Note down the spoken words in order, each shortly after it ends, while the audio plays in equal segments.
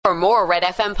For more Red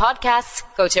FM podcasts,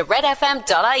 go to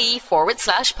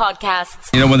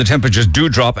redfm.ie/podcasts. You know, when the temperatures do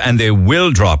drop, and they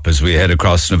will drop as we head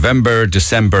across November,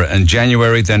 December and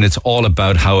January, then it's all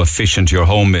about how efficient your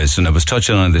home is. And I was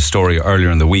touching on this story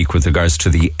earlier in the week with regards to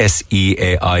the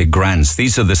SEAI grants.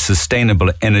 These are the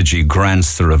sustainable energy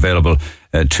grants that are available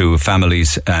to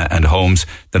families and homes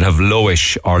that have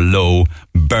lowish or low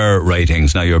BER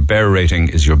ratings. Now, your BER rating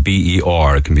is your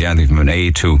BER. It can be anything from an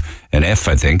A to an F,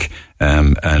 I think.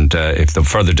 If the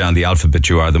further down the alphabet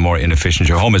you are, the more inefficient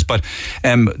your home is. But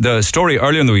the story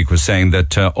earlier in the week was saying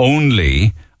that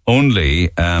only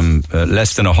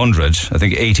less than 100, I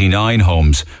think 89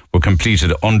 homes were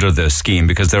completed under the scheme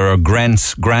because there are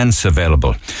grants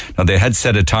available. Now, they had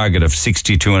set a target of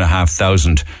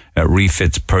 62,500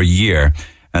 refits per year,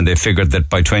 and they figured that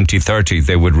by 2030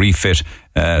 they would refit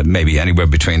maybe anywhere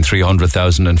between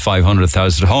 300,000 and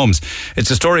 500,000 homes.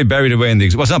 It's a story buried away in the...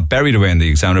 Well, it's not buried away in the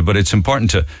Examiner, but it's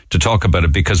important to talk about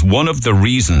it because one of the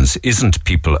reasons isn't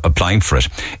people applying for it.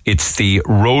 It's the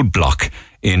roadblock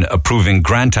in approving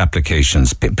grant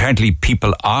applications. Apparently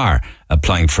people are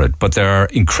applying for it, but there are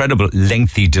incredible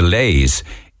lengthy delays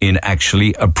in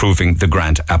actually approving the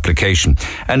grant application.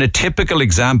 And a typical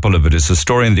example of it is a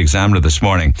story in the Examiner this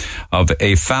morning of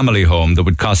a family home that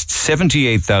would cost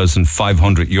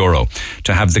 €78,500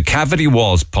 to have the cavity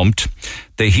walls pumped,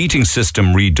 the heating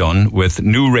system redone with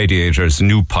new radiators,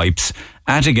 new pipes,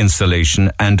 attic installation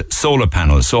and solar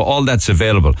panels. So all that's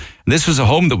available. This was a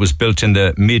home that was built in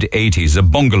the mid-80s, a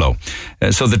bungalow.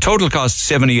 So the total cost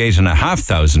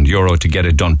 €78,500 to get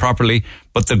it done properly,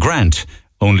 but the grant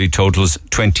only totals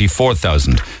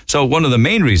 24,000. So one of the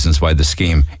main reasons why the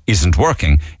scheme isn't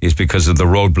working is because of the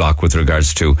roadblock with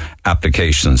regards to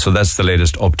applications. So that's the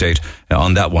latest update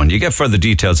on that one. You get further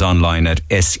details online at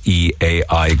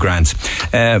SEAI Grants.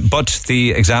 But the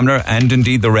Examiner and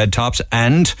indeed the Red Tops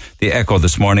and the Echo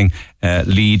this morning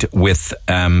lead with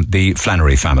the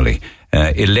Flannery family.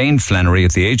 Elaine Flannery,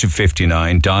 at the age of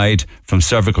 59, died from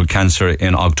cervical cancer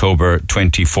in October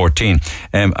 2014.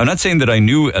 I'm not saying that I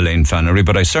knew Elaine Flannery,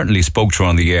 but I certainly spoke to her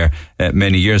on the air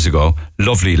many years ago.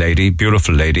 Lovely lady,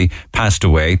 beautiful lady, passed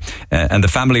away. And the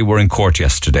family were in court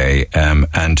yesterday.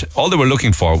 And all they were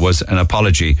looking for was an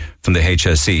apology from the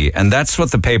HSE. And that's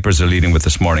what the papers are leading with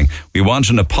this morning. We want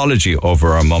an apology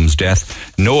over our mum's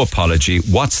death. No apology.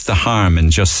 What's the harm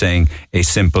in just saying a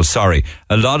simple sorry?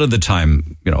 A lot of the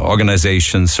time, you know,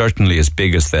 organizations, certainly as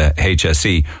big as the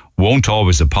HSE, won't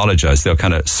always apologise. They'll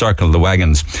kind of circle the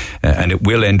wagons and it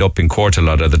will end up in court a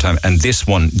lot of the time. And this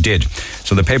one did.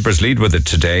 So the papers lead with it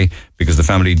today because the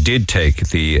family did take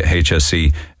the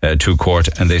HSE to court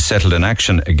and they settled an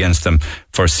action against them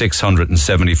for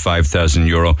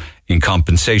 €675,000 in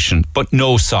compensation. But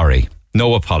no sorry,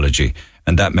 no apology.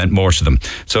 And that meant more to them.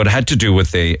 So it had to do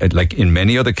with like in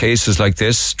many other cases like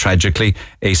this, tragically,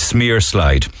 a smear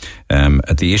slide.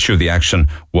 The issue of the action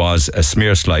was a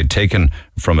smear slide taken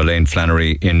from Elaine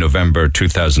Flannery in November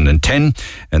 2010.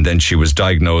 And then she was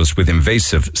diagnosed with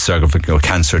invasive cervical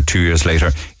cancer 2 years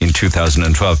later in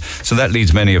 2012. So that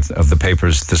leads many of the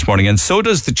papers this morning. And so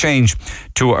does the change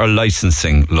to our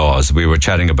licensing laws we were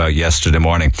chatting about yesterday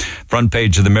morning. Front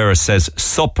page of the Mirror says,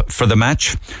 "Sup for the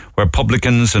match," where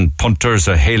publicans and punters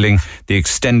are hailing the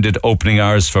extended opening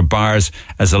hours for bars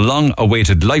as a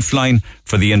long-awaited lifeline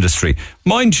for the industry.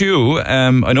 Mind you,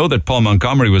 I know that Paul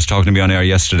Montgomery was talking to me on air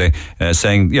yesterday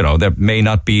saying, you know, there may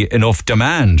not be enough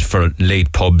demand for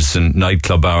late pubs and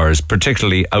nightclub hours,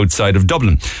 particularly outside of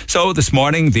Dublin. So this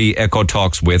morning, the Echo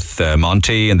talks with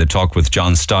Monty and they talk with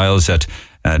John Stiles at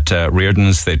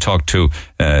Reardon's. They talked to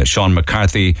Sean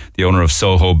McCarthy, the owner of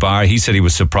Soho Bar. He said he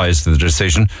was surprised at the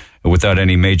decision without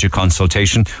any major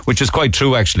consultation, which is quite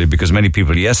true actually, because many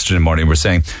people yesterday morning were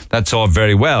saying that's all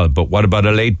very well, but what about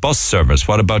a late bus service?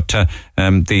 What about the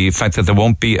fact that there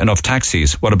won't be enough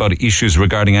taxis? What about issues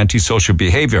regarding antisocial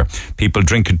behaviour? People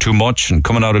drinking too much and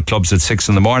coming out of clubs at 6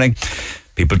 a.m.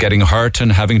 People getting hurt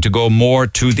and having to go more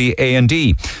to the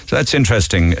A&E. So that's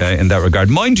interesting in that regard.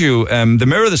 Mind you, the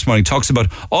Mirror this morning talks about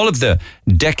all of the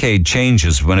decade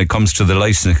changes when it comes to the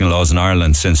licensing laws in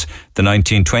Ireland since the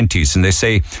 1920s. And they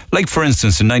say, like for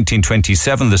instance, in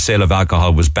 1927, the sale of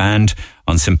alcohol was banned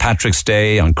on St. Patrick's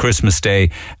Day, on Christmas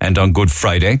Day and on Good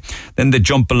Friday. Then they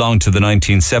jump along to the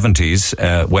 1970s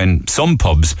when some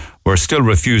pubs were still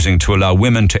refusing to allow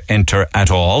women to enter at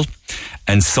all.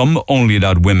 And some only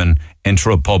allowed women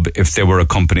enter a pub if they were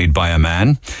accompanied by a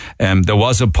man. There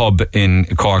was a pub in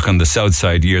Cork on the south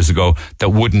side years ago that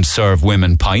wouldn't serve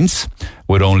women pints,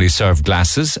 would only serve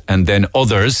glasses. And then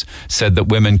others said that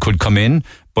women could come in,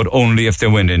 but only if they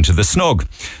went into the snug.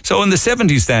 So in the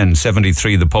 70s then,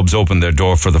 73, the pubs opened their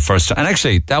door for the first time. And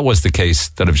actually, that was the case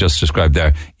that I've just described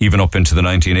there, even up into the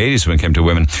 1980s when it came to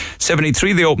women.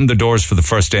 73, they opened the doors for the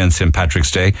first day on St.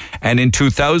 Patrick's Day. And in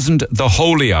 2000, the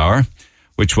Holy Hour,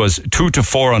 which was 2 to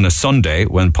 4 on a Sunday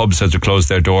when pubs had to close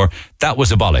their door, that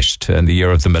was abolished in the year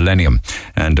of the millennium.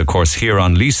 And of course, here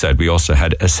on Leeside, we also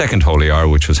had a second Holy Hour,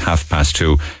 which was 2:30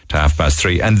 to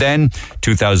 3:30. And then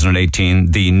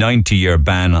 2018, the 90-year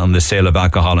ban on the sale of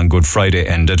alcohol on Good Friday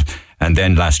ended. And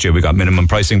then last year we got minimum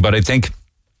pricing. But I think,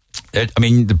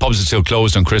 the pubs are still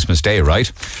closed on Christmas Day,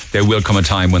 right? There will come a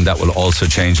time when that will also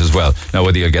change as well. Now,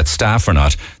 whether you'll get staff or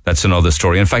not, that's another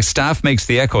story. In fact, staff makes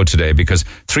the echo today because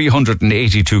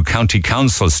 382 county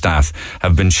council staff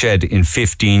have been shed in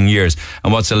 15 years.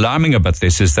 And what's alarming about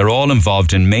this is they're all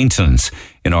involved in maintenance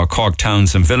in our Cork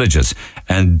towns and villages.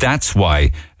 And that's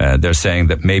why they're saying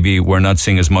that maybe we're not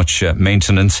seeing as much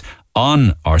maintenance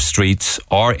on our streets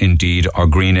or indeed our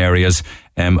green areas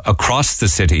across the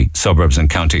city, suburbs and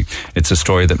county. It's a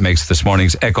story that makes this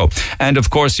morning's echo. And of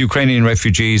course, Ukrainian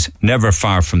refugees never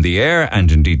far from the air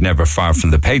and indeed never far from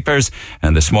the papers.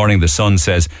 And this morning, the Sun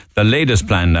says the latest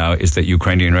plan now is that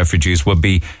Ukrainian refugees will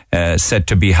be set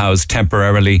to be housed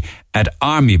temporarily at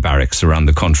army barracks around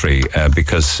the country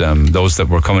because those that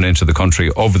were coming into the country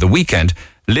over the weekend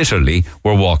literally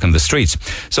were walking the streets.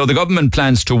 So the government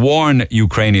plans to warn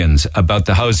Ukrainians about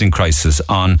the housing crisis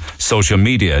on social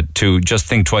media to just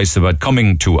think twice about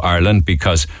coming to Ireland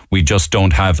because we just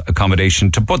don't have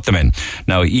accommodation to put them in.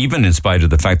 Now, even in spite of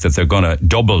the fact that they're going to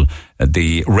double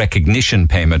the recognition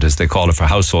payment, as they call it, for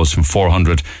households from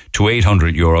 400 to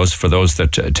 800 euros for those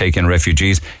that take in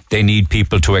refugees, they need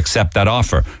people to accept that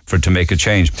offer for it to make a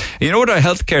change. You know what, our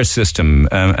healthcare system,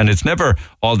 and it's never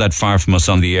all that far from us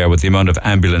on the air with the amount of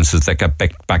ambulances that get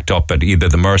backed up at either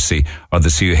the Mercy or the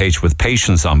CUH with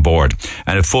patients on board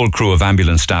and a full crew of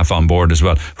ambulance staff on board as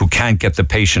well who can't get the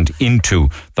patient into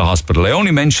the hospital. I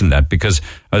only mention that because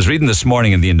I was reading this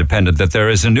morning in The Independent that there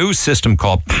is a new system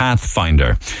called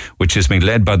Pathfinder, which is being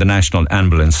led by the National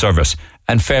Ambulance Service.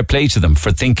 And fair play to them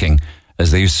for thinking,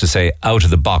 as they used to say, out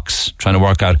of the box, trying to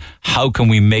work out how can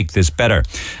we make this better.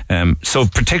 So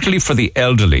particularly for the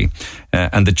elderly,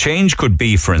 and the change could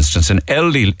be, for instance, an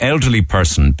elderly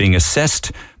person being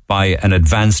assessed by an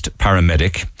advanced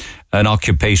paramedic, an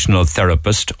occupational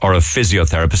therapist or a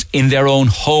physiotherapist in their own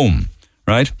home,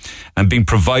 right? And being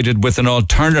provided with an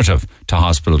alternative to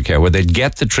hospital care where they'd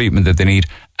get the treatment that they need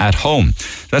at home.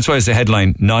 That's why, as the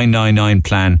headline, 999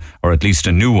 plan, or at least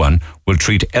a new one, will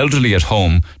treat elderly at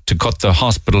home to cut the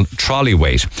hospital trolley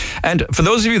wait. And for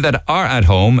those of you that are at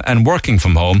home and working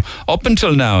from home, up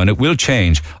until now, and it will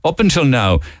change, up until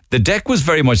now, the deck was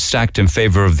very much stacked in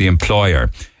favour of the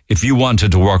employer if you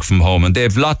wanted to work from home. And they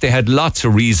had lots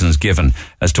of reasons given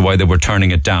as to why they were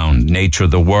turning it down. Nature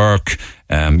of the work,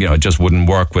 it just wouldn't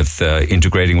work with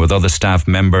integrating with other staff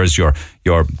members. Your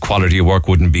quality of work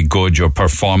wouldn't be good. Your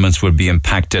performance would be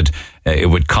impacted. It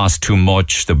would cost too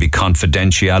much. There'd be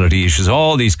confidentiality issues,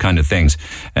 all these kind of things.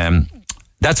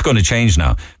 That's going to change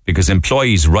now because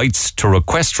employees' rights to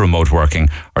request remote working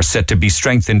are set to be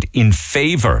strengthened in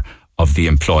favour of the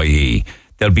employee.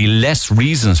 There'll be less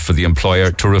reasons for the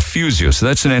employer to refuse you. So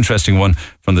that's an interesting one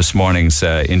from this morning's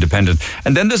Independent.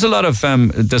 And then there's a lot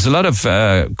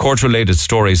of court-related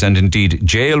stories and indeed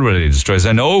jail-related stories.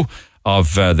 I know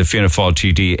of the Fianna Fáil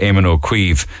TD Eamon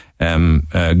O'Keefe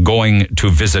going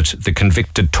to visit the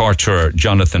convicted torturer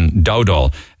Jonathan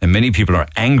Dowdall, and many people are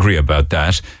angry about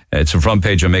that. It's a front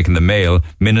page of Making the Mail.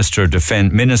 Ministers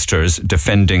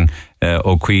defending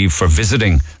O'Keefe for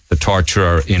visiting the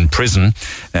torturer in prison.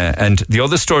 And the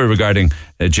other story regarding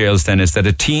jails then is that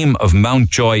a team of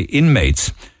Mountjoy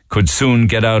inmates could soon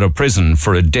get out of prison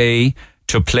for a day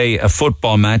to play a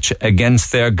football match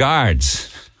against their guards.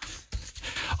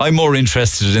 I'm more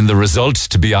interested in the results,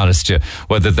 to be honest with you,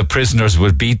 whether the prisoners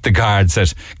would beat the guards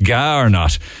at GA or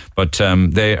not. But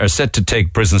they are set to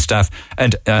take prison staff,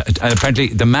 and apparently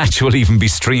the match will even be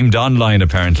streamed online,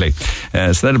 apparently.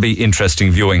 So that'll be interesting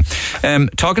viewing.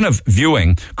 Talking of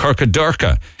viewing, Cork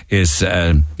is,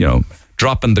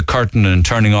 dropping the curtain and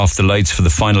turning off the lights for the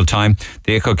final time.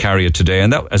 The Echo Carrier today,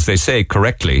 and that, as they say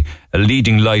correctly, a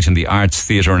leading light in the arts,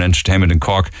 theatre and entertainment in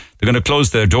Cork. They're going to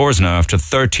close their doors now after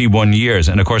 31 years.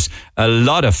 And of course, a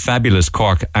lot of fabulous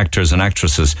Cork actors and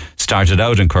actresses started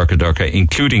out in Cork,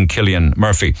 including Cillian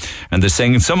Murphy. And they're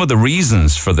saying some of the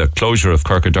reasons for the closure of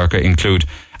Cork include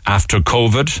after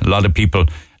COVID, a lot of people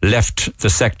left the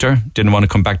sector, didn't want to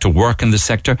come back to work in the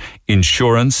sector.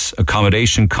 Insurance,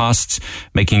 accommodation costs,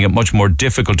 making it much more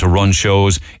difficult to run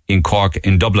shows in Cork,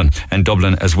 in Dublin, and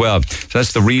Dublin as well. So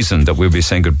that's the reason that we'll be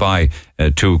saying goodbye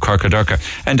to Cork Durka.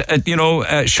 And,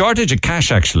 shortage of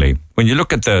cash, actually, when you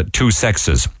look at the two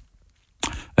sexes,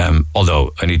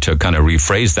 although I need to kind of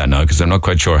rephrase that now because I'm not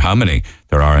quite sure how many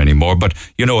there are anymore, but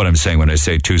you know what I'm saying when I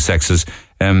say two sexes.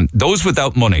 Those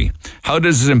without money, how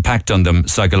does it impact on them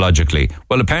psychologically?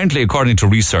 Well, apparently, according to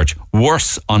research,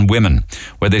 worse on women,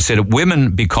 where they say that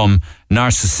women become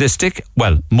narcissistic,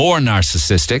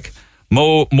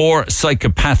 more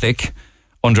psychopathic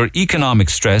under economic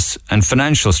stress and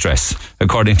financial stress,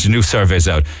 according to new surveys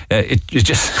out. It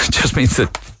just means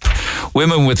that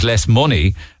women with less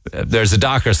money, there's a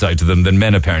darker side to them than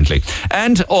men, apparently.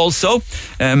 And also,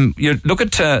 you look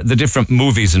at the different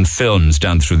movies and films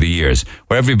down through the years,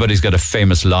 where everybody's got a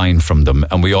famous line from them,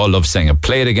 and we all love saying it.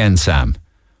 Play it again, Sam.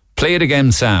 Play it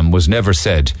again, Sam was never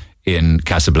said in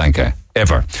Casablanca,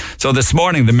 ever. So this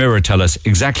morning, the Mirror tell us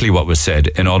exactly what was said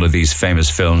in all of these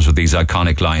famous films with these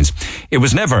iconic lines. It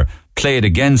was never play it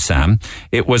again, Sam.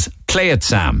 It was play it,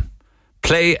 Sam.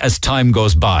 Play as time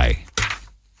goes by.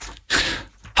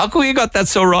 How come we got that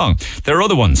so wrong? There are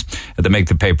other ones that make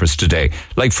the papers today.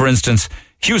 Like, for instance,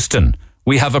 Houston,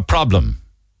 we have a problem.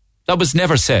 That was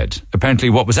never said.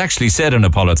 Apparently what was actually said in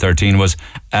Apollo 13 was,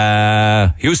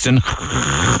 Houston,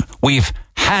 we've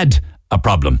had a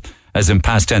problem, as in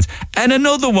past tense. And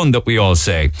another one that we all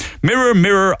say, mirror,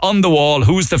 mirror on the wall,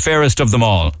 who's the fairest of them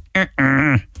all?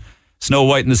 Snow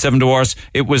White and the Seven Dwarfs,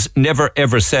 it was never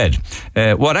ever said.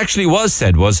 What actually was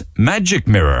said was, magic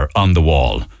mirror on the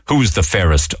wall, who's the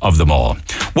fairest of them all?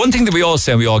 One thing that we all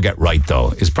say and we all get right,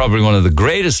 though, is probably one of the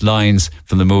greatest lines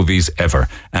from the movies ever,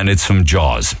 and it's from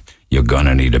Jaws. You're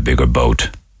gonna need a bigger boat.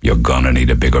 You're gonna need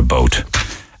a bigger boat.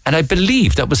 And I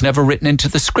believe that was never written into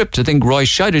the script. I think Roy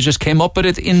Scheider just came up with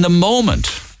it in the moment,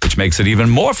 which makes it even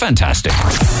more fantastic.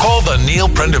 Call the Neil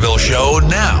Prendeville Show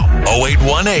now.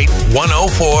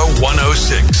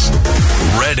 0818-104-106.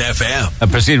 Red FM.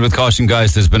 Proceed with caution,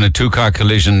 guys. There's been a two-car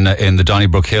collision in the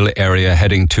Donnybrook Hill area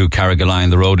heading to Carrigaline.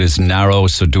 The road is narrow,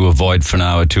 so do avoid for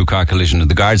now a two-car collision.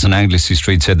 The guards on Anglesey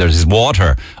Street said there's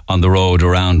water on the road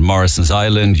around Morrison's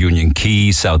Island, Union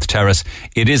Quay, South Terrace.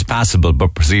 It is passable,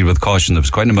 but proceed with caution. There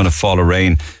was quite an amount of fall of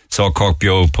rain. Saw Cork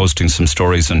Bio posting some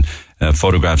stories and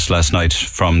photographs last night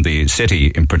from the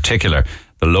city in particular,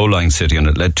 the low-lying city, and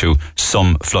it led to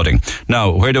some flooding.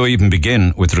 Now, where do I even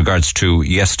begin with regards to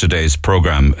yesterday's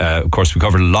programme? Of course, we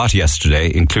covered a lot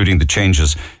yesterday, including the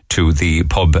changes to the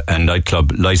pub and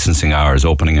nightclub licensing hours,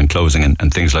 opening and closing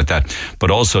and things like that,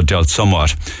 but also dealt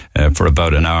somewhat for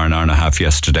about an hour and a half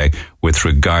yesterday with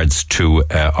regards to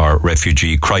our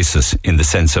refugee crisis, in the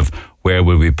sense of where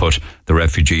will we put the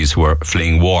refugees who are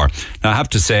fleeing war. Now, I have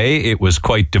to say it was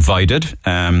quite divided.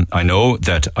 I know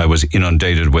that I was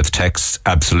inundated with texts,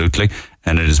 absolutely,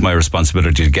 and it is my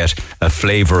responsibility to get a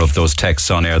flavour of those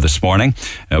texts on air this morning.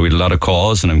 We had a lot of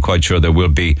calls, and I'm quite sure there will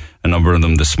be a number of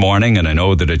them this morning, and I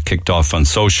know that it kicked off on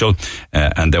social,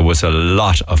 and there was a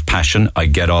lot of passion. I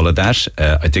get all of that.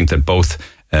 I think that both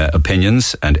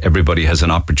opinions, and everybody has an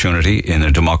opportunity in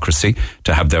a democracy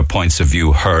to have their points of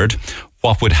view heard.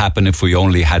 What would happen if we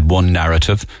only had one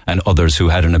narrative and others who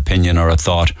had an opinion or a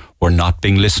thought were not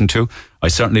being listened to? I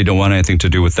certainly don't want anything to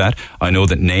do with that. I know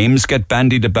that names get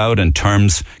bandied about and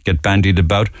terms get bandied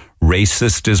about.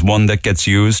 Racist is one that gets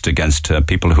used against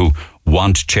people who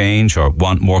want change or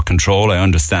want more control. I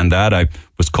understand that. I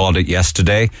was called it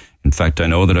yesterday. In fact, I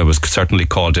know that I was certainly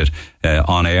called it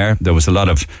on air. There was a lot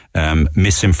of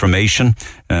misinformation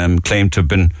claimed to have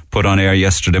been put on air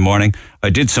yesterday morning. I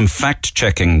did some fact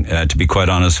checking, to be quite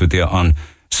honest with you, on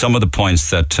some of the points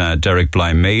that Derek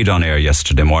Bly made on air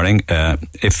yesterday morning.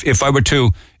 If I were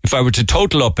to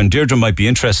total up, and Deirdre might be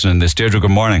interested in this. Deirdre,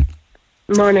 good morning.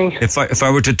 Morning. If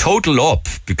I were to total up,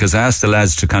 because I asked the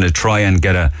lads to kind of try and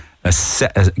get a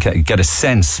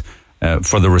sense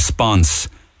for the response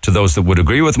to those that would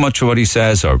agree with much of what he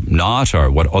says or not,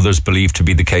 or what others believe to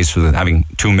be the case with having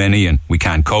too many and we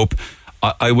can't cope.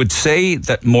 I would say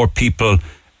that more people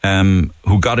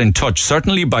who got in touch,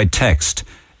 certainly by text,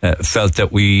 felt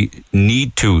that we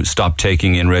need to stop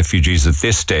taking in refugees at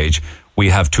this stage. We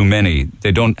have too many.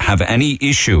 They don't have any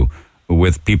issue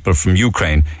with people from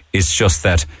Ukraine. It's just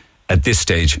that at this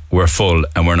stage we're full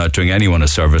and we're not doing anyone a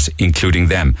service, including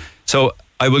them. So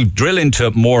I will drill into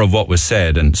more of what was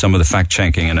said and some of the fact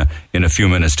checking in a few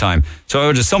minutes' time. So I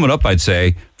would just sum it up, I'd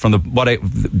say, from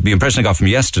the impression I got from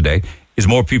yesterday, is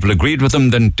more people agreed with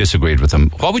them than disagreed with them.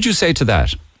 What would you say to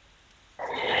that?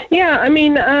 Yeah, I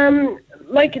mean,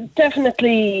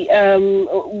 definitely,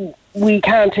 we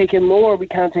can't take in more, we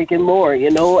can't take in more,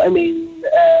 you know. I mean,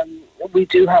 we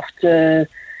do have to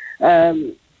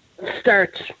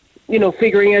start, you know,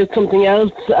 figuring out something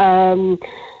else,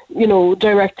 you know,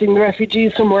 directing the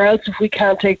refugees somewhere else if we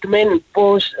can't take them in.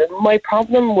 But my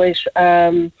problem with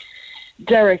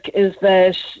Derek is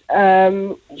that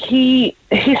he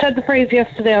said the phrase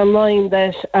yesterday online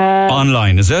that...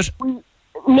 online, is it?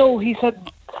 No, he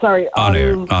said, sorry. On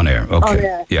air, okay. On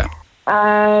air. Yeah.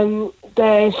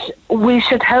 That we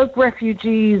should help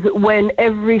refugees when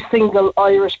every single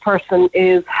Irish person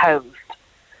is housed.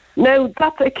 Now,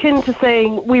 that's akin to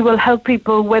saying we will help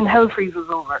people when hell freezes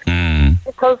over.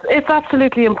 Because it's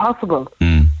absolutely impossible.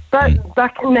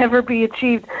 That can never be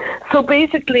achieved. So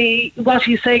basically, what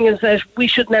he's saying is that we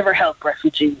should never help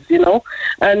refugees, you know?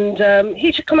 And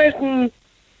he should come out and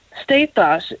state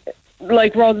that,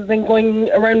 like, rather than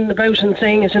going around and about and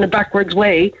saying it in a backwards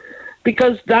way,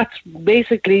 because that's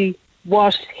basically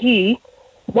what he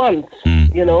wants,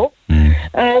 you know?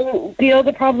 The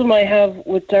other problem I have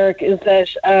with Derek is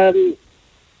that,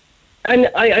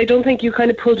 and I don't think you kind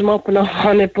of pulled him up enough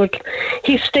on it, but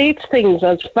he states things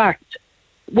as fact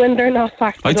when they're not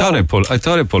fact. I thought I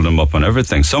pulled him up on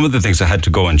everything. Some of the things I had to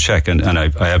go and check, and I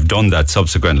have done that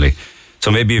subsequently.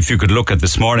 So maybe if you could look at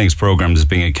this morning's programme as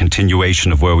being a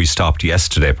continuation of where we stopped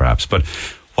yesterday, perhaps. But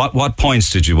what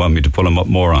points did you want me to pull him up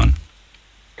more on?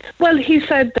 Well, he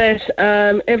said that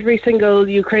every single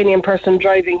Ukrainian person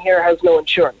driving here has no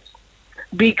insurance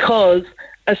because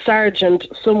a sergeant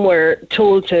somewhere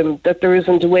told him that there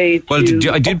isn't a way to... Well,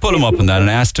 I did pull him up on that and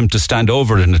asked him to stand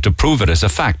over it and to prove it as a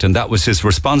fact, and that was his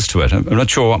response to it. I'm not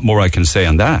sure what more I can say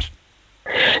on that.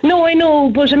 No, I know,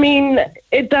 but I mean,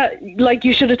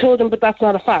 you should have told him, but that's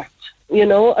not a fact, you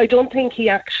know? I don't think he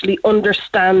actually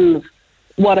understands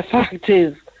what a fact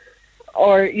is,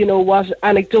 or, you know, what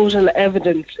anecdotal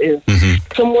evidence is.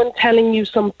 Someone telling you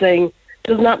something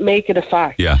does not make it a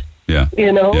fact. Yeah.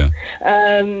 You know?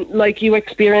 Like you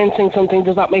experiencing something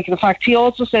does not make it a fact. He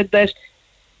also said that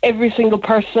every single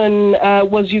person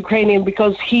was Ukrainian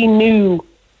because he knew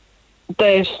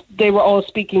that they were all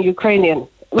speaking Ukrainian.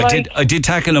 I did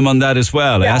tackle him on that as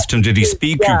well. I asked him, did he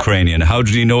speak Ukrainian? How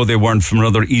did he know they weren't from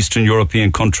another Eastern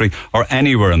European country or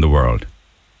anywhere in the world?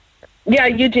 Yeah,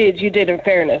 you did in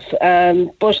fairness.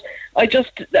 But I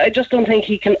just don't think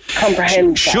he can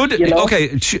comprehend that, you know?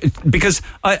 Okay, because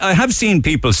I have seen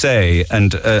people say,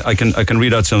 and I can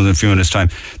read out some of them in a few minutes' time,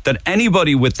 that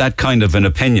anybody with that kind of an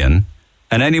opinion,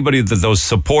 and anybody that those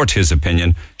support his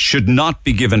opinion, should not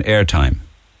be given airtime.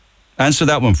 Answer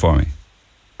that one for me.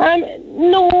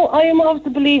 No, I am of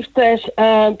the belief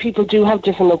that people do have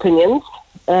different opinions.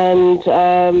 And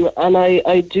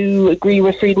I do agree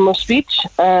with freedom of speech,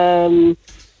 but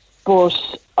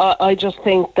I just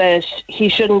think that he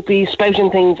shouldn't be spouting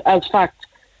things as fact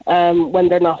when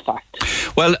they're not fact.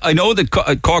 Well, I know that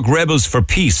Cork Rebels for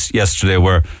Peace yesterday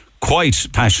were quite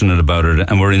passionate about it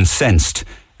and were incensed.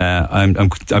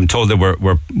 I'm told that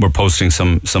we're posting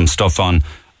some stuff on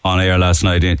air last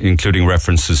night, including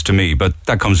references to me, but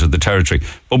that comes with the territory.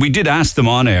 But we did ask them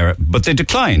on air, but they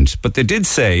declined. But they did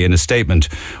say in a statement,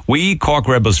 we, Cork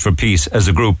Rebels for Peace, as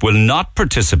a group, will not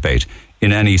participate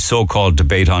in any so-called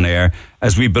debate on air,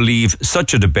 as we believe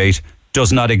such a debate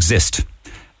does not exist.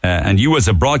 And you, as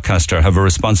a broadcaster, have a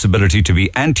responsibility to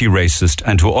be anti-racist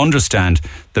and to understand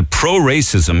that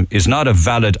pro-racism is not a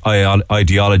valid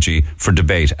ideology for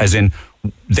debate, as in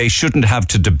they shouldn't have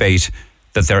to debate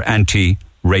that they're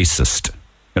anti-racist.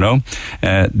 You know,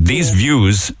 these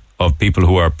views of people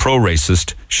who are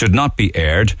pro-racist should not be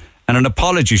aired, and an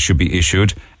apology should be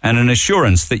issued, and an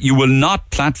assurance that you will not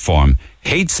platform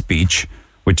hate speech,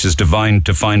 which is defined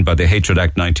by the Hatred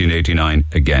Act 1989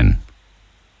 again.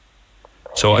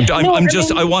 So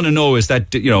I want to know, is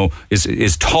that, you know,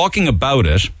 is talking about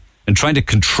it and trying to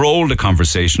control the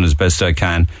conversation as best I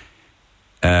can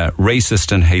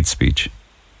racist and hate speech?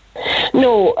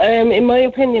 No, in my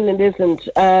opinion, it isn't.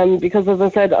 Because, as I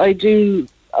said, I do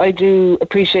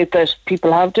appreciate that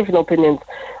people have different opinions,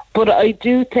 but I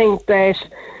do think that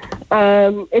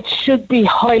it should be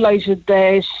highlighted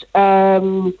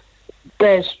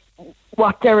that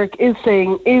what Derek is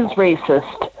saying is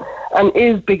racist and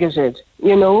is bigoted.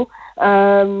 You know,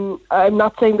 I'm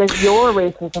not saying that you're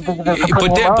racist or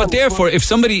bigoted. But therefore,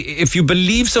 if you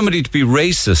believe somebody to be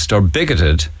racist or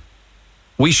bigoted,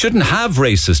 we shouldn't have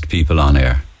racist people on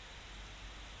air.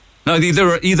 Now,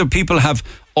 either people have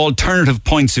alternative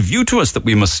points of view to us that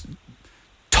we must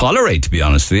tolerate, to be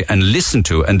honest with you, and listen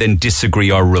to, and then disagree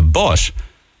or rebut,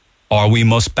 or we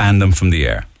must ban them from the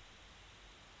air.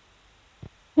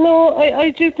 No, I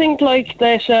do think like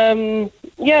that.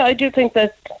 I do think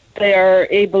that they are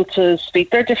able to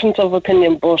speak their difference of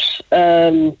opinion, but,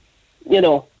 I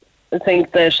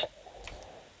think that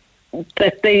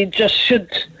they just should...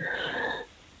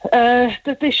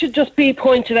 that they should just be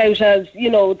pointed out as,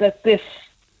 that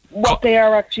what they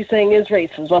are actually saying is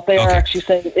racist, what they are actually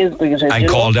saying is bigoted. And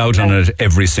called out on it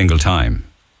every single time.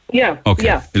 Yeah. Okay.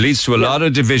 Yeah. It leads to a lot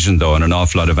of division, though, and an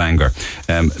awful lot of anger.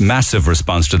 Massive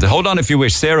response to that. Hold on if you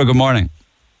wish. Sarah, good morning.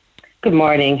 Good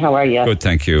morning. How are you? Good,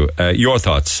 thank you. Your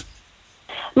thoughts?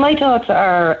 My thoughts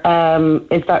are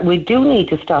is that we do need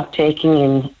to stop taking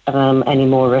in any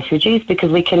more refugees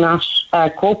because we cannot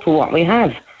cope with what we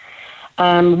have.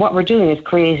 What we're doing is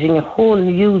creating a whole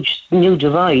huge new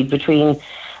divide between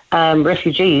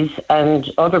refugees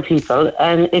and other people,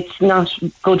 and it's not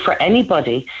good for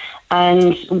anybody.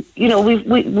 And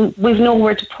we've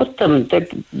nowhere to put them.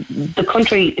 The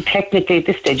country technically at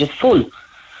this stage is full,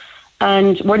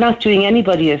 and we're not doing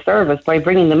anybody a service by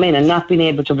bringing them in and not being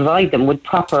able to provide them with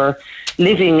proper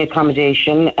living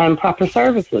accommodation and proper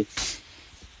services.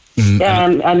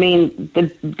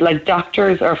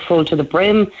 Doctors are full to the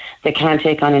brim. They can't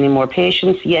take on any more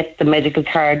patients, yet the medical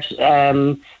card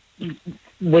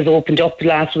was opened up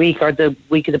last week or the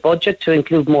week of the budget to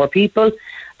include more people.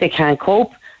 They can't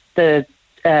cope. The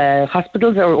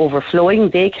hospitals are overflowing.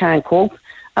 They can't cope.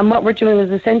 And what we're doing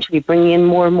is essentially bringing in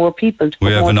more and more people.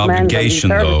 We have an obligation,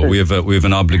 though. We have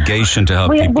an obligation to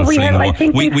help people fleeing more.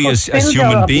 We as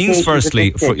human beings,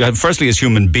 firstly as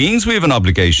human beings, we have an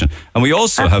obligation, and we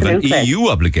also have an EU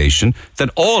obligation that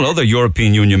all other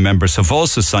European Union members have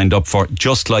also signed up for,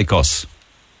 just like us.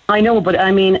 I know, but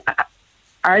I mean,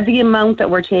 are the amount that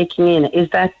we're taking in, is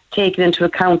that taken into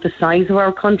account the size of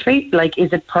our country? Like,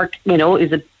 is it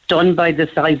is it done by the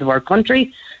size of our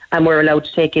country? And we're allowed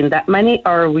to take in that many,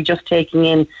 or are we just taking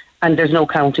in and there's no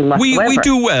counting whatsoever? We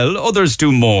do well, others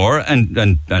do more, and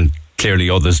clearly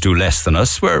others do less than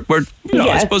us. I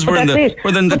suppose we're in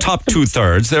the top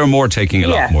 2/3. There are more taking a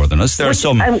lot more than us. There are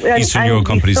some Eastern Europe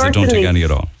companies that don't take any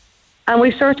at all. And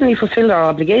we've certainly fulfilled our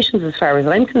obligations as far as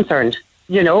I'm concerned.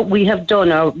 We have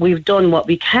we've done what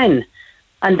we can,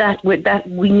 and that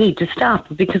we need to stop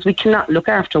because we cannot look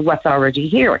after what's already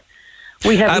here.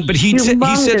 But he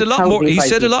said a lot more. He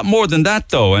said a lot more than that,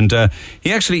 though, and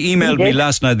he actually emailed me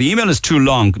last night. The email is too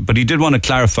long, but he did want to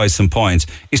clarify some points.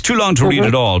 It's too long to read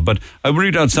it all, but I will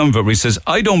read out some of it. Where he says,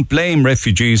 "I don't blame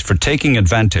refugees for taking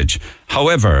advantage.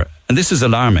 However, and this is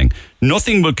alarming,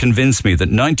 nothing will convince me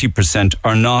that 90%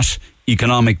 are not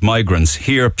economic migrants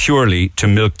here purely to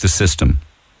milk the system."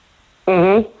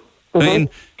 I mean,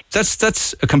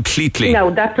 that's a completely... No,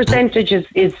 that percentage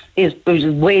is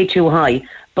way too high.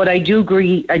 But I do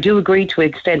agree to an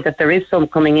extent that there is some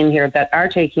coming in here that are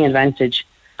taking advantage,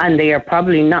 and they are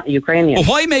probably not Ukrainian. Well,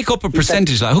 why make up a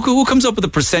percentage? Who comes up with a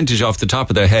percentage off the top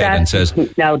of their head and says...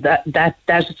 Now,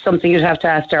 that's something you'd have to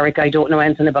ask Derek. I don't know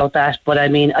anything about that. But I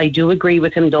mean, I do agree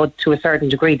with him, though, to a certain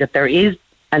degree, that there is,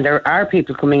 and there are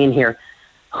people coming in here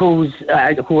who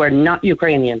are not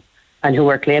Ukrainian and who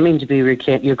are claiming to be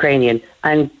Ukrainian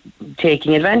and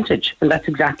taking advantage. And that's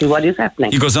exactly what is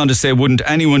happening. He goes on to say, wouldn't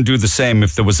anyone do the same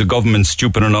if there was a government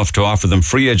stupid enough to offer them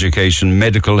free education,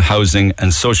 medical, housing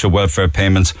and social welfare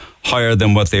payments higher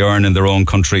than what they earn in their own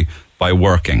country by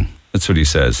working? That's what he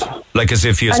says. Like as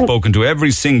if he has spoken to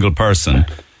every single person,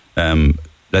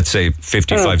 let's say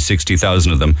 55,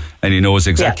 60,000 of them, and he knows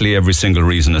exactly every single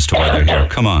reason as to why they're here.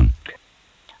 Come on.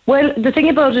 Well, the thing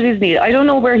about it is, Neil, I don't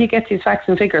know where he gets his facts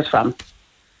and figures from.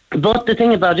 But the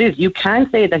thing about it is, you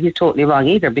can't say that he's totally wrong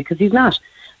either, because he's not.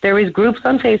 There is groups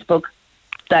on Facebook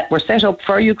that were set up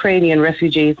for Ukrainian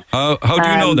refugees. How do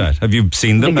you know that? Have you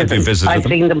seen them? Have you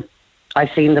visited them?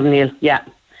 I've seen them, Neil, yeah.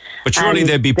 But surely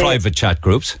they'd be private chat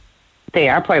groups? They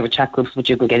are private chat groups, but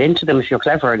you can get into them if you're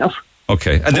clever enough.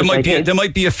 Okay, and there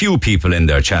might be a few people in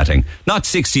there chatting, not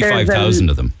 65,000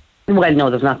 of them. Well, no,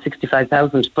 there's not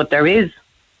 65,000, but there is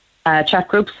chat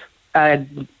groups,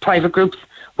 private groups,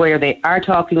 where they are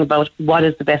talking about what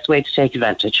is the best way to take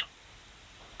advantage.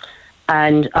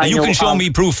 And you can show me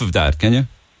proof of that, can you?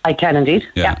 I can indeed.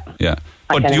 Yeah.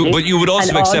 But you would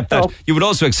also accept that. You would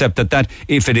also accept that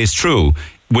if it is true,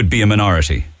 would be a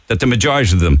minority. That the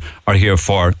majority of them are here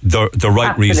for the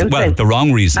right reason. Well, the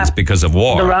wrong reasons because of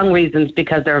war. The wrong reasons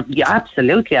because they're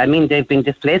absolutely. I mean, they've been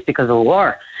displaced because of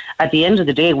war. At the end of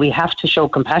the day, we have to show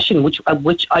compassion, which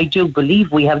I do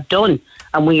believe we have done,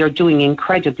 and we are doing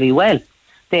incredibly well.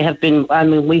 They have been. I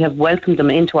mean, we have welcomed them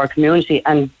into our community,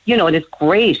 and it is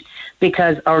great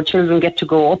because our children get to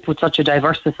grow up with such a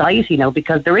diverse society now,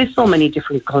 because there is so many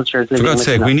different cultures living. For God's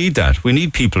sake, we need that. We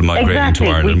need people migrating to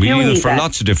Ireland. We need them for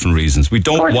lots of different reasons. We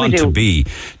don't want to be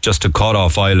just a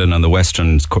cut-off island on the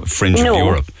western fringe of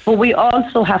Europe. But we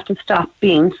also have to stop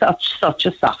being such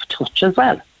a soft touch as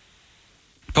well.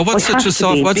 But what's such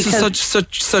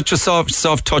a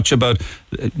soft touch about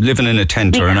living in a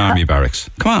tent or an army barracks?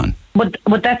 Come on.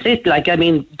 But that's it.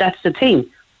 That's the thing.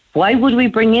 Why would we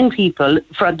bring in people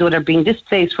that are being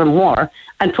displaced from war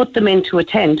and put them into a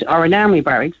tent or an army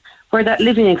barracks where that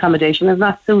living accommodation is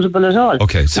not suitable at all?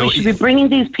 Okay, so we should be bringing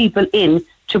these people in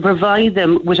to provide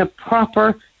them with a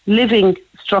proper living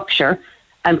structure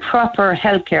and proper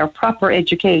healthcare, proper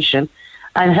education,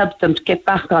 and help them to get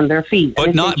back on their feet.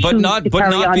 But not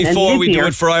before we do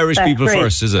it for Irish people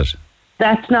first, is it?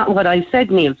 That's not what I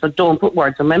said, Neil. So don't put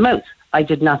words in my mouth. I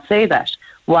did not say that.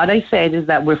 What I said is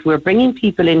that if we're bringing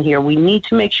people in here, we need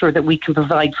to make sure that we can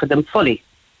provide for them fully.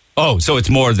 Oh, so it's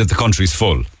more that the country's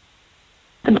full.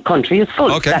 The country is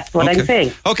full. Okay, that's what I'm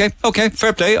saying. Okay,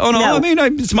 fair play. Oh, no, I mean,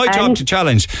 it's my job to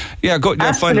challenge. Yeah, go. Yeah,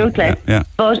 absolutely. Yeah.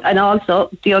 But, and also,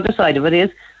 the other side of it is,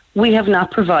 we have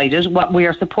not provided what we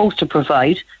are supposed to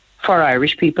provide for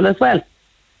Irish people as well.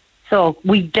 So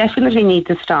we definitely need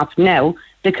to stop now,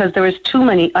 because there is too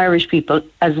many Irish people,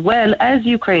 as well as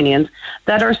Ukrainians,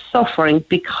 that are suffering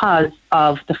because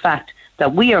of the fact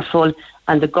that we are full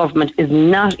and the government is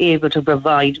not able to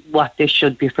provide what they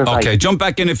should be providing. Okay, jump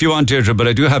back in if you want, Deirdre, but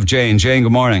I do have Jane. Jane,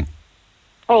 good morning.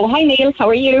 Oh, hi Neil, how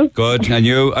are you? Good, and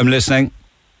you? I'm listening.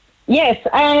 Yes,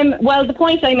 well, the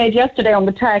point I made yesterday on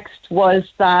the text was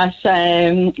that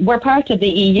we're part of the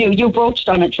EU. You broached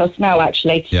on it just now,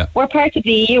 actually. Yeah. We're part of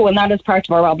the EU, and that is part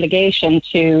of our obligation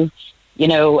to,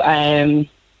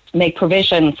 make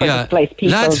provision for displaced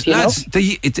people.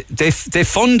 They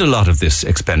fund a lot of this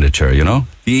expenditure, the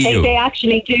EU. They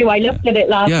actually do. I looked at it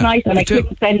last night, and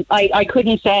I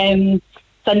couldn't send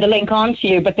the link on to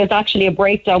you, but there's actually a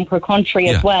breakdown per country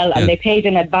as well, and they paid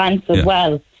in advance as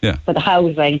well for the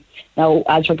housing. Now,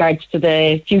 as regards to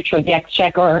the future of the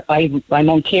Exchequer, I'm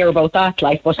unclear about that.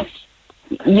 But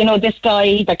this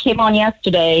guy that came on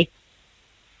yesterday,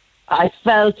 I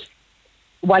felt,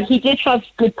 while he did have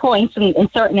good points in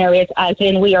certain areas, as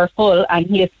in we are full, and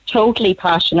he is totally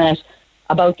passionate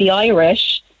about the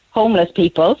Irish homeless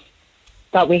people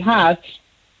that we have,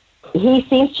 he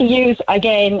seems to use,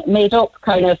 again, made up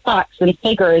kind of facts and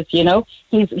figures,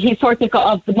 He's sort of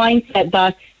got the mindset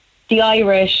that the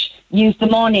Irish use the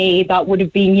money that would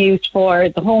have been used for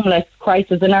the homeless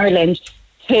crisis in Ireland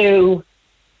to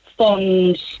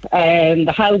fund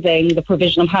the housing, the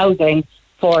provision of housing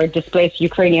for displaced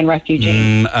Ukrainian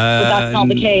refugees. But that's not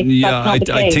the case.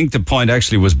 I think the point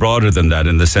actually was broader than that,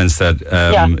 in the sense that,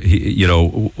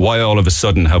 why all of a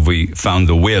sudden have we found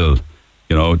the will,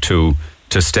 to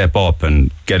step up and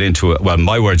get into it? Well,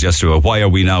 my words yesterday were, why are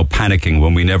we now panicking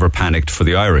when we never panicked for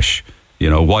the Irish?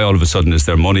 Why all of a sudden is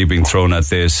there money being thrown at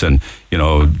this? And,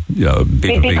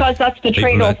 because that's the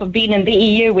trade-off of being in the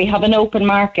EU. We have an open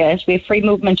market. We have free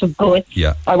movement of goods.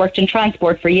 Yeah. I worked in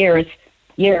transport for years.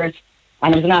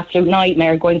 And it was an absolute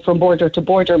nightmare going from border to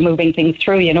border, moving things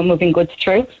through, moving goods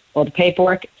through. All the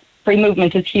paperwork. Free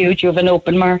movement is huge. You have an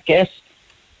open market.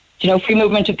 Free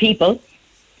movement of people.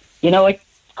 It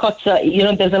cuts,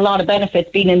 there's a lot of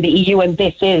benefits being in the EU, and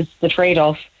this is the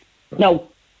trade-off. No,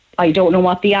 I don't know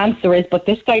what the answer is, but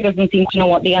this guy doesn't seem to know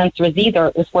what the answer is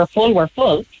either. If we're full, we're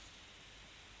full.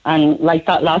 And like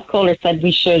that last caller said,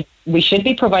 we should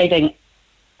be providing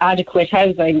adequate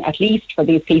housing, at least for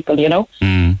these people,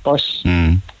 But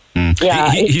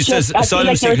yeah, he says, I feel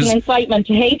like there's an incitement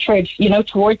to hatred,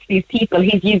 towards these people.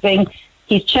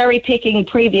 He's cherry picking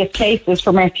previous cases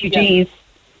from refugees,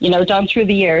 down through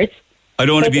the years. I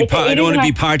don't want to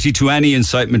be party to any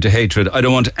incitement to hatred. I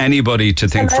don't want anybody to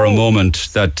think for a moment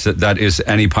that is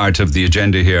any part of the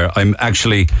agenda here. I'm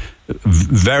actually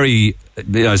very,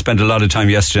 I spent a lot of time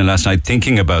yesterday and last night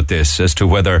thinking about this, as to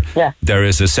whether there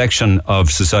is a section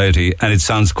of society, and it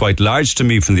sounds quite large to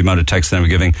me from the amount of text that I'm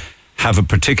giving, have a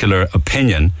particular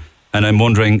opinion, and I'm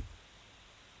wondering,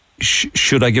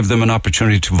 should I give them an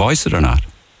opportunity to voice it or not?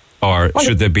 Or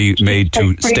should they be made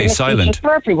to stay silent?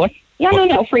 For everyone.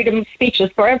 No, freedom of speech is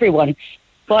for everyone.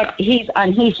 But he's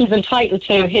entitled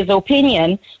to his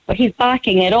opinion, but he's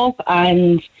backing it up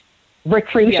and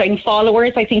recruiting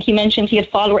followers. I think he mentioned he had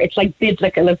followers. It's like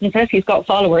biblical, isn't it? He's got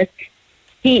followers.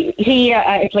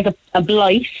 It's like a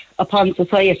blight upon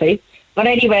society. But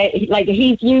anyway,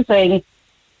 he's using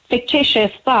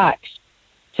fictitious facts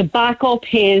to back up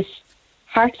his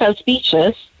heartfelt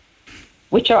speeches,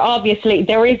 which are obviously,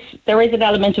 there is an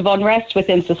element of unrest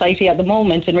within society at the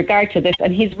moment in regard to this,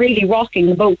 and he's really rocking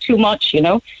the boat too much,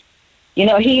 You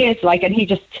know, he is like, and he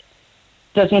just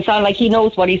doesn't sound like he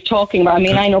knows what he's talking about. I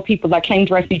mean, I know people that claimed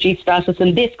refugee status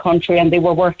in this country and they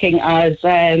were working as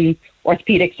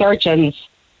orthopedic surgeons.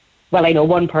 Well, I know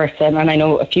one person and I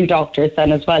know a few doctors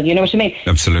then as well. You know what I mean?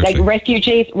 Absolutely. Like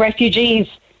refugees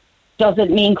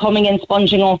doesn't mean coming in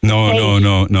sponging off. No,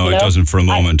 it doesn't for a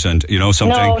moment. And you know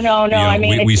something? No. I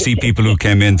mean, we see people who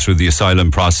came in through the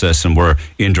asylum process and were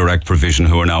in direct provision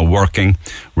who are now working,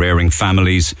 rearing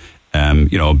families,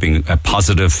 being a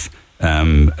positive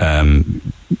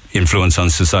influence on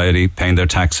society, paying their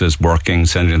taxes, working,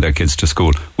 sending their kids to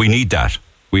school. We need that.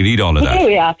 We need all of that. Oh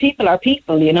yeah, people are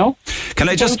people, you know. Can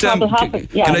I just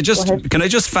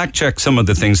fact check some of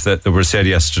the things that were said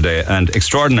yesterday? And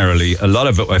extraordinarily, a lot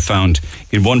of it I found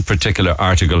in one particular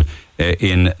article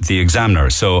in the Examiner.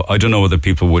 So I don't know whether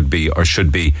people would be or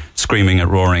should be screaming and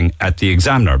roaring at the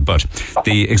Examiner, but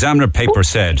the Examiner paper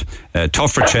said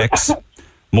tougher checks,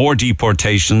 more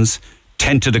deportations,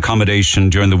 tented accommodation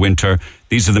during the winter.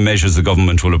 These are the measures the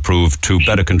government will approve to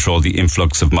better control the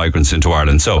influx of migrants into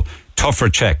Ireland. So, tougher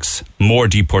checks, more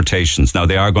deportations. Now,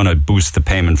 they are going to boost the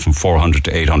payment from 400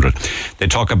 to 800. They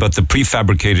talk about the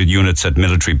prefabricated units at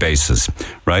military bases,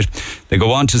 right? They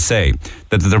go on to say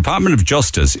that the Department of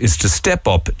Justice is to step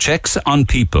up checks on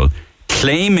people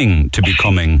claiming to be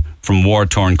coming from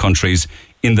war-torn countries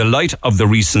in the light of the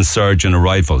recent surge in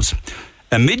arrivals,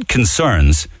 amid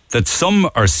concerns that some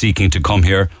are seeking to come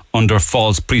here under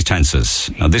false pretenses.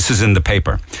 Now, this is in the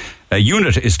paper. A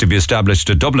unit is to be established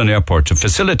at Dublin Airport to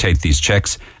facilitate these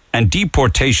checks, and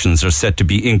deportations are set to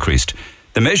be increased.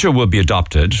 The measure will be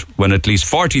adopted when at least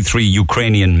 43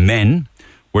 Ukrainian men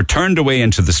were turned away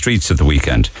into the streets at the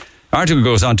weekend. The article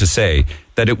goes on to say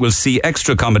that it will see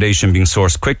extra accommodation being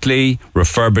sourced quickly,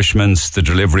 refurbishments, the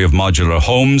delivery of modular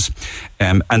homes.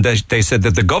 And they said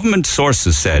that the government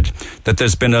sources said that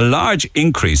there's been a large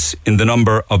increase in the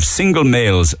number of single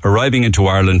males arriving into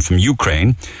Ireland from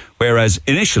Ukraine, whereas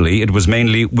initially it was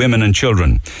mainly women and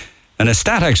children. And a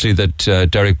stat actually that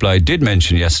Derek Bly did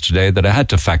mention yesterday that I had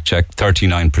to fact check,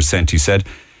 39%, he said.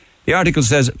 The article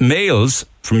says males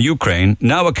from Ukraine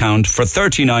now account for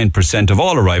 39% of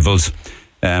all arrivals.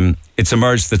 It's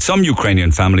emerged that some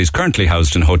Ukrainian families currently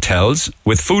housed in hotels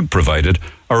with food provided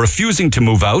are refusing to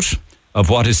move out of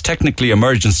what is technically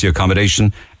emergency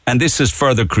accommodation, and this is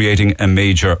further creating a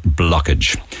major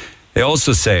blockage. They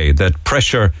also say that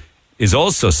pressure is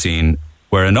also seen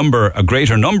where a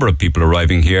greater number of people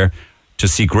arriving here to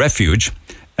seek refuge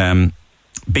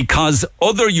because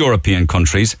other European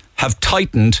countries have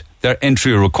tightened their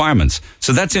entry requirements.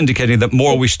 So that's indicating that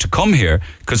more wish to come here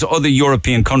because other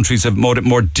European countries have made it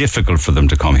more difficult for them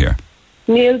to come here.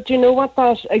 Neil, do you know what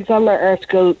that Examiner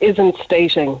article isn't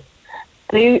stating?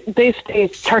 They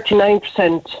state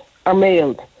 39% are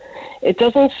male. It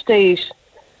doesn't state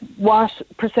what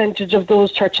percentage of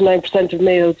those 39% of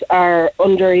males are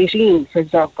under 18, for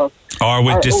example. Or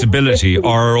with disability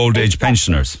or old age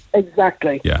pensioners.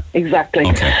 Exactly. Yeah. Exactly.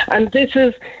 Okay. And this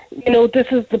is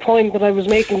the point that I was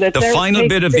making. That the final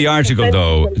bit of the article,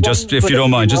 though, just if you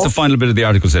don't mind, just the final bit of the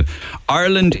article said,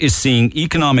 Ireland is seeing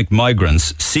economic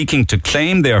migrants seeking to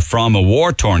claim they are from a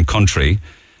war-torn country,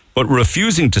 but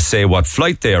refusing to say what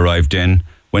flight they arrived in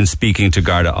when speaking to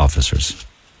Garda officers.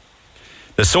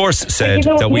 The source said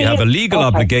that we have a legal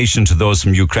obligation to those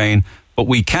from Ukraine, but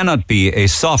we cannot be a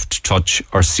soft touch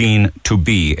or seen to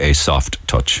be a soft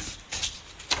touch.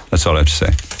 That's all I have to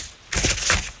say.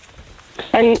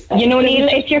 And, Neil,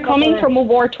 if you're coming from a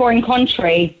war-torn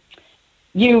country,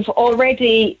 you've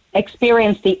already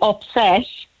experienced the upset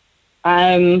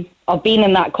of being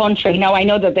in that country. Now, I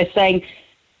know that they're saying,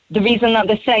 the reason that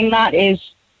they're saying that is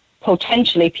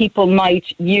potentially people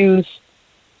might use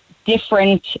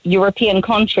different European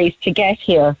countries to get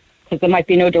here because there might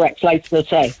be no direct flights, they'll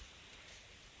say.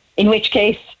 In which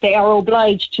case, they are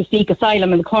obliged to seek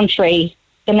asylum in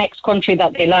the next country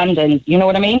that they land in. You know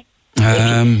what I mean?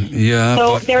 Yeah.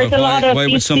 So there's a lot of... Why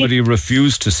would somebody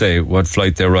refuse to say what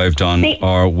flight they arrived on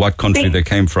or what country they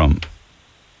came from?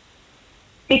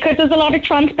 Because there's a lot of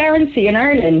transparency in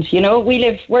Ireland.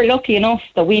 We're lucky enough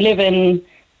that we live in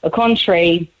a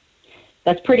country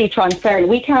that's pretty transparent.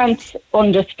 We can't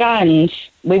understand,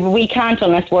 we can't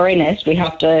unless we're in it, we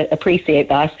have to appreciate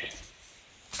that,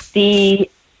 the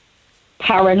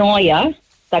paranoia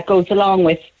that goes along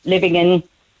with living in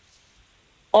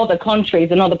other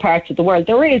countries and other parts of the world.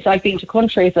 I've been to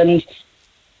countries and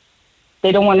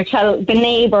they don't want to tell the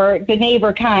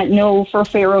neighbour can't know for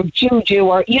fear of juju,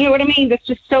 or you know what I mean? There's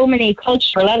just so many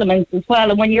cultural elements as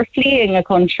well, and when you're fleeing a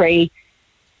country,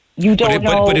 you don't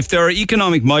know. But if there are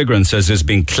economic migrants, as is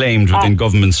being claimed within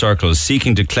government circles,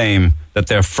 seeking to claim that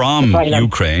they're from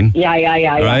Ukraine.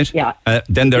 Right? Yeah.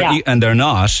 Then and they're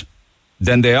not.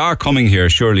 Then they are coming here,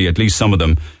 surely, at least some of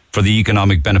them, for the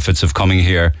economic benefits of coming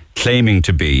here, claiming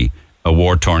to be a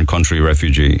war-torn country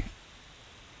refugee.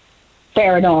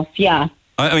 Fair enough, yeah.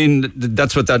 I mean,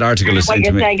 that's what that article is saying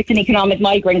to me. You're saying it's an economic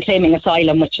migrant claiming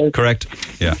asylum, which is correct.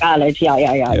 Yeah. Valid.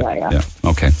 Yeah.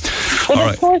 Okay. But all of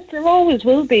right. course, there always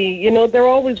will be. There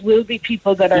always will be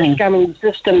people that are scamming the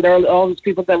system. There are always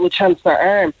people that will chance their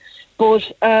arm.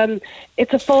 But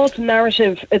it's a false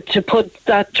narrative to put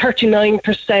that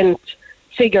 39%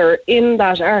 figure in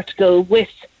that article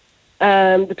with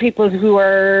the people who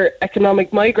are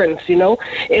economic migrants.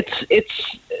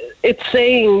 It's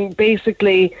saying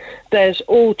basically that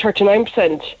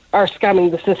 39% are scamming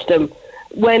the system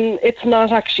when it's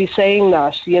not actually saying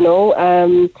that.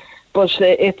 But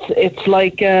it's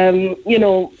like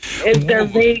their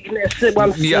vagueness. It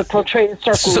wants to portray a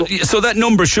certain. So that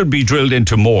number should be drilled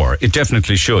into more. It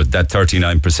definitely should. That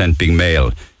 39% being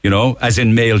male. As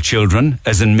in male children,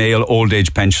 as in male old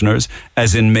age pensioners,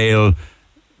 as in male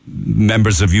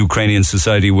members of Ukrainian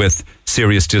society with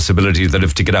serious disability that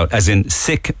have to get out, as in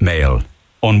sick male,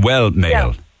 unwell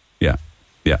male.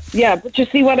 Yeah, but you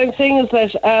see what I'm saying is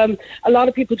that a lot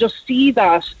of people just see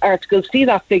that article, see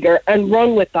that figure and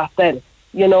run with that then,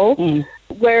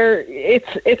 where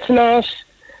it's not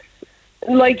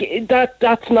like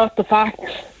that's not the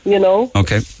facts.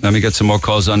 Okay, let me get some more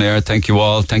calls on air. Thank you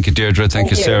all. Thank you, Deirdre. Thank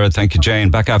you, Sarah. Thank you,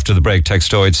 Jane. Back after the break.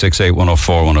 Text 0868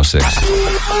 104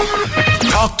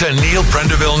 106. Talk to Neil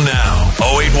Prendeville now.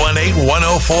 0818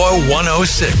 104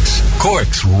 106.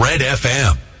 Cork's Red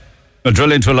FM. We'll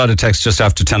drill into a lot of text just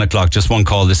after 10 o'clock. Just one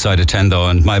call this side of 10, though.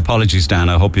 And my apologies, Dan.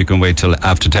 I hope you can wait till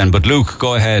after 10. But Luke,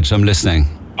 go ahead. I'm listening.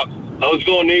 How's it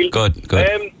going, Neil? Good. I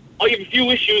have a few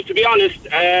issues, to be honest.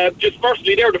 Just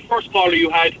firstly, there, the first caller you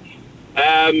had,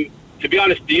 to be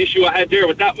honest, the issue I had there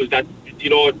with that was that,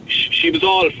 she was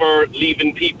all for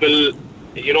leaving people,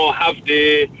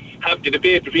 have the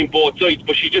debate between both sides,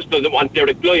 but she just doesn't want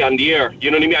Derek Bly on the air.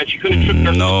 You know what I mean? And she couldn't trip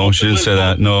her. No, she didn't say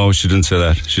that. No, she didn't say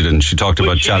that. She didn't. She talked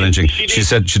about challenging. She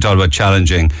talked about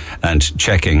challenging and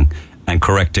checking and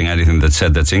correcting anything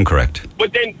that's incorrect.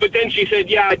 But then she said,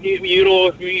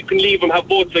 you can leave them, have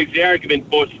both sides of the argument,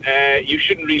 but you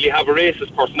shouldn't really have a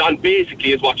racist person on,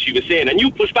 basically, is what she was saying. And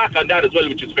you push back on that as well,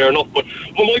 which is fair enough. But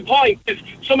my point is,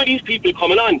 some of these people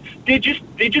coming on, they just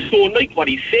don't like what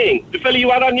he's saying. The fella you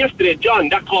had on yesterday, John,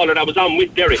 that caller that was on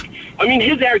with Derek, I mean,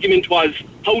 his argument was,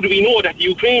 how do we know that the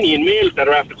Ukrainian males that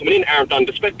are after coming in aren't on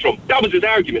the spectrum? That was his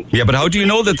argument. Yeah, but how do you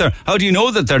know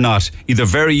that they're not either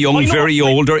very young, very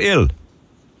old, or ill?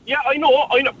 Yeah, I know,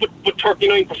 but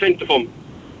 39% of them,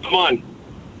 come on.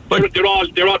 But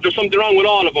there's something wrong with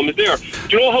all of them, is there?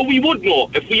 Do you know how we would know?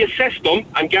 If we assessed them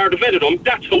and guard vetted them,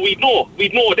 that's how we'd know.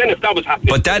 We'd know then if that was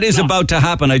happening. But that is about to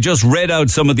happen. I just read out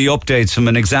some of the updates from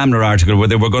an Examiner article where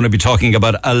they were going to be talking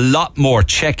about a lot more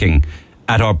checking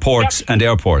at our ports and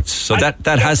airports. So that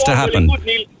has to happen. Well,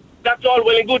 Neil, that's all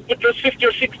well and good, but there's 50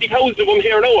 or 60,000 of them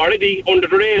here now already under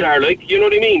the radar, you know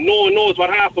what I mean? No one knows what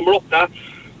half of them are up to.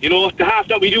 The half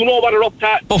that we do know what they're up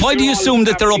to. But why do you assume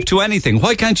that they're up to anything?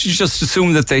 Why can't you just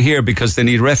assume that they're here because they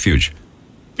need refuge?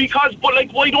 But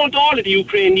why don't all of the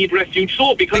Ukraine need refuge?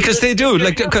 Because they do.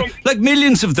 Like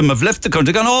millions of them have left the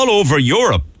country, gone all over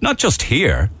Europe, not just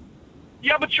here.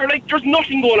 Yeah, but there's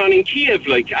nothing going on in Kiev,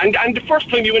 and the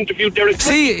first time you interviewed Derek...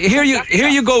 See, here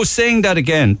you go saying that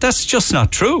again. That's just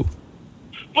not true.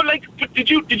 But did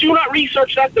you not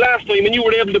research that the last time and you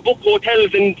were able to book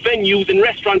hotels and venues and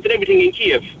restaurants and everything in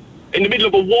Kiev in the middle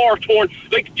of a war-torn...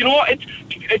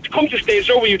 It comes to a stage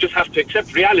where you just have to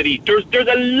accept reality. There's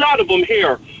a lot of them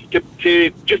here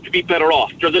to be better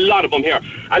off. There's a lot of them here.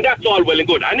 And that's all well and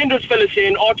good. And then there's fellas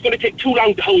saying, it's going to take too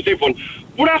long to house everyone.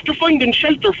 We're after finding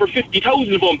shelter for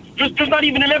 50,000 of them. There's not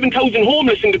even 11,000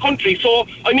 homeless in the country. So,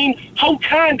 I mean, how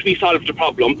can't we solve the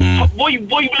problem? Why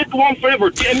will it go on forever?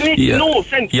 It makes no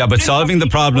sense. Yeah, but solving the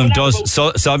problem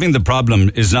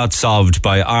is not solved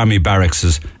by army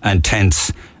barracks and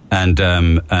tents and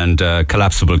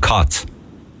collapsible cots.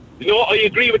 No, I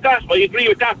agree with that. But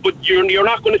you're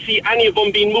not going to see any of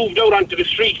them being moved out onto the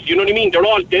streets. You know what I mean?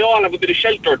 They all have a bit of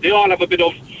shelter. They all have a bit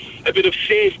of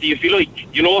safety, if you like.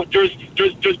 There's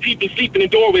people sleeping in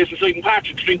doorways inside in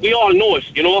Patrick Street. We all know it.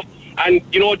 And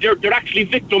they're actually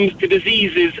victims to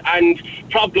diseases and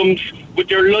problems with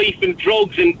their life and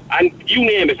drugs and you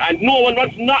name it. And no one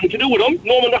wants nothing to do with them.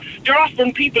 They're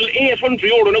offering people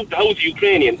 €800 out to house a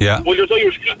Ukrainian. Yeah. While there's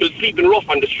Irish people sleeping rough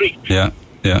on the street. Yeah.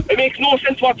 Yeah. It makes no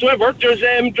sense whatsoever. There's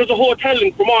a hotel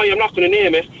in Cromarty, I'm not going to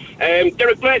name it.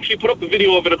 Derek Bly actually put up a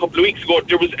video of it a couple of weeks ago.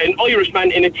 There was an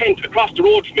Irishman in a tent across the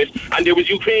road from it, and there was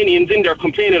Ukrainians in there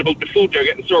complaining about the food they're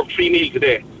getting served 3 meals a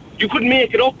day. You couldn't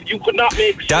make it up. You could not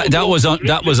make that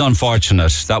was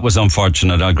unfortunate. That was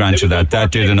unfortunate. I'll grant you that.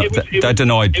 That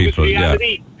annoyed people.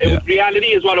 It was reality,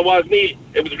 is what it was, Neil.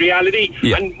 It was reality.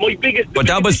 Yeah. And my biggest. But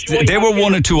they were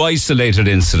one or two isolated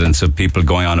incidents of people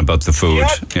going on about the food.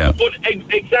 Yeah. But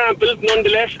examples,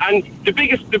 nonetheless. And the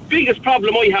biggest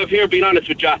problem I have here, being honest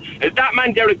with you, is that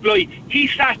man Derek Bly. He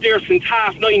sat there since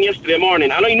 9:30 yesterday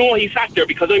morning, and I know he sat there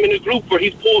because I'm in a group where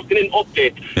he's posting in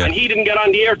updates, and he didn't get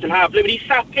on the air till 11:30. He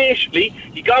sat patiently.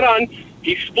 He got on.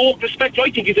 He spoke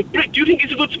respectfully. I think do you think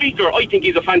he's a good speaker? I think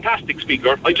he's a fantastic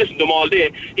speaker. I listen to him all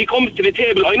day. He comes to the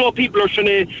table. I know people are trying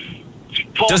to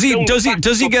talk. Does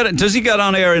he get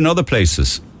on air in other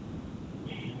places?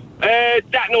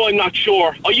 No, I'm not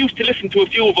sure. I used to listen to a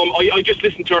few of them. I just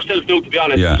listen to ourselves now, to be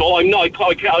honest. Yeah. So I'm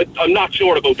not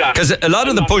sure about that. Because a lot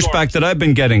of the pushback that I've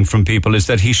been getting from people is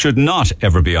that he should not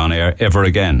ever be on air ever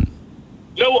again.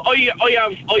 No, I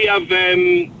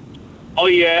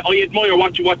admire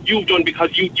what you've done,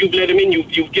 because you've let him in,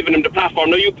 you've given him the platform.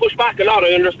 Now, you push back a lot,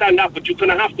 I understand that, but you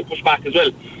kind of have to push back as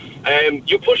well.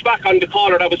 You push back on the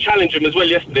caller that was challenging him as well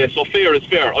yesterday, so fair is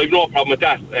fair. I've no problem with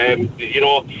that.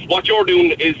 What you're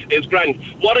doing is grand.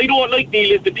 What I don't like,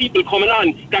 Neil, is the people coming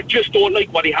on that just don't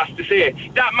like what he has to say.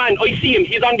 That man, I see him,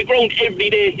 he's on the ground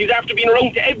every day. He's after being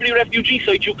around to every refugee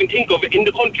site you can think of in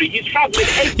the country. He's travelling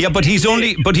every Yeah, but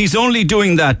he's only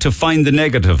doing that to find the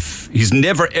negative. He's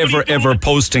never ever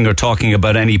posting or talking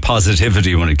about any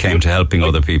positivity when it came to helping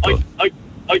other people.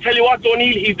 I tell you what,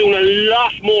 O'Neill, he's doing a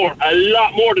lot more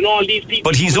than all these people.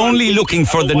 But he's only looking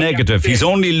for the negative. He's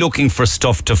only looking for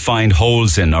stuff to find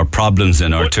holes in or problems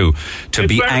in or to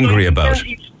be angry about.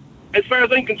 As far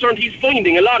as I'm concerned, he's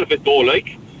finding a lot of it, though.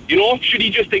 Should he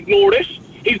just ignore it?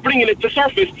 He's bringing it to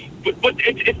surface. But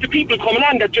it's the people coming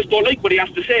on that just don't like what he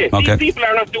has to say. Okay. These people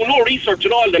are not doing no research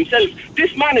at all themselves.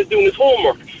 This man is doing his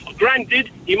homework. Granted,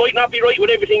 he might not be right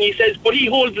with everything he says, but he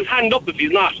holds his hand up if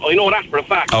he's not. I know that for a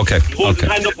fact. Okay. He holds his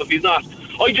hand up if he's not.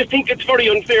 I just think it's very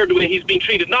unfair the way he's being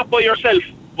treated, not by yourself,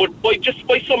 but by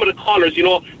some of the callers.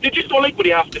 They just don't like what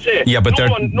he has to say. Yeah, but they're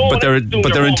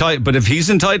entitled. But if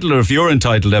he's entitled, or if you're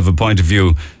entitled to have a point of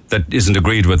view that isn't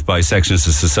agreed with by sections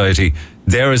of society,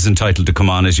 they're as entitled to come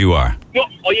on as you are. No,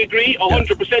 I agree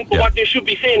 100%, but what they should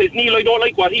be saying is, Neil, I don't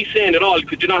like what he's saying at all.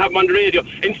 Could you not have him on the radio?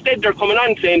 Instead, they're coming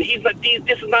on saying,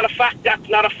 this is not a fact, that's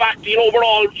not a fact, we're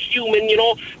all human,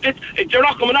 They're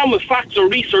not coming on with facts or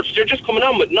research, they're just coming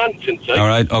on with nonsense. All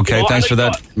right, okay, thanks for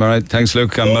that. All right, thanks,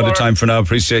 Luke. I'm out of time for now.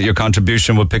 Appreciate your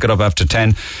contribution. We'll pick it up after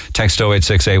 10. Text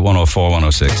 0868 104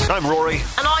 106. I'm Rory.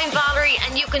 And I'm Valerie,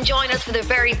 and you can join us for the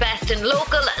very best in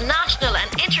local, national and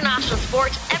international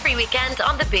sport every weekend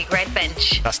on the Big Red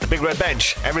Bench. That's the Big Red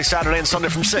Bench, every Saturday and Sunday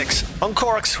from 6 on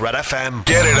Cork's Red FM.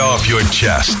 Get it off your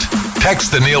chest.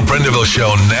 Text the Neil Prendeville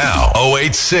Show now.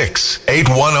 086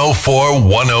 8104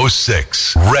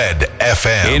 106. Red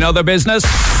FM. In other business,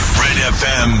 Red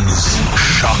FM's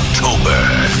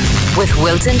Shocktober. With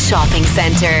Wilton Shopping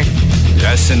Centre.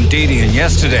 Yes, indeed. And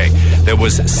yesterday there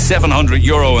was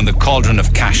 €700 in the cauldron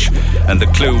of cash, and the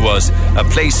clue was a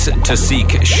place to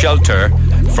seek shelter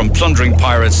from plundering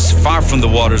pirates far from the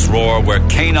water's roar, where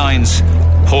canines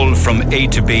pull from A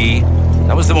to B.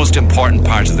 That was the most important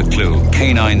part of the clue.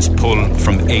 Canines pull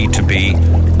from A to B.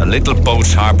 A little boat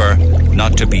harbour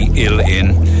not to be ill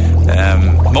in.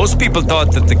 Most people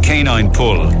thought that the canine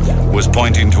pull was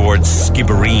pointing towards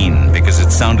Skibbereen, because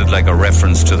it sounded like a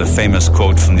reference to the famous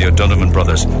quote from the O'Donovan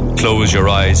brothers, "Close your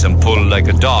eyes and pull like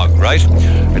a dog," right?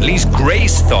 At least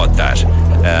Grace thought that.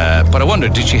 But I wonder,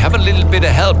 did she have a little bit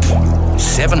of help?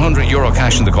 €700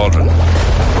 cash in the cauldron.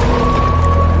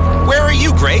 Where are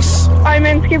you, Grace? I'm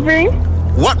in Skibbereen.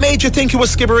 What made you think it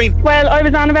was Skibbereen? Well, I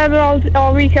was on about it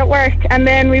all week at work, and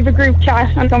then we have a group chat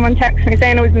and someone texted me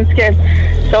saying it was in Skib.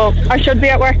 So I should be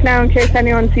at work now in case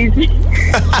anyone sees me.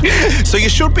 So you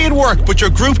should be at work, but your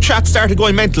group chat started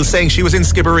going mental saying she was in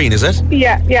Skibbereen, is it?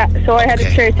 Yeah, so I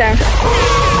headed straight down.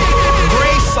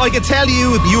 Grace, I can tell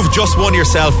you, you've just won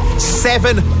yourself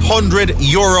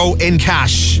 €700 in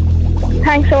cash.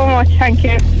 Thanks so much, thank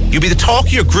you. You'd be the talk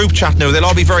of your group chat now. They'll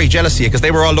all be very jealous of you because they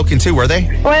were all looking too, were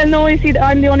they? Well, no, you see,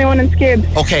 I'm the only one in Skib.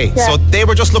 Okay, so they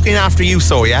were just looking after you,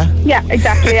 so yeah? Yeah,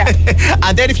 exactly, yeah.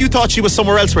 And then if you thought she was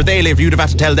somewhere else where they live, you'd have had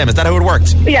to tell them. Is that how it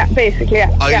worked? Yeah, basically,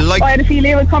 yeah. I had a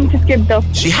feeling it would come to Skib, though.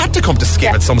 She had to come to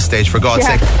Skib at some stage, for God's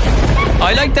sake.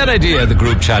 I like that idea, the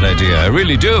group chat idea. I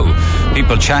really do.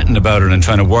 People chatting about it and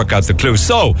trying to work out the clues.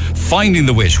 So, Finding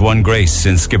the Wish won Grace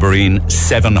in Skibbereen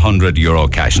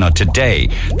 €700 cash. Now, today,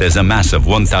 there's a massive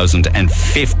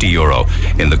 €1,050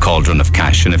 in the cauldron of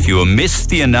cash. And if you missed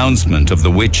the announcement of the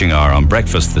witching hour on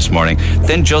breakfast this morning,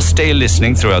 then just stay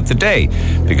listening throughout the day,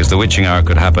 because the witching hour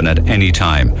could happen at any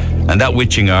time. And that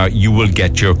witching hour, you will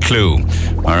get your clue.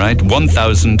 All right?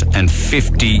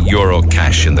 €1,050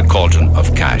 cash in the cauldron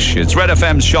of cash. It's Red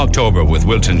FM's Shocktober with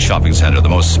Wilton Shopping Centre, the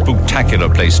most spectacular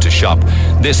place to shop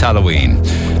this Halloween.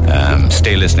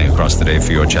 Stay listening across the day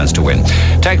for your chance to win.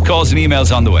 Text, calls and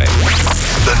emails on the way.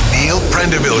 The Neil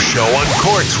Prendeville Show on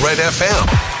Cork's Red FM.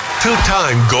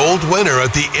 Two-time gold winner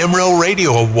at the IMRO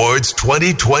Radio Awards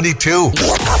 2022.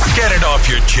 Get it off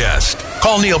your chest.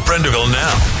 Call Neil Prendeville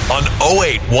now on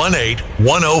 0818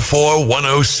 104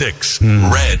 106.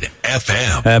 Red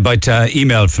FM.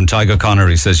 Email from Tyga O'Connor.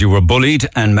 He says, you were bullied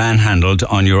and manhandled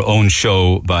on your own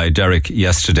show by Derek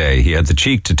yesterday. He had the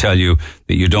cheek to tell you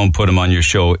that you don't put him on your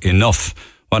show enough.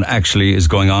 What actually is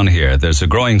going on here? There's a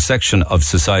growing section of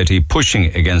society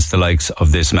pushing against the likes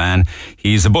of this man.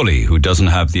 He's a bully who doesn't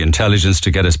have the intelligence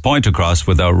to get his point across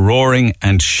without roaring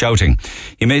and shouting.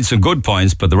 He made some good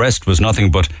points, but the rest was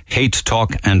nothing but hate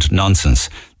talk and nonsense.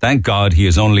 Thank God he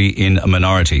is only in a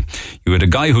minority. You had a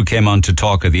guy who came on to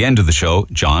talk at the end of the show,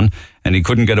 John, and he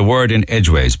couldn't get a word in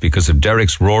edgeways because of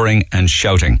Derek's roaring and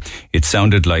shouting. It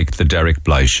sounded like the Derek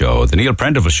Blythe Show. The Neil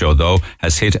Prendeville Show, though,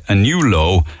 has hit a new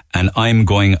low, and I'm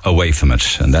going away from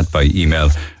it. And that by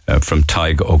email from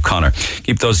Tyg O'Connor.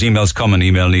 Keep those emails coming.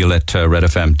 Email Neil at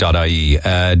redfm.ie.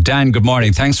 Dan, good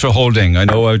morning. Thanks for holding. I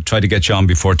know I tried to get you on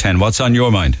before 10. What's on your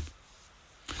mind?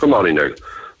 Good morning, Neil.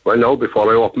 Well, now,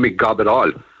 before I open my gob at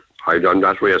all, I'm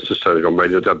not racist. I'm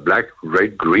ready to black,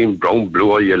 red, green, brown,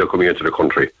 blue or yellow coming into the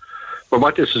country. But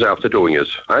what this is after doing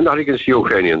is, I'm not against the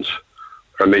Ukrainians.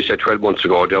 I may say 12 months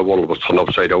ago, they were one of us turned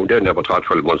upside down. They never thought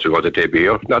 12 months ago that they'd be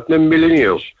here. Not in a million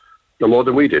years. No more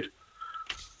than we did.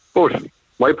 But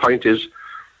my point is,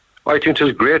 I think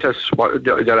it's great as what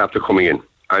they're after coming in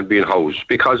and being housed.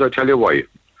 Because I tell you why.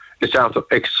 It's after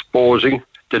exposing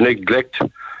the neglect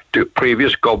to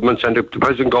previous governments and the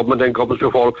present government and governments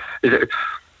before.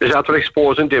 It's after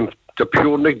exposing them the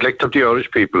pure neglect of the Irish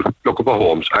people looking for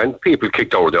homes, and people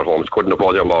kicked out of their homes, couldn't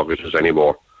afford their mortgages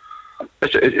anymore.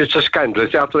 It's a scandal.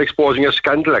 It's after exposing a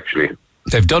scandal, actually.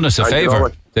 They've done us a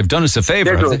favour. They've done us a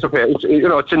favour.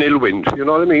 It's an ill wind, you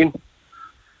know what I mean?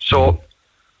 So,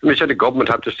 we said the government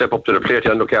have to step up to the plate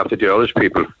and look after the Irish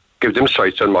people, give them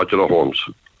sites and modular homes.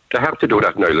 They have to do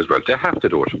that now as well. They have to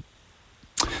do it.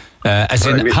 Where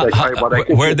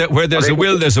there's a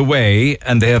will, there's a way,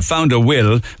 and they have found a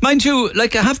will. Mind you, I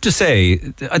have to say,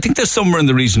 I think there's somewhere in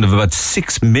the region of about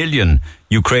 6 million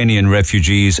Ukrainian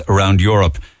refugees around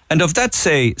Europe. And of that,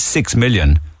 say, 6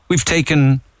 million, we've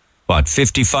taken,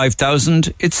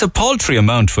 55,000? It's a paltry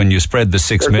amount when you spread the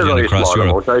 6 million across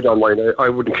Europe. I don't mind. I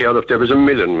wouldn't care if there was a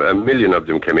million of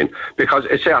them came in, because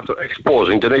it's after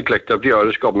exposing the neglect of the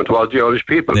Irish government towards the Irish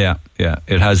people. Yeah,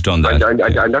 it has done that.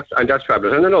 And that's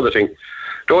fabulous. And another thing,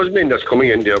 those men that's coming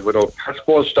in there without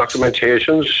passports,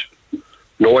 documentations,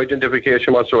 no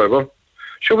identification whatsoever,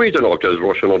 sure, we don't know if there's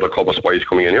Russian undercover spies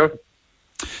coming in here.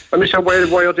 And we said, why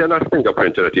are they not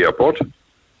fingerprinted at the airport?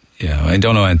 Yeah, I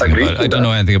don't know anything about. I don't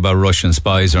know anything about Russian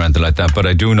spies or anything like that, but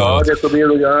I do know. They come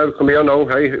here now.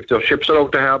 Hey, if the ships are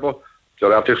out the harbour,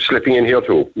 they're after slipping in here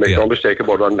too. Make no mistake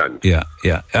about on land. Yeah.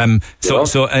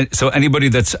 So anybody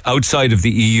that's outside of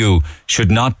the EU should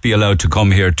not be allowed to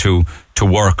come here to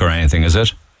work or anything, is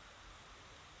it?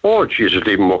 Oh, Jesus,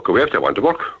 leave them walk away if they want to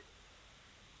work.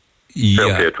 Yeah.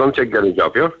 Fair play to them, take a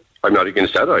job here. I'm not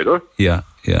against that either. Yeah.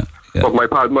 But my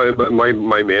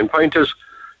main point is,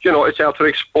 it's after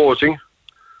exposing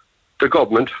the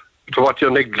government to what you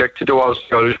neglect to do as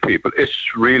Irish people.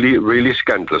 It's really, really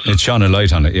scandalous. It's shone a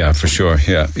light on it, yeah, for sure.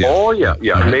 Yeah. Oh, yeah.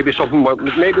 Right. Maybe something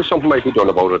might be done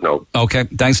about it now. Okay,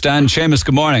 thanks, Dan. Seamus,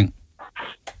 good morning.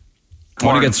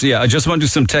 I just want to do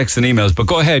some texts and emails, but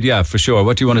go ahead, yeah, for sure.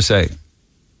 What do you want to say?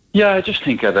 Yeah, I just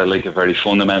think at a very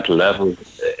fundamental level,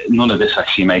 none of this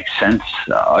actually makes sense.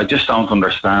 I just don't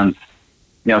understand.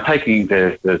 Taking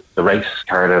the racist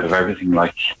card out of everything,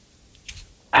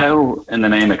 how in the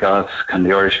name of God can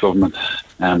the Irish government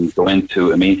go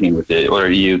into a meeting with the other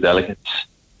EU delegates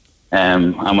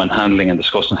and when handling and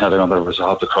discussing how they're going to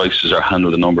resolve the crisis or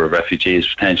handle the number of refugees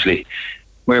potentially,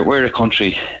 we're a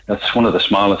country that's one of the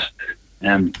smallest,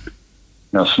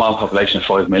 small population of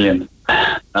 5 million,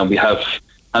 and we have,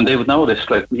 and they would know this,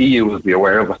 like the EU would be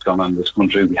aware of what's going on in this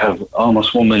country. We have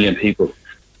almost 1 million people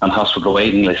on hospital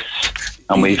waiting lists,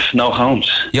 and we've no homes.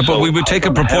 Yeah, but we would take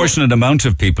a proportionate amount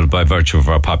of people by virtue of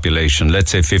our population,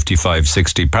 let's say 55,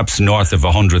 60, perhaps north of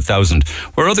 100,000,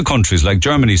 where other countries like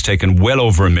Germany's taken well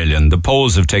over 1 million. The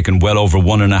Poles have taken well over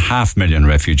 1.5 million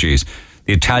refugees.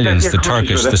 The Italians, the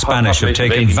Turkish, the Spanish have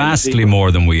taken vastly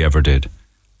more than we ever did.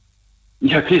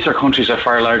 Yeah, these are countries that are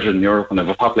far larger than Europe and have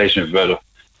a population of about,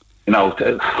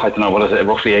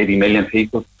 roughly 80 million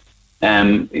people.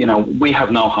 We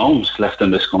have no homes left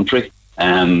in this country.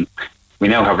 We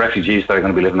now have refugees that are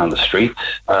going to be living on the streets.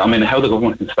 How the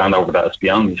government can stand over that is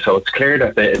beyond me. So it's clear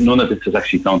that none of this is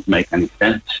actually going to make any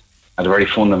sense at a very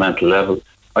fundamental level.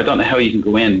 I don't know how you can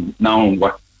go in knowing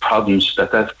what problems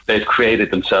that they've created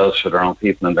themselves for their own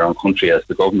people in their own country as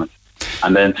the government,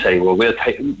 and then say, well, we'll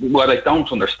take. What I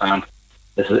don't understand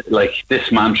is like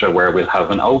this mantra where we'll have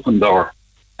an open door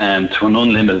to an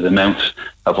unlimited amount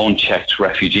of unchecked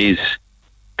refugees.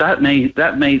 That makes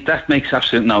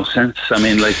absolutely no sense. I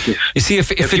mean, like if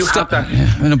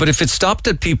it stopped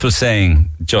at people saying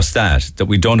just that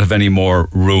we don't have any more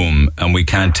room and we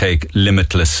can't take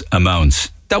limitless amounts,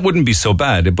 that wouldn't be so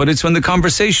bad. But it's when the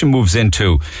conversation moves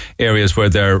into areas where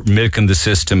they're milking the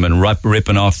system and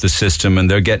ripping off the system,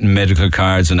 and they're getting medical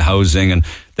cards and housing, and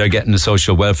they're getting the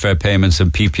social welfare payments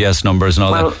and PPS numbers and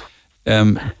all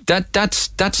that.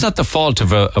 That's not the fault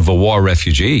of a war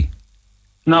refugee.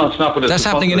 No, it's not. But that's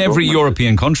happening in every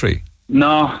European country.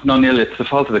 No, Neil, it's the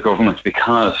fault of the government,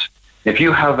 because if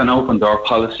you have an open door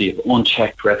policy of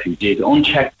unchecked refugees,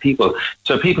 unchecked people,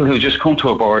 so people who just come to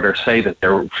a border say that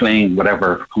they're fleeing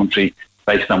whatever country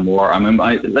based on war.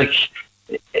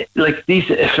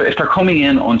 If they're coming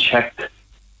in unchecked,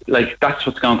 like that's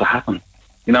what's going to happen.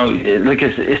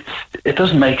 It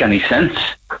doesn't make any sense.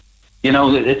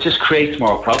 It just creates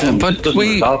more problems. But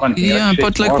we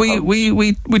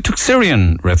took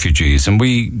Syrian refugees and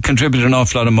we contributed an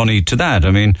awful lot of money to that.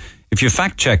 I mean, if you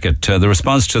fact check it, the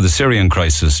response to the Syrian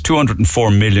crisis,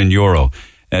 €204 million,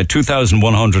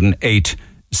 2,108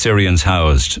 Syrians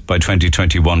housed by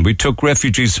 2021. We took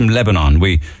refugees from Lebanon.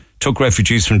 We took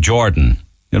refugees from Jordan.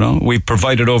 We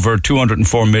provided over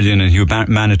 204 million in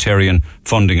humanitarian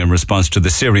funding in response to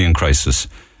the Syrian crisis.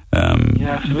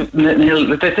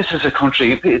 Neil, this is a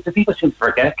country, the people seem to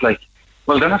forget,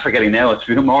 they're not forgetting now. It's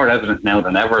become more evident now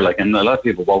than ever, and a lot of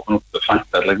people woken up to the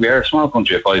fact that, we are a small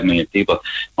country of 5 million people,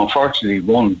 unfortunately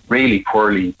run really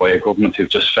poorly by a government who've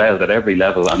just failed at every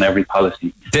level and every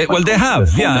policy. They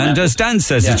have, and as Dan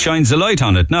says, it shines a light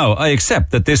on it. Now, I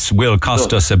accept that this will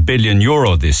cost us €1 billion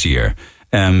this year.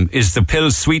 Is the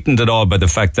pill sweetened at all by the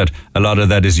fact that a lot of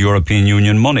that is European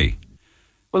Union money?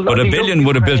 But $1 billion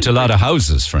would have built a lot of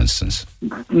houses, for instance.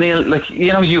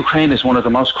 Neil, Ukraine is one of the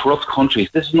most corrupt countries.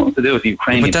 This has nothing to do with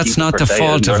Ukraine. But that's not the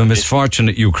fault of a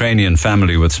misfortunate Ukrainian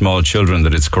family with small children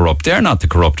that it's corrupt. They're not the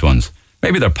corrupt ones.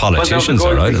 Maybe they're politicians,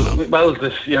 I don't know. Well,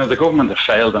 the government has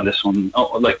failed on this one,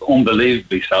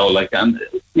 unbelievably so.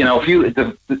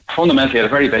 Fundamentally, at a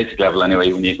very basic level,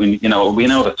 anyway, we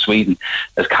know that Sweden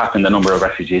is capping the number of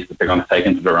refugees that they're going to take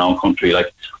into their own country.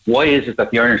 Why is it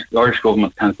that the Irish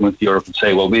government can't come into Europe and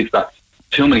say, well, we've got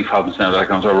too many problems now that are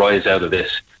going to arise out of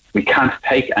this. We can't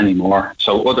take any more.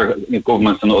 So other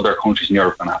governments and other countries in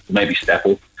Europe are going to have to maybe step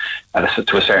up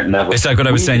to a certain level. It's like what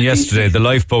I was saying yesterday. The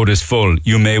lifeboat is full.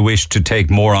 You may wish to take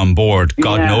more on board.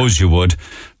 God knows you would,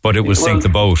 but it will sink the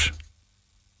boat.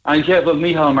 And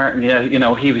Micheál Martin,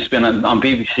 he was been on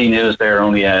BBC News there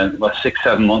only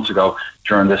 6-7 months ago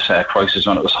during this crisis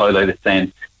when it was highlighted,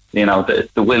 saying,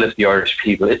 the will of the Irish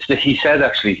people. He said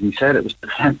it was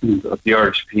the sentiment of the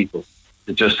Irish people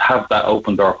to just have that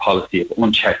open door policy of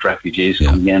unchecked refugees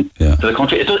coming in to the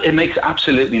country. It makes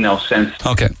absolutely no sense.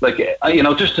 Okay.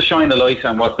 Just to shine a light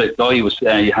on what the guy was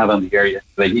you had on the air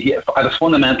yesterday, at a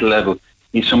fundamental level,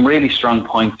 he's some really strong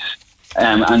points.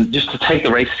 And just to take the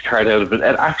racist card out of it,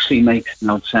 it actually makes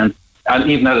no sense. And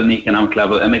even at an economic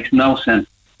level, it makes no sense,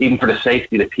 even for the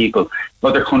safety of the people.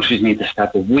 Other countries need to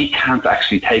step up. We can't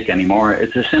actually take any more.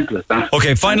 It's as simple as that.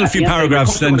 Okay, final few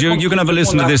paragraphs. Then you can have a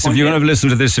listen to this if you can have a listen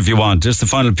to this if you want. Just the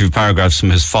final few paragraphs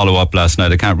from his follow-up last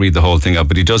night. I can't read the whole thing up,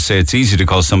 but he does say it's easy to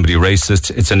call somebody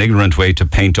racist. It's an ignorant way to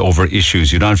paint over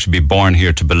issues. You don't have to be born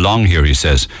here to belong here, he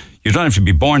says. You don't have to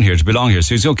be born here to belong here,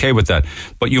 so he's okay with that.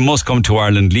 But you must come to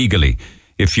Ireland legally.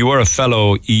 If you are a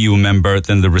fellow EU member,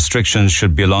 then the restrictions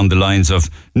should be along the lines of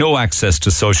no access to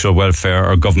social welfare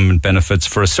or government benefits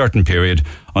for a certain period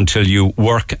until you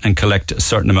work and collect a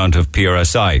certain amount of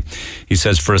PRSI. He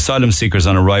says for asylum seekers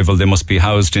on arrival, they must be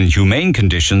housed in humane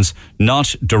conditions,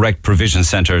 not direct provision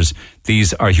centres.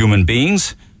 These are human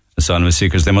beings. Asylum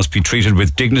seekers, they must be treated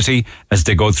with dignity as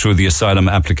they go through the asylum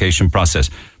application process.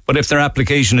 But if their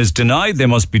application is denied, they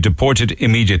must be deported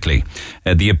immediately.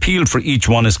 The appeal for each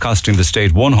one is costing the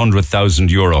state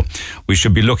 €100,000. We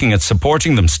should be looking at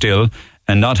supporting them still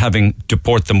and not having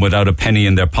deport them without a penny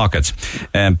in their pockets.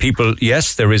 People,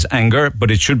 yes, there is anger,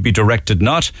 but it should be directed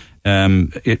not,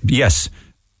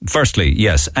 Firstly,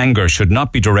 yes, anger should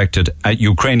not be directed at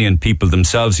Ukrainian people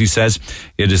themselves, he says.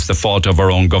 It is the fault of our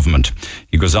own government.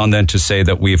 He goes on then to say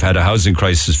that we've had a housing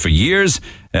crisis for years.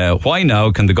 Why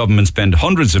now can the government spend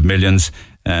hundreds of millions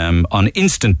on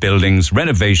instant buildings,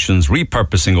 renovations,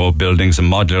 repurposing old buildings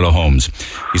and modular homes?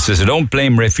 He says, I don't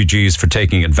blame refugees for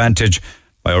taking advantage.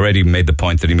 I already made the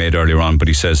point that he made earlier on, but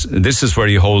he says, this is where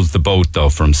he holds the boat, though,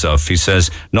 for himself. He says,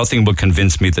 nothing will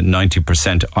convince me that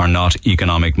 90% are not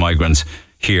economic migrants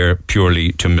here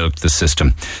purely to milk the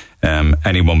system.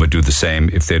 Anyone would do the same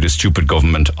if they had a stupid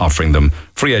government offering them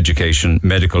free education,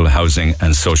 medical, housing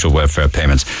and social welfare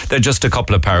payments. They're just a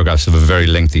couple of paragraphs of a very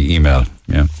lengthy email.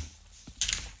 Yeah.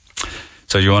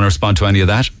 So you want to respond to any of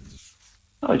that?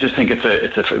 I just think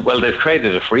well, they've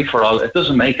created a free-for-all. It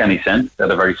doesn't make any sense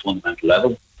at a very fundamental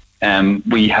level.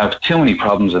 We have too many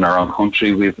problems in our own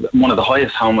country. We have one of the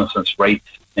highest homelessness rates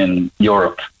in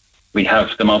Europe. We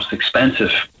have the most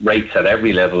expensive rates at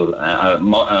every level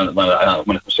when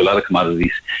it comes to a lot of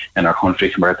commodities in our country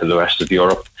compared to the rest of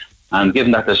Europe. And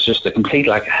given that there's just a complete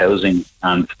lack of housing,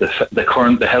 and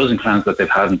the housing plans that they've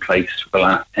had in place for the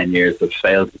last 10 years have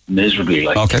failed miserably.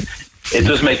 It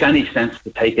doesn't make any sense to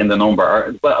take in the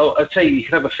number. Well, I'd say you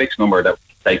could have a fixed number that we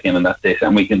can take in, and that's it,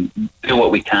 and we can do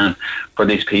what we can for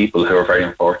these people who are very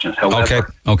unfortunate.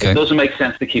 However, it doesn't make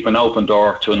sense to keep an open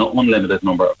door to an unlimited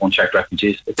number of unchecked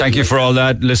refugees. Thank you for all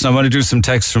that. Listen, I want to do some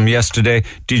texts from yesterday.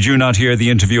 Did you not hear the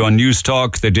interview on News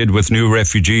Talk they did with new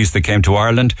refugees that came to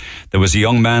Ireland? There was a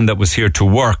young man that was here to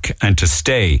work and to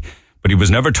stay, but he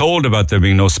was never told about there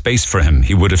being no space for him.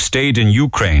 He would have stayed in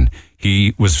Ukraine.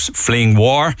 He was fleeing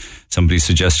war. Somebody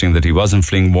suggesting that he wasn't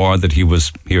fleeing war, that he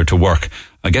was here to work.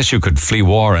 I guess you could flee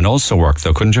war and also work,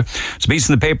 though, couldn't you? There's a piece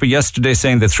in the paper yesterday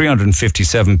saying that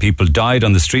 357 people died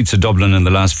on the streets of Dublin in the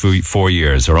last 4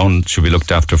 years. Our own should be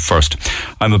looked after first.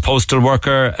 I'm a postal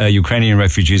worker. Ukrainian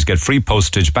refugees get free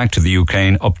postage back to the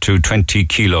Ukraine up to 20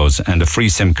 kilos and a free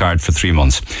SIM card for 3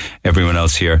 months. Everyone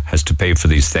else here has to pay for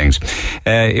these things.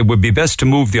 It would be best to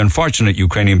move the unfortunate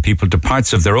Ukrainian people to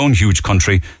parts of their own huge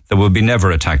country that will be never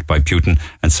attacked by Putin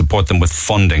and support them with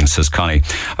funding, says Connie.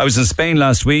 I was in Spain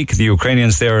last week. The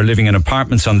Ukrainians there are living in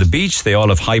apartments on the beach. They all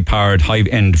have high-powered,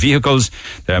 high-end vehicles.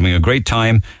 They're having a great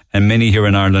time. And many here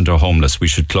in Ireland are homeless. We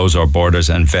should close our borders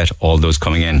and vet all those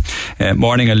coming in.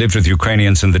 Morning, I lived with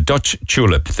Ukrainians in the Dutch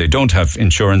Tulip. They don't have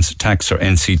insurance, tax or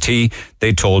NCT.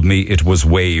 They told me it was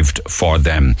waived for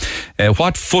them.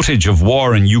 What footage of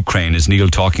war in Ukraine is Neil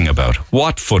talking about?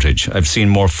 What footage? I've seen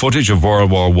more footage of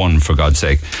World War I, for God's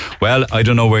sake. Well, I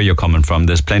don't know where you're coming from.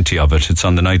 There's plenty of it. It's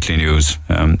on the nightly news.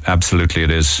 Absolutely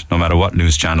it is, no matter what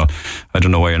news channel. I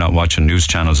don't know why you're not watching news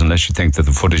channels unless you think that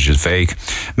the footage is fake.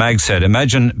 Mag said,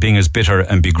 imagine being as bitter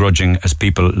and begrudging as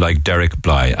people like Derek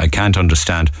Bly. I can't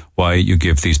understand why you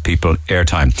give these people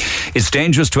airtime. It's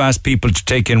dangerous to ask people to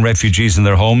take in refugees in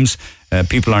their homes.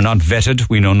 People are not vetted.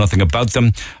 We know nothing about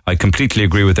them. I completely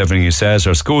agree with everything he says.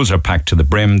 Our schools are packed to the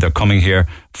brim. They're coming here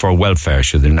for welfare.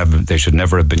 They should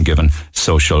never have been given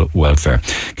social welfare.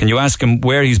 Can you ask him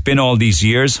where he's been all these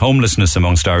years? Homelessness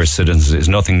amongst Irish citizens is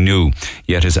nothing new.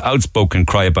 Yet his outspoken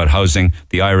cry about housing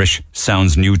the Irish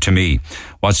sounds new to me.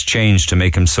 What's changed to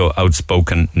make him so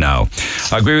outspoken now?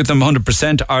 I agree with them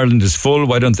 100%. Ireland is full.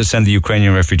 Why don't they send the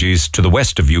Ukrainian refugees to the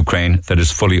west of Ukraine that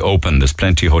is fully open? There's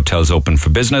plenty of hotels open for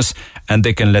business and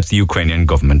they can let the Ukrainian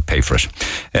government pay for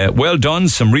it. Well done.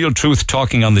 Some real truth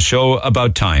talking on the show.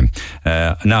 About time.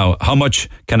 Now, how much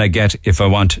can I get if I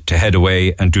want to head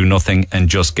away and do nothing and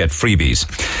just get freebies?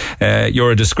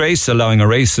 You're a disgrace, allowing a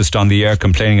racist on the air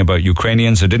complaining about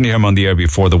Ukrainians. I didn't hear him on the air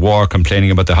before the war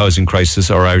complaining about the housing crisis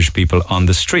or Irish people on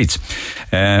the streets.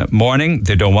 Morning,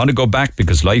 they don't want to go back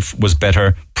because life was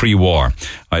better pre-war.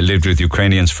 I lived with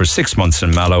Ukrainians for 6 months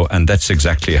in Mallow, and that's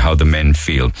exactly how the men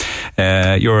feel.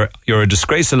 You're a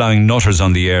disgrace, allowing nutters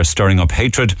on the air stirring up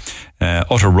hatred,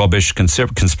 utter rubbish,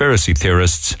 conspiracy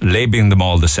theorists, labelling them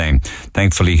all the same.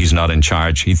 Thankfully, he's not in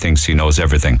charge. He thinks he knows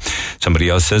everything. Somebody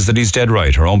else says that he's dead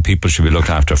right. Our own people should be looked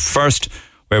after first.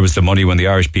 Where was the money when the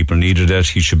Irish people needed it?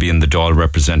 He should be in the Dáil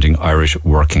representing Irish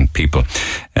working people.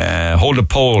 Hold a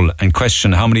poll and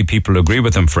question how many people agree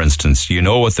with him, for instance. You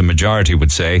know what the majority would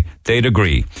say. They'd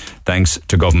agree, thanks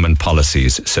to government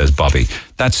policies, says Bobby.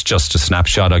 That's just a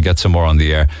snapshot. I'll get some more on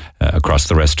the air across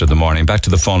the rest of the morning. Back to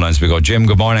the phone lines we go. Jim,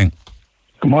 good morning.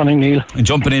 Good morning, Neil. And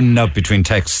jumping in and out between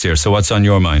texts here. So what's on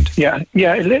your mind? Yeah.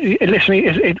 Listen,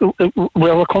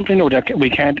 we're a country now that we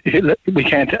can't give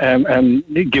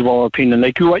our opinion.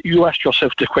 Like you asked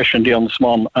yourself the question there on this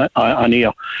morning on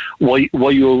here. Why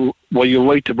you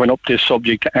right to bring up this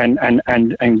subject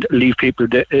and leave people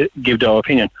to give their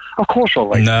opinion? Of course, you're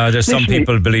right. No, there's some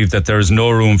people believe that there is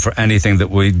no room for anything that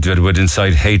would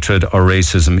incite hatred or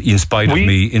racism. In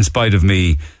spite of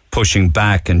me pushing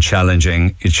back and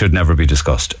challenging, it should never be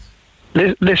discussed.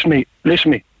 Listen me.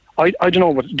 I don't know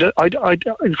what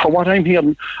for what I'm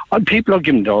hearing. People are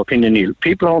giving their opinion, Neil.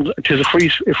 It is a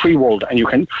free world, and you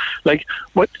can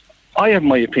But I have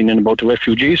my opinion about the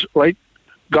refugees. Right?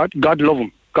 God love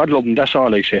them. God love them. That's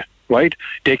all I say. Right?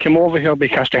 They came over here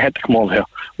because they had to come over here.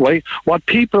 Right? What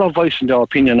people are voicing their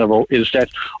opinion about is that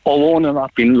our own are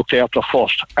not being looked after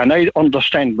first, and I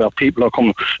understand where people are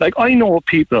coming. Like I know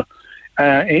people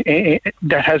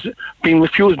that has been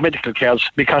refused medical cards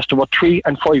because they were 3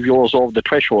 and 5 years over the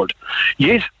threshold.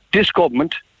 Yet this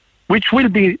government, which will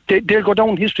be, they'll go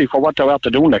down history for what they're after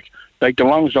doing, like the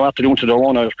wrongs they're after doing to their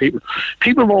own Irish people.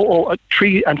 People were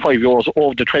 3 and 5 years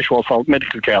over the threshold for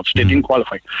medical cards. They didn't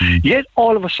qualify. Yet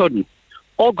all of a sudden,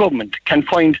 our government can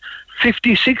find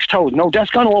 56,000. Now that's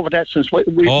gone over that since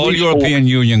all European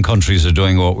Union countries are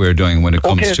doing what we're doing when it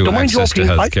comes to access to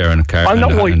healthcare and care.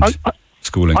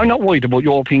 Schooling. I'm not worried about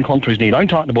European countries, Neil. I'm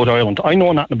talking about Ireland. I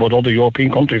know nothing about other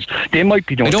European countries. They might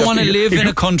be doing. I don't want to live in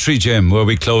a country, Jim, where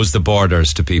we close the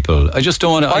borders to people. I just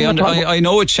don't want to. I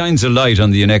know it shines a light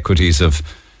on the inequities of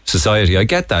society. I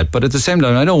get that, but at the same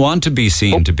time, I don't want to be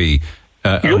seen to be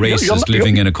a racist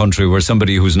living in a country where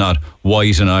somebody who's not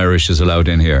white and Irish is allowed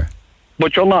in here.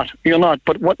 But you're not.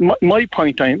 But what my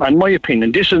point and my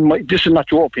opinion. This is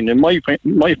not your opinion. My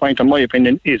point and my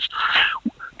opinion is.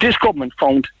 This government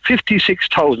found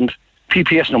 56,000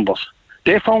 PPS numbers.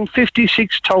 They found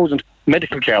 56,000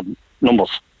 medical card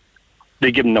numbers.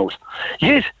 They give them those.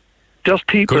 Yet, there's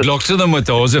people... Good luck to them with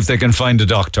those if they can find a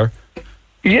doctor.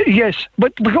 Yes,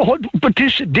 but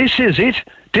this is it.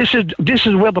 This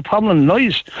is where the problem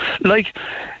lies. Like...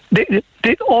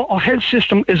 our health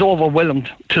system is overwhelmed.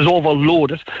 It is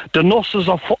overloaded. The nurses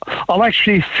are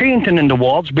actually fainting in the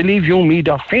wards. Believe you me,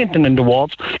 they're fainting in the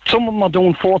wards. Some of them are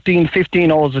doing 14, 15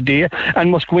 hours a day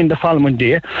and must go in the following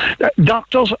day.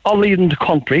 Doctors are leaving the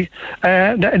country.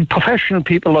 Professional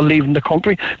people are leaving the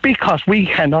country because we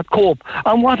cannot cope.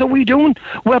 And what are we doing?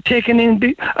 We're taking in...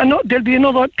 there'll be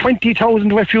another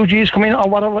 20,000 refugees coming or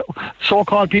whatever,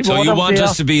 so-called people. So you want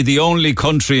us to be the only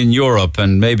country in Europe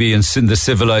and maybe in the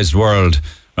civilized world,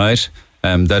 right,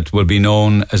 that will be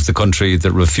known as the country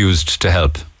that refused to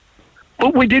help.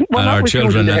 But we didn't. And our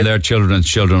children and their children's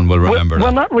children will remember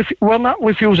that. We're not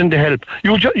refusing to help.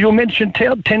 You mentioned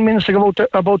 10 minutes ago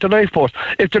about the lifeboat.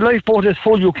 If the lifeboat is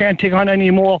full, you can't take on any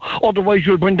more. Otherwise,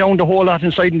 you'll bring down the whole lot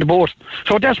inside in the boat.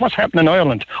 So that's what's happening in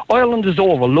Ireland. Ireland is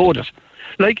overloaded.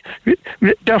 Like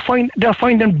they're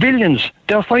finding billions.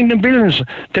 They're finding billions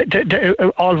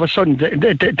all of a sudden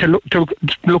to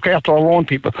look after our own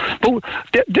people. But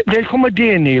there'll come a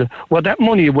day, Neil, where that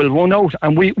money will run out,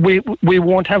 and we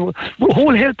won't have.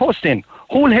 Who'll help us then?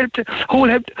 Who'll help?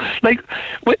 Like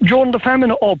during the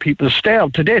famine, all people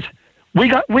starved to death. We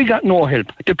got no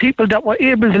help. The people that were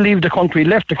able to leave the country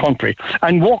left the country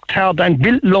and worked hard and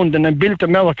built London and built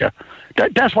America.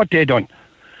 That's what they done.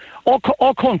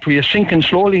 Our country is sinking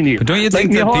slowly, Neil. But don't you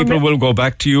think that people will go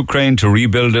back to Ukraine to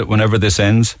rebuild it whenever this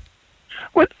ends?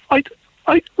 Well, I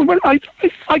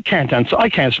can't answer. I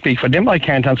can't speak for them. I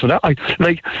can't answer that.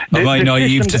 Am I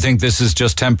naive to think this is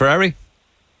just temporary?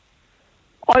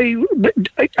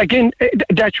 Again,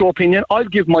 that's your opinion. I'll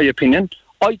give my opinion.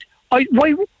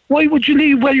 Why would you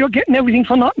leave where you're getting everything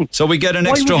for nothing? So we get an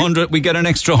extra 100. We get an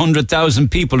extra 100,000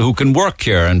 people who can work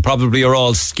here and probably are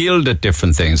all skilled at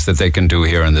different things that they can do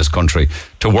here in this country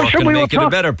to work and make it a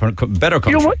better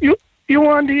country. You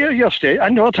were on the air yesterday,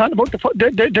 and they were talking about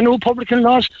the new public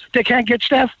laws. They can't get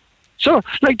staff. So,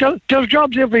 there's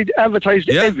jobs advertised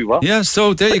everywhere. Yeah,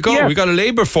 so there you go. Yeah. We got a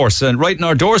labour force right in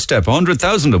our doorstep,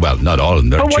 100,000. Well, not all of them,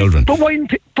 they're children. But why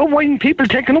aren't people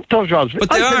taking up those jobs?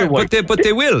 But they are. But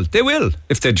they will. They will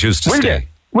if they choose to stay.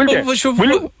 Will they?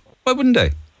 Why wouldn't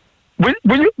they?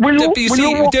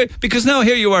 Because now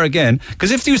here you are again.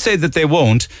 Because if you say that they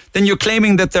won't, then you're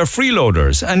claiming that they're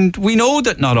freeloaders. And we know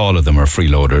that not all of them are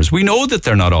freeloaders. We know that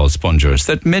they're not all spongers.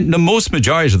 That the most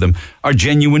majority of them are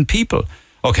genuine people.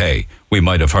 Okay, we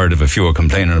might have heard of a few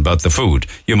complaining about the food.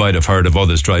 You might have heard of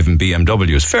others driving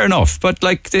BMWs. Fair enough. But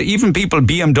like even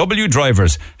BMW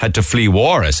drivers had to flee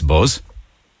war, I suppose.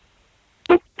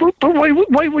 But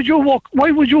why would you walk? Why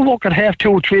would you walk at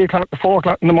 2:30, 3 o'clock, 4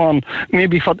 o'clock in the morning,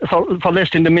 maybe for less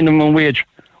than the minimum wage?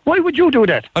 Why would you do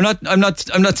that? I'm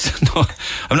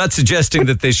not suggesting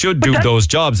that they should do those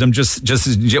jobs. I'm just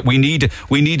we need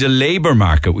a labour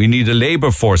market. We need a labour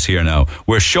force here now.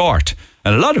 We're short.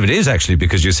 And a lot of it is actually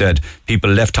because you said people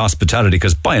left hospitality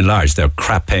because by and large they're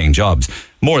crap paying jobs.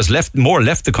 More left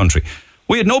the country.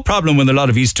 We had no problem when a lot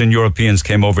of Eastern Europeans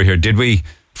came over here, did we?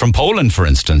 From Poland, for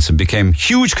instance, and became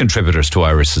huge contributors to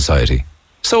Irish society.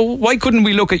 So why couldn't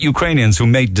we look at Ukrainians who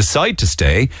may decide to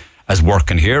stay as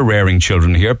working here, rearing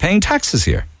children here, paying taxes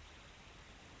here?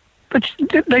 But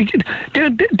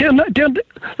they're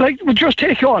like, just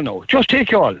take you all now. Just take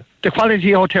you all. The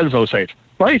quality hotels outside,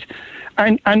 right?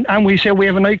 And we say we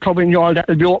have a nightclub in Youghal that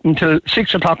will be open till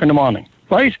 6 o'clock in the morning,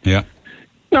 right? Yeah.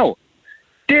 No,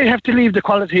 they have to leave the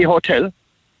quality hotel,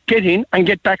 get in and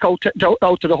get back out to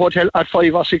the hotel at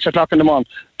 5 or 6 o'clock in the morning.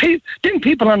 Then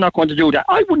people are not going to do that.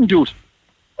 I wouldn't do it.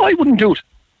 Why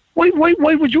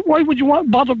would you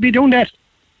bother be doing that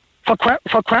for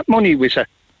crap money? We say,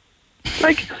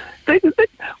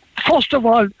 first of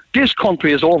all, this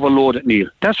country is overloaded, Neil.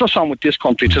 That's what's wrong with this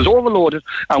country. It is overloaded,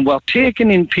 and we're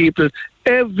taking in people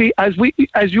as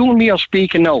you and me are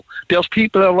speaking now. There's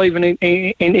people arriving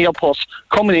in airports,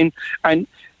 coming in, and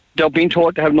they're being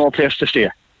told to have no place to stay.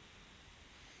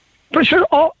 But sure,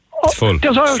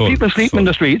 there's Irish people sleeping in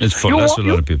the streets. It's full. That's what a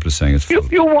lot of people are saying. It's full.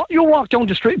 You walk down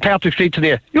the street, Patrick Street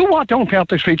today.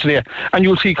 And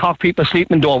you'll see Cork people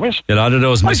sleeping in doorways. A lot of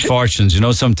those misfortunes, you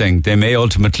know something, they may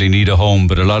ultimately need a home,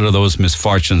 but a lot of those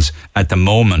misfortunes at the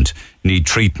moment need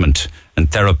treatment and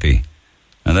therapy.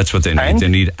 And that's what they need. They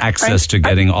need access to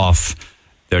getting off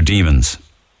their demons.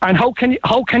 And how can you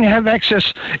have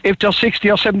access if there's 60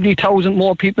 or 70,000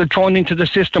 more people thrown into the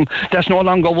system that's no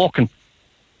longer working?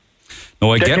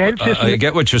 No, I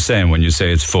get what you're saying when you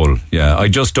say it's full. Yeah, I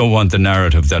just don't want the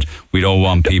narrative that we don't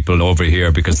want people over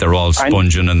here because they're all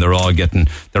sponging and they're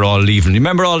all leaving.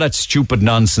 Remember all that stupid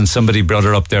nonsense somebody brought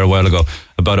it up there a while ago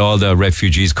about all the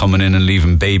refugees coming in and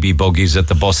leaving baby buggies at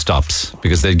the bus stops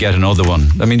because they'd get another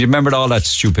one. I mean, you remember all that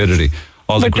stupidity?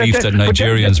 All the grief that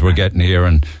Nigerians were getting here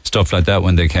and stuff like that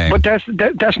when they came. But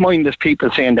that's mindless people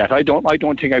saying that. I don't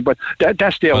think. But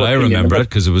that's their. Well, I remember it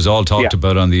because it was all talked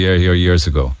about on the air here years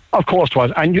ago. Of course it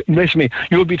was. And listen to me,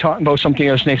 you'll be talking about something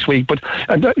else next week. But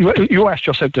you asked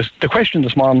yourself the question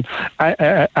this morning: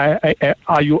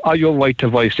 Are you right to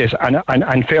voice this?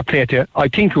 And fair play to you. I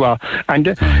think you are.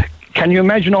 And can you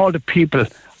imagine all the people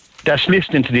that's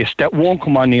listening to this that won't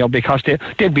come on here because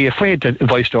they'd be afraid to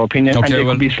voice their opinion and they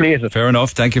could be slated. Fair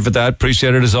enough. Thank you for that.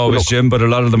 Appreciate it as always, Jim, but a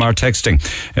lot of them are texting.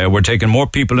 We're taking more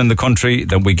people in the country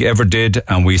than we ever did,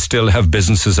 and we still have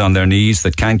businesses on their knees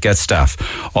that can't get staff.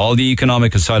 All the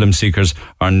economic asylum seekers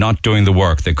are not doing the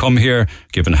work. They come here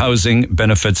given housing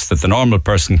benefits that the normal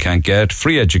person can't get,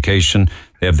 free education.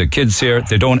 They have their kids here.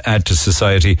 They don't add to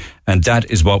society, and that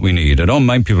is what we need. I don't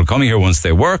mind people coming here once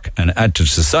they work and add to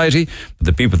society, but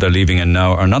the people they're leaving in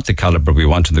now are not the calibre we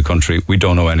want in the country. We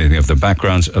don't know anything of their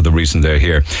backgrounds or the reason they're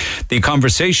here. The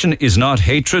conversation is not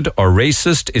hatred or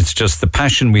racist. It's just the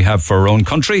passion we have for our own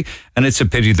country, and it's a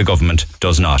pity the government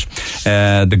does not.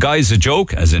 The guy's a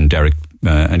joke, as in Derek,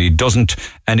 and he doesn't.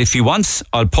 And if he wants,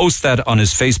 I'll post that on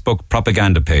his Facebook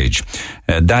propaganda page.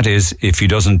 That is, if he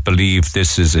doesn't believe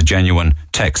this is a genuine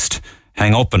text.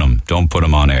 Hang up on him. Don't put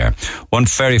him on air. One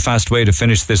very fast way to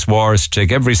finish this war is to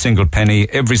take every single penny,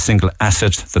 every single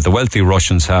asset that the wealthy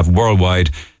Russians have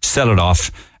worldwide, sell it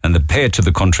off, and then pay it to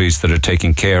the countries that are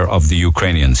taking care of the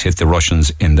Ukrainians, hit the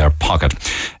Russians in their pocket.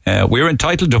 We're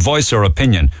entitled to voice our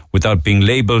opinion without being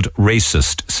labelled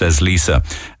racist, says Lisa.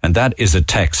 And that is a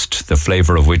text, the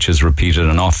flavour of which is repeated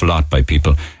an awful lot by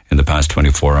people in the past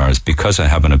 24 hours. Because I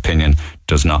have an opinion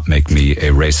does not make me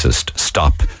a racist.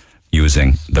 Stop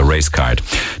using the race card.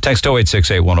 Text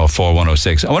 0868 104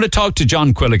 106. I want to talk to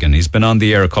John Quilligan. He's been on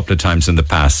the air a couple of times in the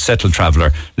past. Settled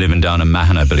traveller living down in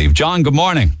Mahon, I believe. John, good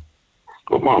morning.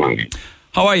 Good morning.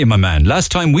 How are you, my man?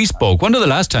 Last time we spoke, one of the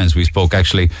last times we spoke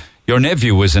actually, your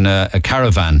nephew was in a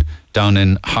caravan down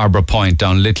in Harbour Point,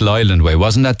 down Little Island way.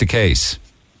 Wasn't that the case?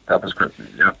 That was correct,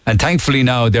 yeah. And thankfully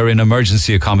now they're in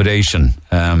emergency accommodation.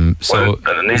 They are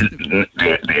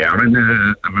in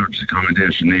emergency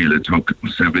accommodation, Neil. It took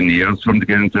 7 years for them to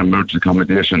get into emergency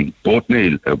accommodation. But,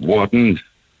 Neil, it wasn't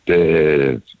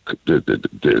the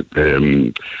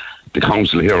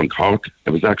council here in Cork. It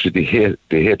was actually the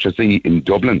HSE in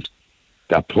Dublin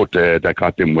that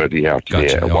got them where they are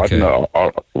today. Gotcha,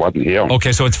 It wasn't here.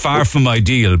 Okay, so it's far from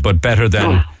ideal, but better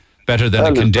than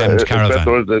a condemned caravan. It's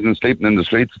better than sleeping in the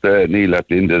streets, Neil, at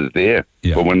the end of the day.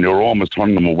 Yeah. But when you're almost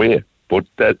turning them away. But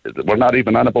we're not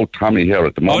even on about Tommy here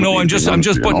at the moment. Oh no, I'm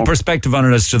just putting perspective on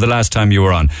it as to the last time you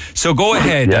were on. So go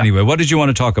ahead anyway. What did you want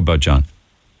to talk about, John?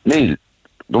 Neil,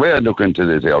 the way I look into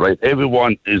this here, right?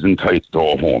 Everyone is entitled to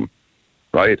a home,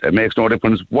 right? It makes no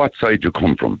difference what side you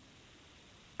come from,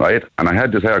 right? And I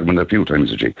had this argument a few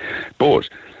times with you. But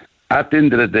at the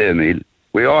end of the day, Neil,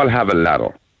 we all have a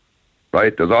ladder.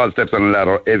 Right, there's all steps on the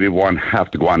ladder. Everyone have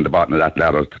to go on the bottom of that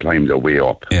ladder to climb their way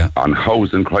up. Yeah. On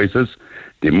housing crisis,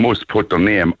 they must put their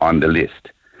name on the list.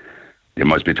 There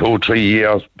must be 2, 3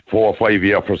 years, 4 or 5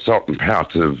 years for certain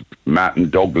parts of Matt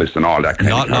and Douglas and all that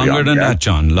kind of thing. Lot longer than that,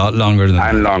 John. Lot longer than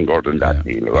that. And longer than that,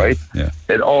 Neil, right? Yeah.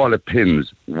 It all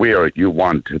depends where you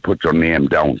want to put your name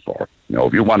down for. You know,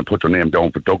 if you want to put your name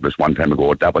down for Douglas one time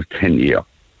ago, that was 10 years.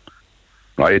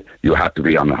 Right? You have to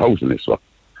be on the housing list. So.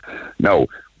 Now,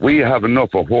 we have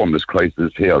enough of homeless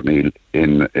crisis here, Neil,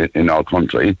 in our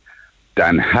country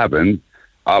than having,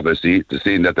 obviously, to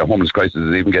seeing that the homeless crisis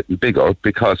is even getting bigger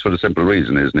because for the simple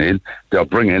reason is, Neil, they're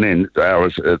bringing in,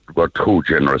 we're too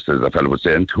generous, as a fellow was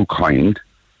saying, too kind,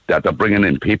 that they're bringing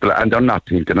in people and they're not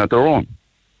thinking of their own.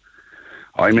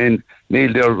 I mean,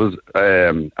 Neil, there was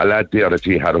a lad there that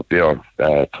he had up there,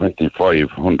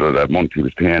 $2,500 a month he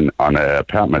was paying on an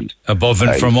apartment. Above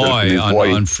and from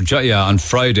on Friday, yeah. On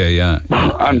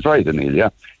Friday, Neil, yeah.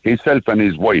 Himself and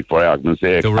his wife, for argument's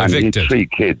sake, and he had 3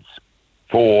 kids,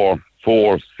 4,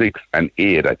 6, and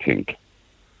 8, I think.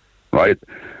 Right?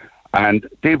 And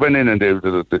they went in and they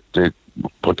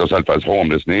put themselves as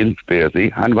homeless, Neil,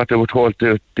 basically, and what they were told,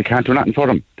 they can't do nothing for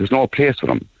them. There's no place for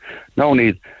them. No,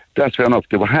 Neil, that's fair enough.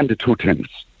 They were handed 2 tents.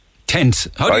 Tents?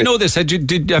 How do you know this? Have you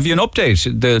an update?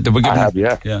 They were given... I have,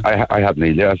 yeah. I have,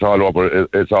 Neil. Yeah, it's all over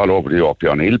the up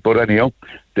here, Neil. But anyhow,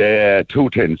 the 2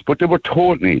 tents. But they were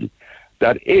told, Neil,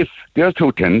 that if there's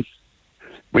 2 tents,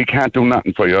 we can't do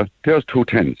nothing for you. There's 2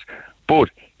 tents. But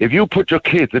if you put your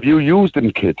kids, if you use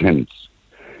them kid tents,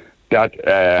 that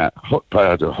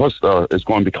the hustler is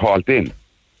going to be called in.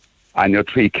 And your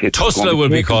 3 kids... Tussler will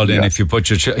be called in if you put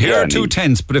your... Here are 2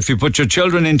 tents, but if you put your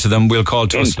children into them, we'll call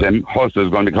Tussler. Into them, Hustler is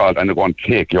going to be called and they're going to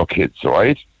take your kids,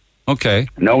 right? Okay.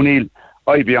 Now, Neil,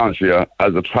 I'll be honest with you,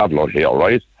 as a traveller here,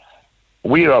 right?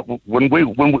 We are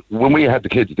when we had the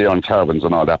kids there on caravans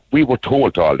and all that, we were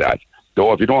told all that.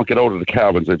 Though if you don't get out of the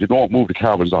caravans, if you don't move the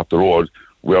caravans off the road,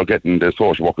 we are getting the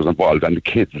social workers involved and the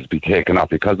kids will be taken off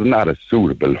because they're not a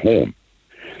suitable home.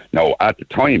 Now, at the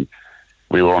time...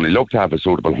 we were only looked to have a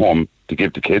suitable home to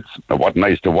give the kids. It wasn't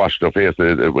nice to wash their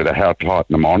faces with a hair cloth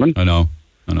in the morning. I know.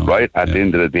 Right? At the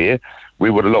end of the day, we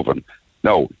would have loved them.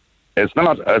 No, it's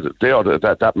not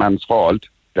that man's fault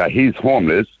that he's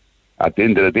homeless at the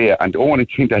end of the day, and the only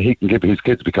thing that he can give his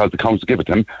kids because the council give it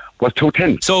to him was 2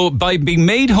 tents. So by being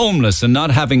made homeless and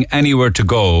not having anywhere to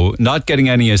go, not getting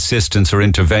any assistance or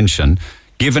intervention,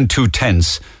 given 2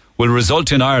 tents... will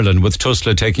result in Ireland with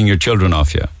Tussler taking your children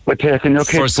off you. We're taking your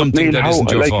kids. For something that isn't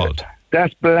your fault.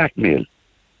 That's blackmail.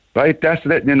 Right? That's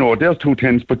letting you know there's 2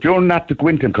 tents, but you're not to go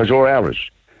into them because you're Irish.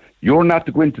 You're not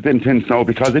to go into them tents now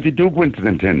because if you do go into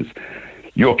them tents,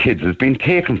 your kids has been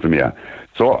taken from you.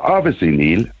 So obviously,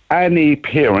 Neil, any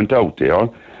parent out there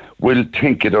will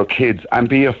think of their kids and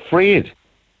be afraid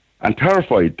and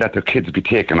terrified that their kids will be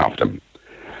taken off them.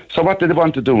 So what do they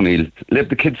want to do, Neil? Let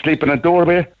the kids sleep in a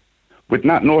doorway? With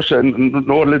no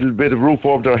little bit of roof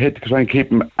over their head to try and keep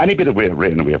them any bit of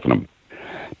rain away from them.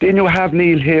 Then you have,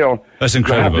 Neil, here... That's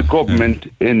incredible. You have the government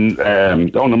in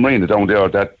down the marina down there,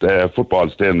 that football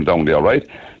stadium down there, right?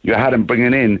 You had them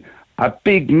bringing in a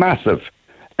big, massive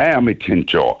army tent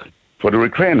joke for the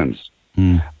Ukrainians.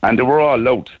 And they were all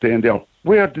allowed to stay in there.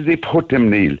 Where did they put them,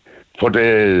 Neil, for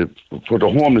the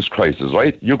homeless crisis,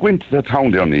 right? You go into the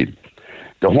town there, Neil.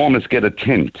 The homeless get a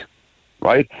tent,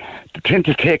 right? The tent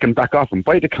is taken back off them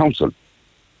by the council.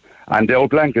 And the old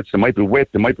blankets, they might be wet,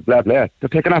 they might be blah, blah. They're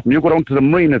taken off them. You go down to the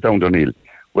marina down there, Neil,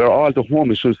 where all the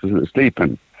homeless used to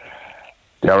sleeping.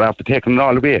 They're after taking it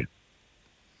all away.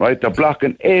 Right? They're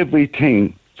blocking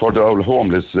everything for the old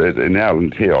homeless in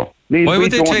Ireland here. Neil, why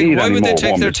would they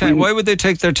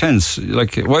take their tents?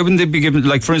 Like, why wouldn't they be given,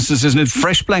 like, for instance, isn't it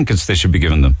fresh blankets they should be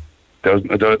giving them?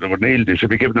 Neil, they should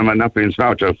be giving them a napkins,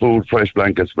 voucher, food, fresh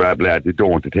blankets, blah, blah. They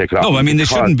don't. They take it off. No, I mean, they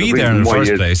shouldn't be there in the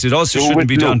first place. It also shouldn't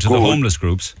be down to the homeless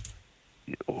groups.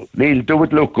 Neil, do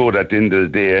it look good at the end of the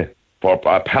day for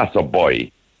a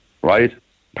passerby, right?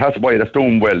 Passerby that's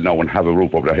doing well now and have a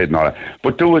roof over their head and all that.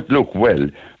 But do it look well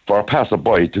for a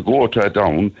passerby to go to a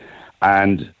down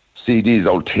and see these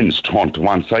old tins thrown to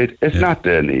one side. It's not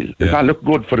there, Neil. It's not look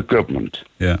good for the government.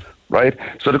 Yeah. Right?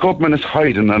 So the government is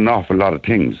hiding an awful lot of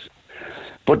things.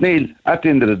 But Neil, at the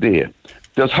end of the day,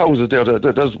 there's houses there.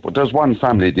 There's one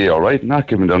family there, right? Not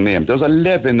giving their name. There's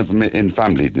 11 of them in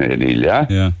family, Neil. Yeah.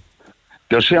 Yeah.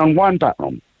 They're sharing one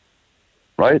bathroom,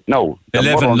 right? No.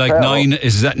 11, like 9.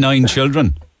 Is that 9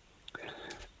 children?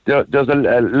 There's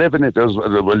 11. There's all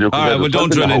right. Well, don't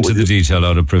drill into the detail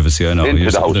out of privacy. I know. Into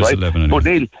the house, there's right? 11 anyway. But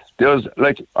Neil, there's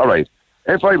like, all right.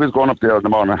 If I was going up there in the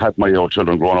morning, I had my old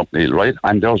children growing up, Neil, right?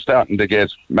 And they're starting to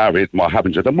get married and what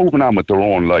happens. They're moving on with their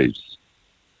own lives,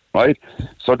 right?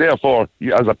 So therefore,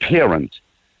 you, as a parent,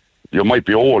 you might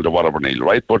be old or whatever, Neil,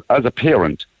 right? But as a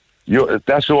parent,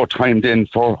 that's your time then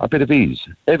for a bit of ease.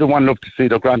 Everyone look to see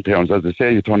their grandparents. As they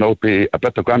say, you turn out to be a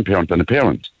better grandparent than a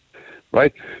parent,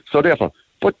 right? So therefore,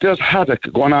 but there's havoc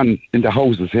going on in the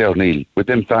houses here, Neil, with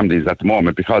them families at the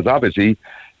moment, because obviously,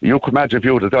 you could imagine if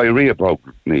you had a diarrhea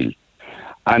problem, Neil,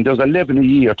 and there's 11 a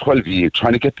year, 12 a year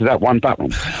trying to get to that one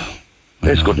bathroom.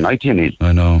 It's good night, you Neil.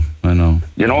 I know.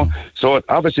 You know, so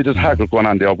obviously there's haggle going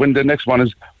on there. When the next one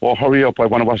is, oh, hurry up, I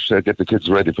want to wash, get the kids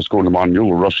ready for school in the morning.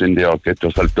 You rush in there, get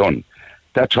yourself done.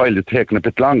 That child is taking a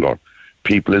bit longer.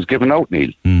 People is giving out,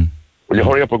 Neil. Will you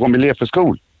hurry up, we're going to be late for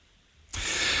school.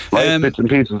 Right, bits and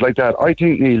pieces like that. I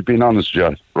think, Neil, being honest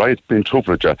with you, right, being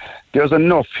truthful with you, there's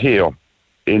enough here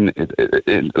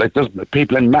like there's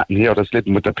people in Matten here that's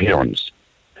living with their parents,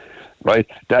 right,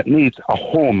 that needs a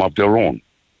home of their own.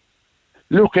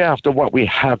 Look after what we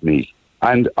have, Neil.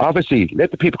 And obviously,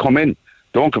 let the people come in.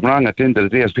 Don't get me wrong at the end of the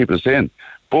day, as people are saying.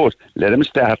 But let them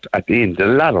start at the end of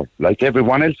the ladder, like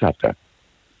everyone else have to.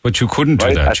 But you couldn't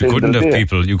do that. You couldn't have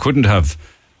people. You couldn't have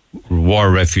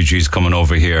war refugees coming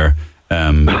over here.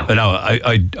 Now,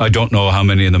 I don't know how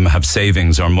many of them have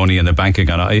savings or money in the bank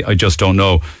account. I just don't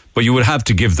know. But you would have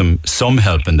to give them some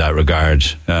help in that regard.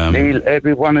 Neil,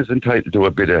 everyone is entitled to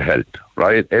a bit of help,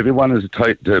 right? Everyone is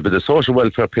entitled to a bit of social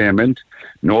welfare payment.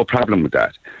 No problem with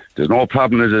that. There's no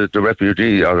problem with the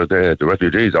refugee or the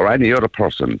refugees or any other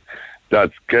person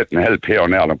that's getting help here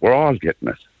in Ireland. We're all getting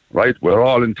it, right? We're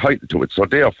all entitled to it. So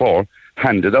therefore,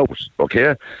 hand it out,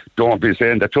 okay? Don't be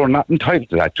saying that you're not entitled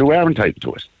to that. You are entitled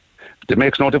to it. It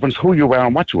makes no difference who you are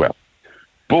and what you are.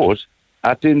 But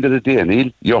at the end of the day,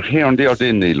 Neil, you're here and there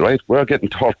then, Neil, right? We're getting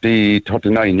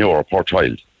 39 euro per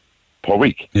child per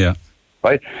week. Yeah.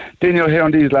 Right? Then you're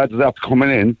hearing these lads that are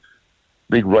coming in,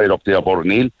 big right up there about it,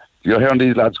 Neil. You're hearing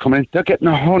these lads coming in, they're getting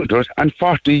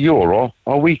 140 euro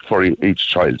a week for each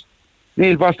child.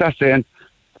 Neil, what's that saying?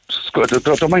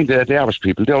 Don't mind the average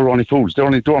people. They're only fools. They're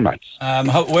only doormats.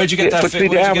 Where'd you get that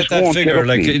figure?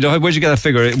 Like, where'd you get that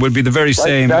figure? It would be the very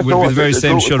same. It would be the very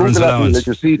same children's allowance. Let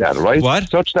you see that, right? What?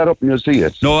 Search that up and you'll see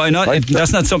it. No, I'm not. Right?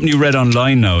 That's not something you read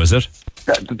online now, is it?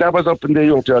 That was up in the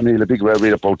York Neil, a big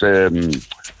read about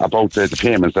the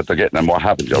payments that they're getting and what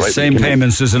happens. Right? Same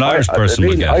payments as an Irish person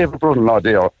would get. I have a brother-in-law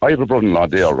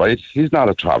there. Right? He's not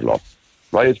a traveller.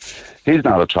 Right? He's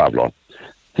not a traveller.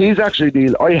 He's actually,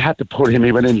 Neil, I had to put him,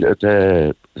 he went in, he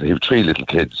had 3 little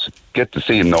kids. Get to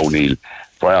see him now, Neil,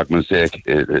 for argument's sake,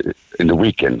 in the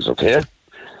weekends, okay?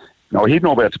 Now, he'd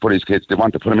know where to put his kids. They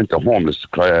want to put him into homeless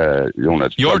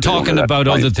units. You're talking about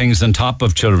other things on top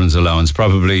of children's allowance,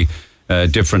 probably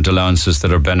different allowances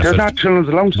that are benefit. They're not children's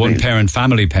allowance, one-parent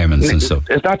family payments and stuff.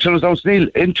 It's not children's allowance, Neil.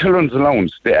 In children's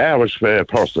allowance, the Irish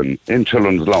person in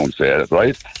children's allowance,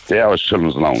 right? The Irish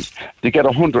children's allowance, they get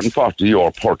 140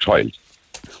 euro per child.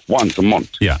 Once a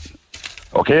month. Yeah.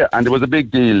 Okay, and there was a big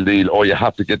deal, oh, you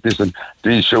have to get this and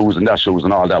these shoes and that shoes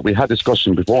and all that. We had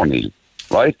discussion before, Neil,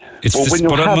 right?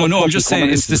 I'm just saying,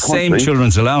 it's the same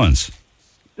children's allowance.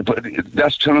 But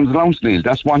that's children's allowance, Neil.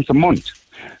 That's once a month.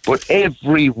 But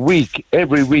every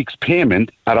week's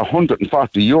payment at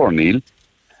 140 euro, Neil,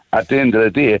 at the end of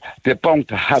the day, they're bound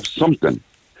to have something,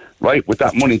 right, with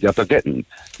that money that they're getting.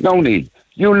 Now, Neil,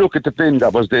 you look at the bin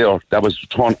that was there, that was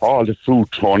all the food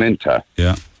thrown into.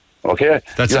 Yeah. Okay?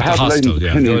 That's at the hostel,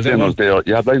 pennies dinners there.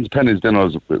 You have lines of pennies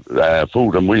dinners,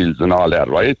 food and wheels and all that,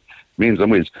 right? Meals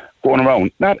and wheels. Going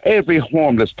around. Not every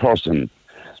homeless person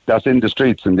that's in the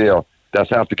streets and there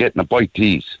that's after getting a bite to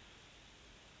eat.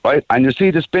 Right? And you see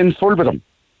this bin full with them.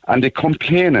 And they're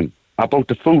complaining about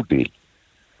the food deal.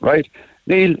 Right?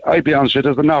 Neil, I'll be honest with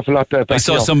you, there's an awful lot there. I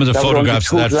saw some of the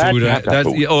photographs of that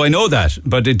food. I know that,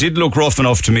 but it did look rough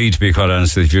enough to me, to be quite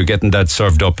honest. If you're getting that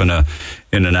served up in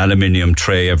an aluminium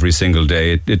tray every single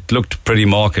day, it looked pretty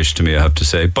mawkish to me, I have to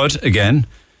say. But again...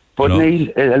 Neil,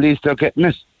 at least they're getting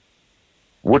it.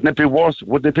 Wouldn't it be worse?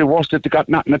 If they got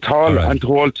nothing at all and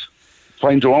told,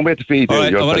 find your own way to feed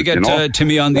yourself? I want to get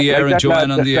Timmy on the air and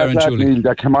Joanne on the air and Julie. Neil,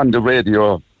 that came on the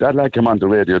radio. That lad came on the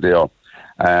radio there.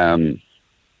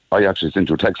 I actually sent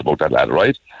you a text about that lad,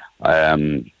 right?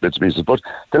 Bits and pieces. But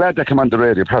the lad that came on the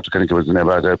radio, Patrick, I think it was the name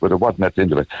of it, but it wasn't at the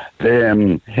end of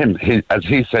it. As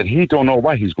he said, he don't know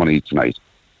what he's going to eat tonight.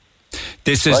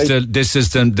 This is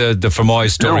the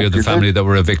Fermoy story of the family that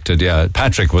were evicted. Yeah,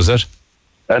 Patrick, was it?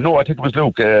 No, I think it was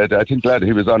Luke. I think lad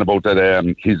he was on about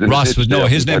that. He's in Ross was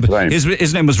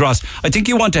his name was Ross. I think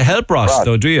you want to help Ross,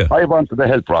 though, do you? I wanted to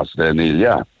help Ross there, Neil.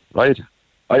 Yeah, right.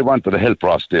 I wanted to help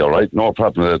Ross there, right? No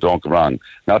problem with it, don't get wrong.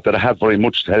 Not that I have very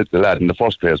much to help the lad in the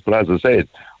first place, but as I said,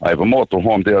 I have a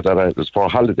motorhome there that was for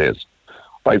holidays.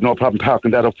 I have no problem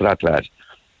parking that up for that lad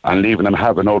and leaving him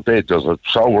having out bed, does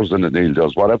showers in it, Neil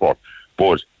does, whatever.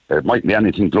 But it mightn't be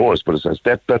anything glorious, but it's a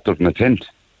step better than a tent.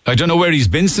 I don't know where he's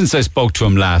been since I spoke to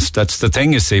him last. That's the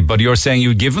thing, you see. But you're saying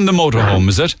you'd give him the motorhome,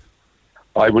 is it?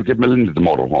 I would give him a loan to the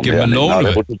motorhome. Give him a loan?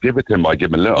 I wouldn't give it to him. I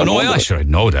give him a loan. Oh, no, I sure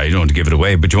know that. You don't want to give it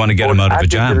away, but you want to get him out of a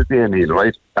jam. At the end of the day, Neil,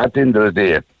 right? At the end of the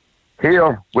day,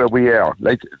 here where we are,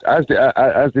 like, as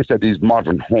they said, these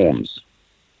modern homes,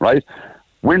 right?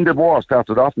 When the war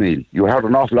started off, Neil, you heard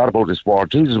an awful lot about this war.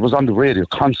 Jesus was on the radio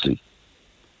constantly,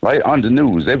 right? On the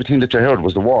news. Everything that you heard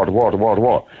was the war.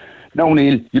 Now,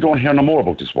 Neil, you don't hear no more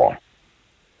about this war.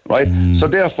 Right? So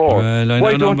therefore,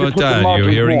 why don't you put that?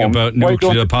 You're hearing about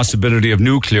the possibility of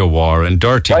nuclear war and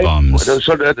dirty bombs.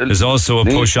 There's also a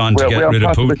push on to get rid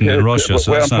of Putin in Russia,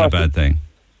 so that's not a bad thing.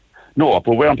 No,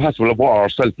 but we're impossible of war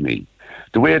ourselves, Neil.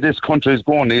 The way this country is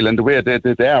going, Neil, and the way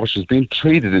the Irish is being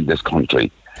treated in this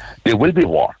country, there will be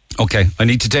war. Okay, I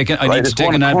need to take an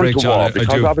ad break, John.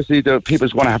 Because obviously the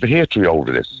people's going to have a hatred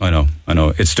over this. I know.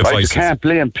 It's divisive. Right? You can't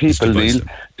blame people, Neil,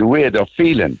 the way they're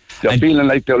feeling. They're feeling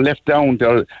like they're left down.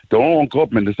 Their own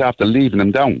government is after leaving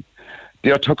them down.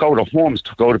 They took out of homes,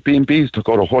 took out of B&Bs, took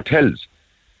out of hotels.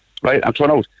 Right? I'm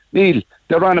trying out. Neil,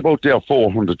 they're on about their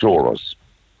 €400.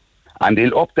 And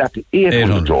they'll up that to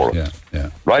 €800. Yeah.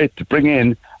 Right? To bring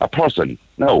in a person.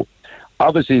 Now,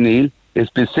 obviously, Neil, it's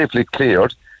specifically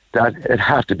cleared that it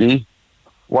has to be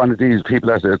one of these people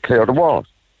that has cleared the wall.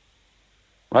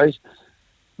 Right?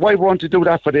 Why won't you do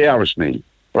that for the Irish, Neil?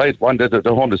 Right? One of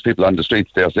the homeless people on the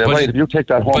streets there say, right, if you take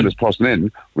that homeless person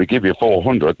in, we give you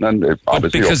 400. And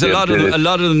obviously because a lot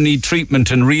of them need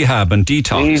treatment and rehab and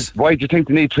detox. Neil, why do you think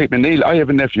they need treatment, Neil? I have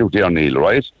a nephew there, Neil,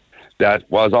 right, that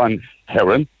was on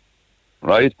heroin.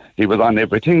 Right? He was on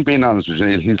everything, being honest with you,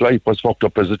 Neil. His life was fucked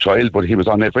up as a child, but he was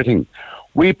on everything.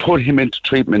 We put him into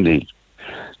treatment, Neil.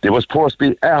 There was supposed to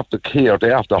be after care,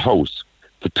 the after house,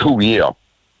 for 2 years.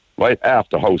 Right?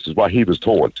 After house is what he was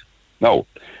told. No.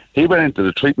 He went into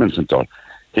the treatment centre.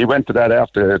 He went to that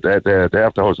after the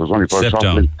after house was only for a short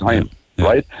bit of time.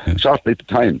 Right? Yeah. Short bit of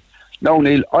time. Now,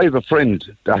 Neil, I have a friend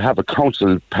that have a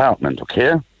council apartment,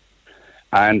 okay?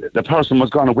 And the person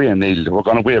was gone away, Neil. They were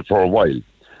gone away for a while.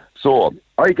 So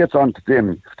I get on to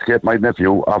them to get my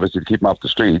nephew, obviously to keep him off the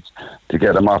streets, to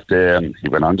get him off the... he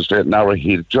went on the straight and narrow.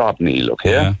 He had a job, Neil,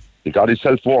 okay? Yeah. He got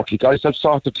himself work. He got himself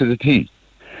sorted to the T.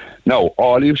 Now,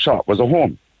 all he shot was a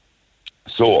home.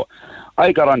 So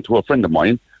I got on to a friend of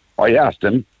mine. I asked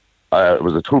him, it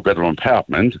was a 2-bedroom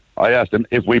apartment. I asked him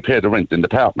if we paid the rent in the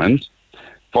apartment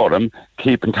for him,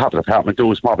 keep on top of the apartment,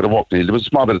 do a small bit of work, Neil. There was a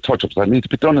small bit of touch-ups that need to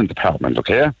be done in the apartment,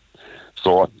 okay?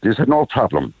 So they said, no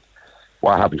problem.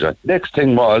 What happened to it? Next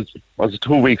thing was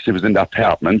 2 weeks he was in that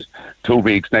apartment. 2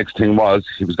 weeks, next thing was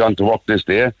he was gone to work this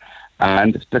day,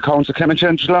 and the council came and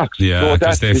changed the locks. Yeah,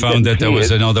 because they found that there was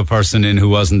another person in who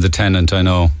wasn't the tenant, I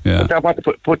know. Yeah.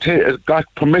 But got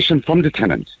permission from the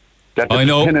tenant. I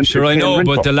know,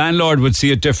 but the landlord would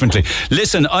see it differently.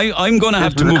 Listen, I'm going to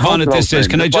have to move on at this stage.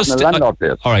 Can I just... all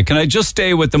right, can I just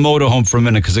stay with the motorhome for a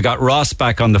minute? Because I got Ross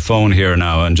back on the phone here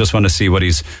now, and just want to see what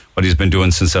he's been doing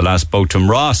since I last spoke to him.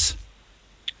 Ross?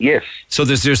 Yes. So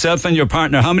there's yourself and your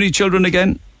partner. How many children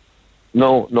again?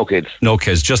 No kids. No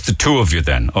kids, just the two of you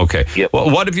then. Okay. Yep.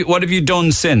 Well, what have you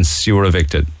done since you were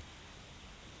evicted?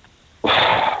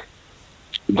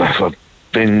 I've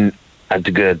been at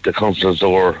the council's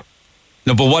door.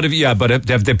 No, but what have you? Yeah, but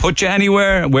have they put you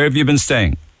anywhere? Where have you been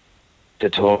staying? They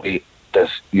told me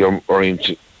that you're earning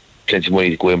plenty of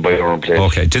money to go and buy your own place.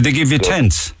 Okay. Did they give you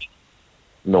tents?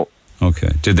 No.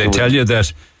 Okay. Did they tell you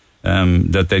that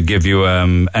that they'd give you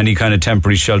any kind of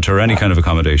temporary shelter or any kind of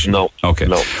accommodation? No. Okay.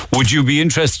 No. Would you be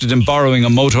interested in borrowing a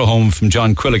motorhome from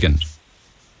John Quilligan?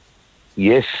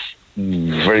 Yes,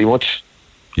 very much.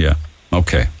 Yeah.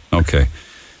 Okay.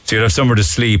 So you'd have somewhere to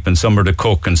sleep and somewhere to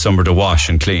cook and somewhere to wash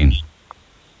and clean?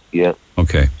 Yeah.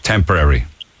 Okay. Temporary.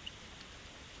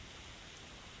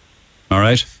 All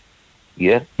right?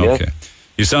 Yeah. Okay.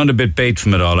 You sound a bit bait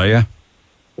from it all, are you?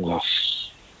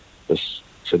 Just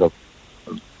sit up.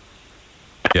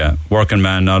 Yeah. Working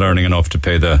man not earning enough to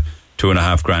pay the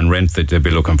 $2,500 rent that they'd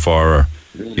be looking for, or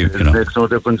It makes no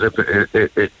difference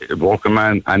if working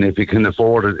man, and if you can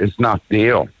afford it, it's not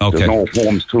there. Okay. There's no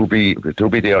homes to be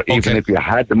there, even if you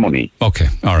had the money. Okay,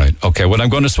 all right. Okay, well, I'm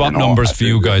going to swap numbers for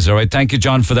you guys, all right? Thank you,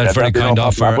 John, for that very kind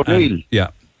offer. Yeah.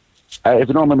 If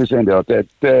you don't mind me saying that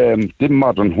the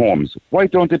modern homes, why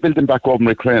don't they build them back over in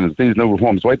Ukraine, these new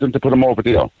homes? Why don't they put them over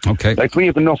there? Okay. Like, we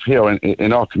have enough here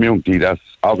in our community that's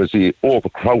obviously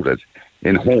overcrowded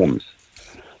in homes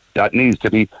that needs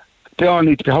to be... They all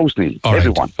need to be house needs,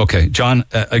 everyone. Okay, John,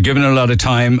 I've given it a lot of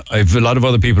time. I've a lot of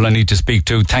other people I need to speak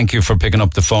to. Thank you for picking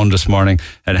up the phone this morning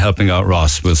and helping out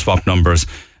Ross. We'll swap numbers.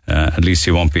 At least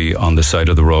he won't be on the side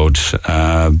of the road.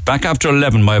 Back after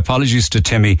 11, my apologies to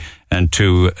Timmy and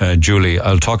to Julie.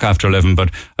 I'll talk after 11, but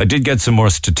I did get some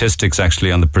more statistics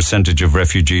actually on the percentage of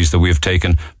refugees that we have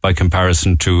taken by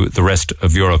comparison to the rest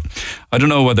of Europe. I don't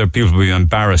know whether people will be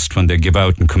embarrassed when they give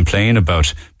out and complain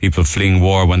about people fleeing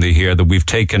war when they hear that we've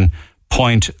taken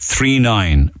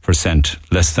 0.39%,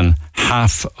 less than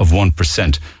half of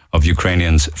 1% of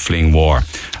Ukrainians fleeing war,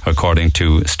 according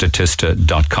to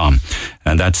Statista.com.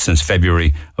 And that's since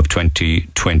February of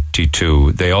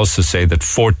 2022. They also say that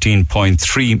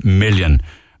 14.3 million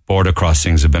border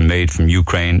crossings have been made from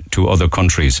Ukraine to other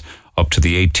countries up to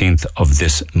the 18th of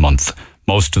this month.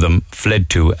 Most of them fled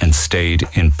to and stayed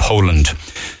in Poland.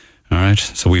 All right,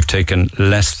 so we've taken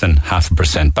less than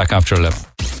 0.5%. Back after 11.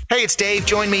 Hey, it's Dave.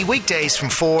 Join me weekdays from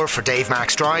 4 for Dave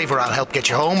Max Drive, where I'll help get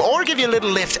you home or give you a little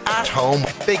lift at home.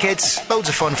 Big hits, loads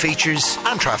of fun features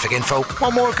and traffic info.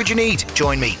 What more could you need?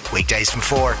 Join me weekdays from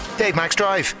 4. Dave Max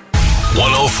Drive.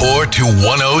 104 to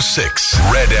 106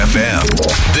 Red FM.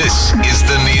 This is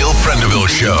the Neil Prendeville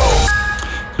Show.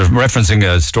 Referencing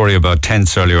a story about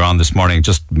tents earlier on this morning,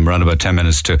 just around about 10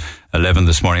 minutes to 11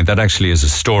 this morning. That actually is a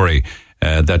story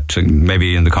that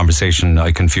maybe in the conversation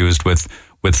I confused with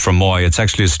Fermoy. It's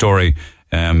actually a story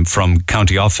from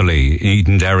County Offaly,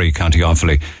 Edenderry, County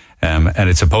Offaly. And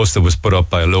it's a post that was put up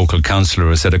by a local councillor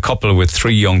who said a couple with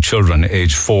 3 young children,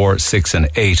 aged 4, 6 and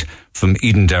 8 from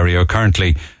Edenderry are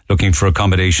currently looking for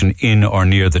accommodation in or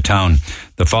near the town.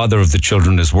 The father of the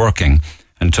children is working,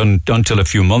 and until a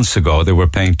few months ago they were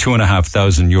paying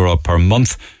 €2,500 per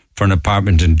month for an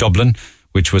apartment in Dublin,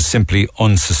 which was simply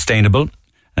unsustainable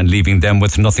and leaving them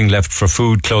with nothing left for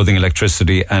food, clothing,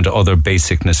 electricity and other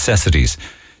basic necessities.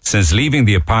 Since leaving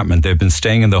the apartment, they've been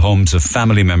staying in the homes of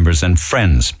family members and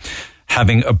friends.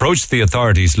 Having approached the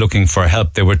authorities looking for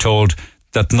help, they were told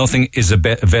that nothing is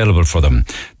available for them.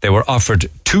 They were offered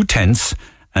 2 tents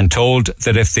and told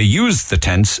that if they used the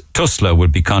tents, Tusla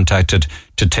would be contacted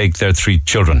to take their 3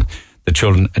 children. The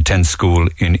children attend school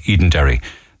in Edenderry.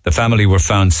 The family were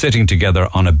found sitting together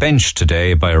on a bench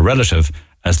today by a relative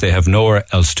as they have nowhere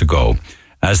else to go.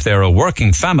 As they're a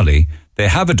working family, they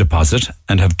have a deposit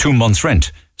and have 2 months'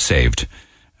 rent saved.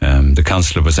 The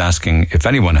councillor was asking if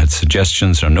anyone had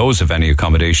suggestions or knows of any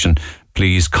accommodation,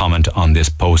 please comment on this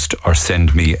post or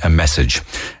send me a message.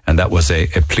 And that was a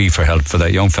plea for help for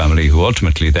that young family who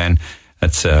ultimately then,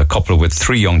 that's a couple with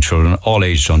 3 young children, all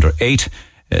aged under 8,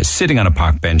 sitting on a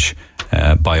park bench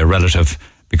by a relative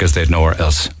because they had nowhere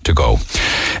else to go.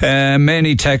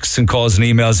 Many texts and calls and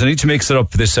emails. I need to mix it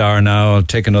up this hour now. I'll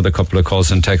take another couple of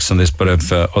calls and texts on this, but I've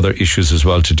other issues as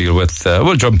well to deal with.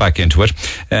 We'll jump back into it.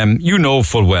 You know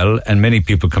full well, and many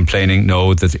people complaining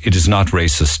know that it is not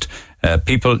racist.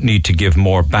 People need to give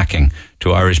more backing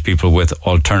to Irish people with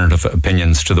alternative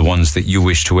opinions to the ones that you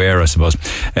wish to air, I suppose.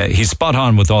 He's spot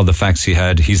on with all the facts he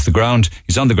had. He's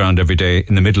on the ground every day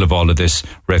in the middle of all of this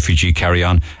refugee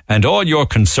carry-on. And all you're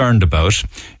concerned about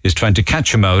is trying to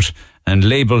catch him out and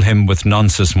label him with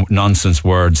nonsense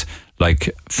words like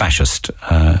fascist.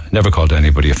 Never called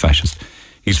anybody a fascist.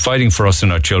 He's fighting for us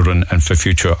and our children and for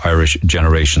future Irish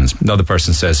generations. Another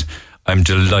person says, I'm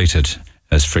delighted.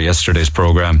 As for yesterday's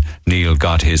programme, Neil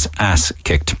got his ass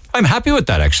kicked. I'm happy with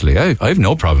that, actually. I have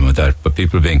no problem with that. But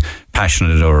people being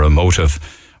passionate or emotive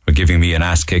or giving me an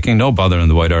ass kicking, no bother in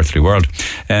the wide earthly world.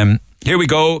 Here we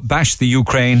go. Bash the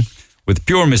Ukraine with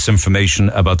pure misinformation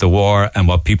about the war and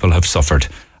what people have suffered.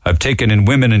 I've taken in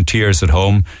women in tears at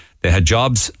home. They had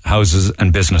jobs, houses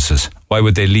and businesses. Why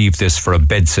would they leave this for a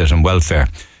bedsit and welfare?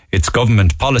 It's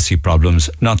government policy problems,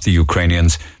 not the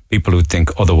Ukrainians. People who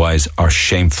think otherwise are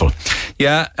shameful.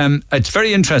 Yeah, it's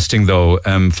very interesting, though,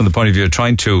 from the point of view of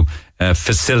trying to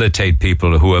facilitate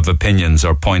people who have opinions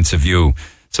or points of view.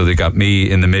 So they got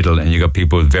me in the middle, and you got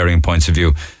people with varying points of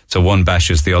view. So one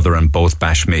bashes the other and both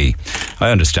bash me. I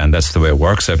understand that's the way it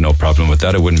works. I have no problem with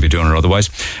that. I wouldn't be doing it otherwise.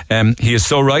 He is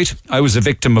so right. I was a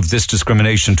victim of this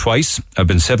discrimination twice. I've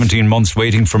been 17 months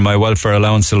waiting for my welfare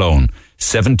allowance alone.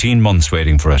 17 months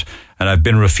waiting for it. And I've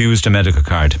been refused a medical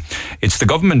card. It's the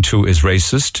government who is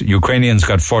racist. Ukrainians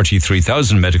got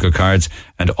 43,000 medical cards,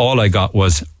 and all I got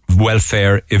was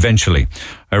welfare eventually.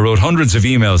 I wrote hundreds of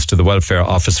emails to the welfare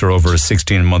officer over a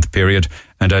 16-month period,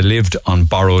 and I lived on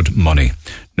borrowed money.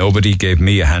 Nobody gave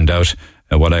me a handout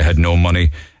while I had no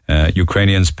money.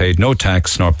 Ukrainians paid no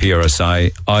tax nor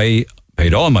PRSI. I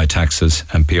paid all my taxes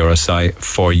and PRSI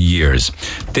for years.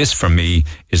 This, for me,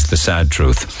 is the sad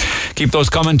truth. Keep those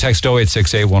coming. Text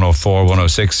 0868 104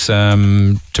 106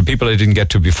 to people I didn't get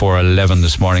to before 11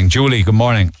 this morning. Julie, good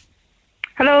morning.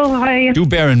 Hello, hi. Do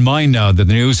bear in mind now that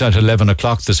the news at 11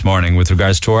 o'clock this morning with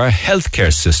regards to our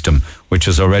healthcare system, which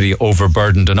is already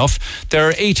overburdened enough. There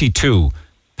are 82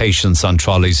 patients on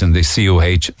trolleys in the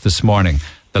COH this morning,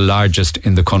 the largest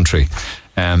in the country.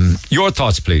 Your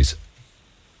thoughts, please.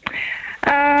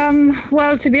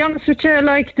 Well, to be honest with you,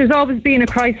 there's always been a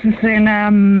crisis in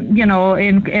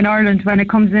Ireland when it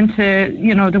comes into,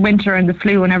 the winter and the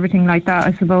flu and everything like that.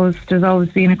 I suppose there's always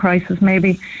been a crisis,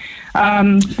 maybe.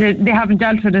 They haven't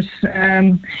dealt with it.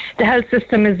 The health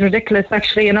system is ridiculous,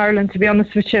 actually, in Ireland, to be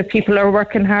honest with you. People are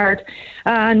working hard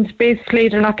and basically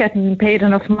they're not getting paid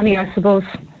enough money, I suppose.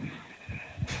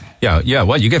 Yeah.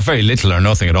 Well, you get very little or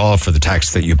nothing at all for the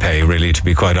tax that you pay, really, to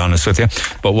be quite honest with you.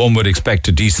 But one would expect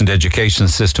a decent education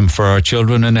system for our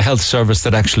children and a health service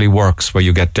that actually works, where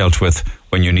you get dealt with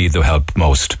when you need the help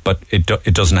most. But it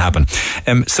doesn't happen.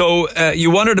 So you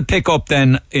wanted to pick up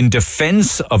then in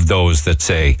defence of those that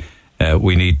say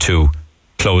we need to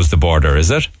close the border, is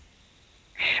it?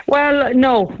 Well,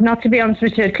 no, not to be honest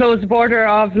with you. Close the border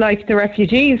of the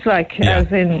refugees,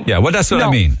 as in. Yeah, well, that's what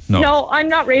I mean. No, I'm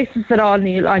not racist at all,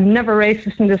 Neil. I'm never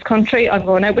racist in this country. I'm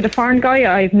going out with a foreign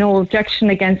guy. I have no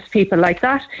objection against people like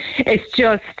that. It's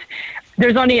just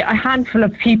there's only a handful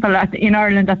of people in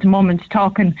Ireland at the moment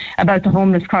talking about the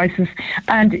homeless crisis,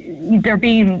 and they're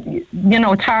being,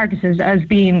 targeted as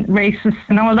being racist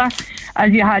and all that.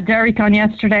 As you had Derek on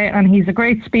yesterday, and he's a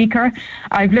great speaker.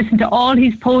 I've listened to all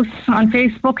his posts on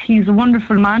Facebook. He's a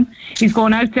wonderful man. He's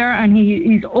going out there and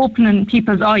he's opening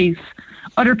people's eyes.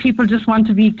 Other people just want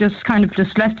to be just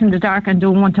left in the dark and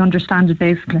don't want to understand it,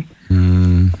 basically.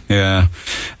 Yeah.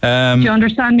 Do you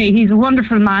understand me? He's a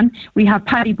wonderful man. We have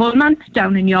Paddy Bullman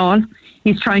down in Youghal.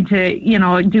 He's trying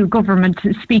to, do government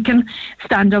speaking,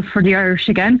 stand up for the Irish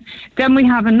again. Then we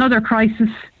have another crisis,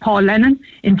 Paul Lennon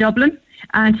in Dublin,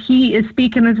 and he is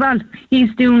speaking as well.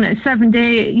 He's doing a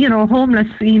 7-day, homeless,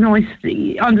 he's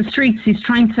on the streets. He's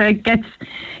trying to get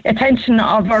attention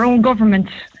of our own government,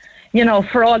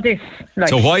 for all this.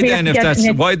 So why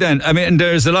then? I mean,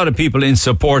 there's a lot of people in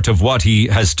support of what he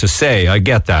has to say. I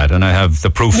get that, and I have the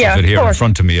proof of it here in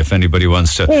front of me. If anybody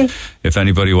wants to,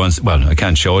 well, I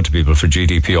can't show it to people for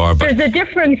GDPR. But there's a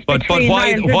difference. But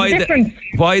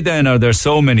why then are there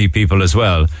so many people as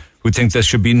well who think there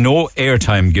should be no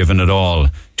airtime given at all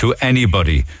to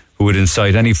anybody who would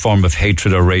incite any form of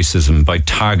hatred or racism by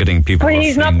targeting people? Well,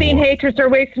 he's not being hatred or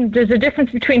racism. There's a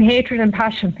difference between hatred and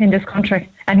passion in this country,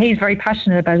 and he's very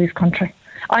passionate about his country.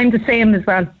 I'm the same as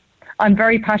well. I'm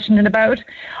very passionate about it.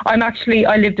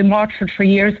 I lived in Waterford for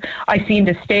years. I've seen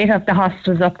the state of the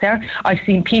hostels up there. I've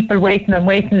seen people waiting on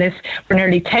waiting lists for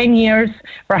nearly 10 years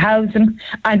for housing,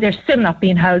 and they're still not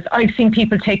being housed. I've seen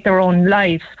people take their own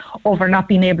lives over not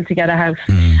being able to get a house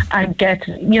and get,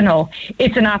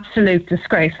 it's an absolute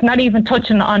disgrace. Not even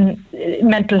touching on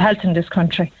mental health in this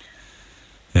country.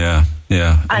 Yeah.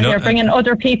 And they're bringing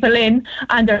other people in,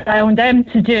 and they're allowing them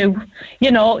to do,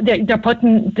 they're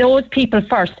putting those people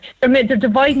first. They're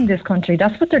dividing this country.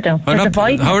 That's what they're doing. They're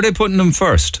dividing. How are they putting them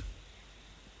first?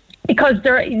 Because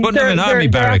they're putting them in army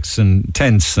barracks and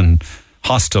tents and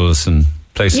hostels and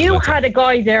places. You had a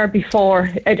guy there before,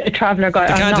 a traveller guy.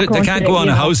 They can't go on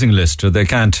a housing list, or they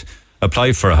can't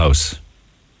apply for a house.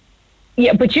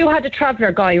 Yeah, but you had a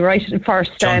traveller guy, right,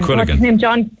 first. John Quilligan. What's his name,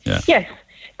 John? Yeah. Yes.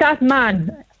 That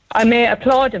man, I may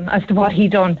applaud him as to what he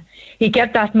done. He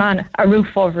get that man a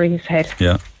roof over his head.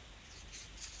 Yeah.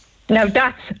 Now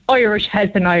that's Irish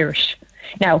helping Irish.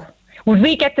 Now, would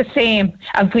we get the same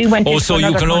if we went? So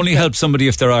you can only help somebody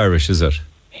if they're Irish, is it?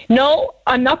 No,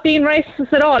 I'm not being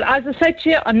racist at all. As I said to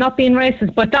you, I'm not being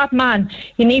racist. But that man,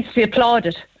 he needs to be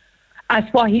applauded. as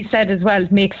what he said as well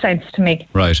makes sense to me.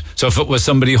 Right. So if it was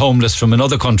somebody homeless from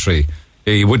another country,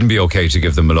 it wouldn't be okay to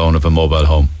give them a loan of a mobile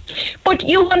home. But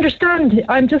you understand,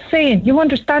 I'm just saying, you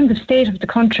understand the state of the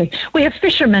country. We have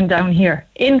fishermen down here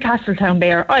in Castletown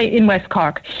Bay, or in West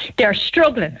Cork. They're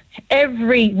struggling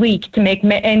every week to make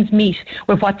ends meet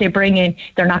with what they bring in.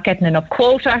 They're not getting enough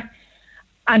quota,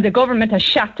 and the government has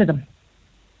shot to them.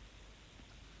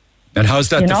 And how's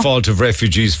that the fault of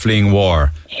refugees fleeing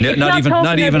war? Not even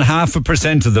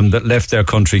 0.5% of them that left their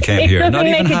country came here. It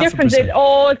doesn't make a difference. It's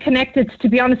all connected, to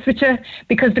be honest with you,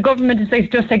 because the government is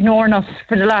just ignoring us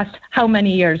for the last how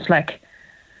many years, like.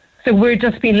 So we're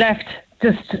just being left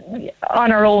just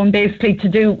on our own, basically, to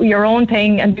do your own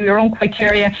thing and do your own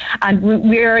criteria, and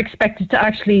we're expected to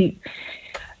actually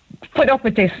put up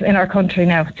with this in our country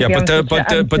now. Yeah, but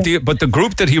the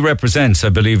group that he represents, I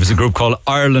believe, is a group called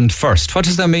Ireland First. What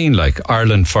does that mean, like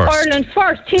Ireland First? Ireland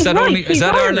First. Is that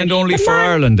Ireland only for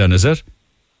Ireland? Then is it?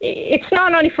 It's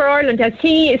not only for Ireland, as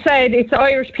he said. It's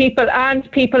Irish people and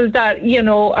people that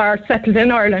are settled in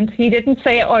Ireland. He didn't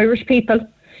say Irish people.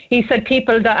 He said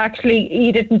people that actually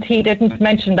he didn't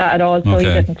mention that at all. So he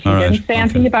didn't say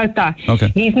anything about that. Okay.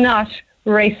 He's not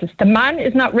racist. The man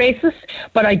is not racist,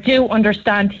 but I do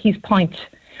understand his point.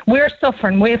 We're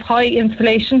suffering. We have high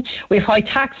inflation. We have high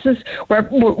taxes.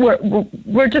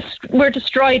 We're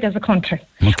destroyed as a country.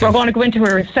 Okay. We're going to go into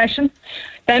a recession.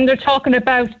 Then they're talking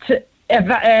about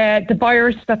the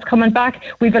virus that's coming back.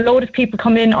 We've a load of people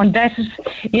come in unvetted.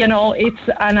 It's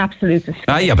an absolute.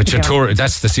 Yeah, but you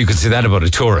could say that about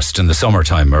a tourist in the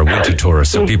summertime or winter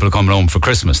tourist. So people coming home for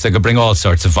Christmas, they could bring all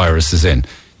sorts of viruses in.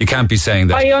 You can't be saying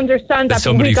that. I understand that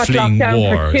somebody we got fleeing locked down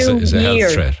war for 2 is a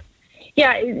health threat.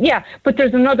 Yeah, but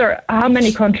there's how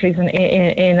many countries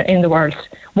in the world?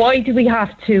 Why do we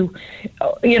have to,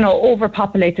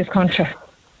 overpopulate this country?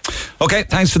 Okay,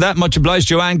 thanks for that. Much obliged,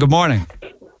 Joanne. Good morning.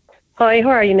 Hi, how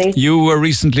are you, Neil? You were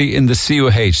recently in the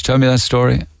COH. Tell me that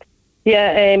story.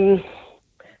 Yeah,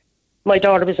 my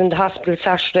daughter was in the hospital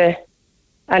Saturday,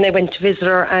 and I went to visit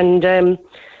her, and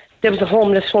there was a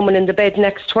homeless woman in the bed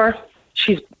next to her.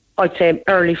 She's, I'd say,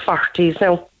 early 40s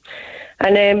now.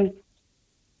 And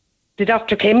the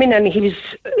doctor came in and he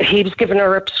was giving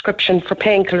her a prescription for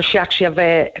painkillers. She actually have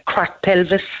a cracked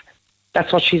pelvis.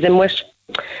 That's what she's in with.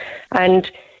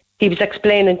 And he was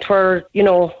explaining to her,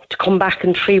 to come back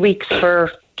in 3 weeks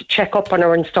to check up on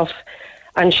her and stuff.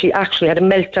 And she actually had a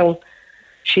meltdown.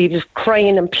 She was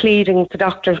crying and pleading to the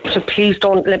doctor to please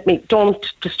don't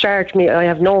discharge me. I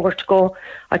have nowhere to go.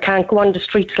 I can't go on the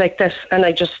streets like this. And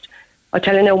I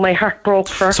tell you now, my heart broke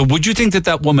for her. So would you think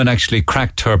that woman actually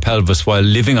cracked her pelvis while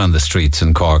living on the streets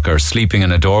in Cork or sleeping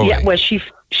in a doorway? Yeah, well, she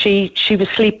was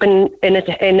sleeping in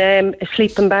a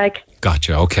sleeping bag.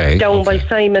 Gotcha, okay. Down by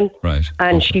Simon. Right.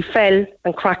 And she fell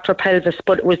and cracked her pelvis,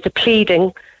 but it was the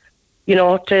pleading,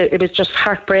 it was just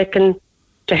heartbreaking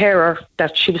to hear her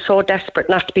that she was so desperate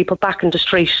not to be put back in the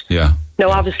street. Yeah. Now,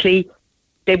 obviously,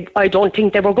 I don't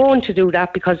think they were going to do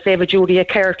that because they have a duty of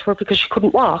care to her because she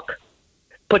couldn't walk.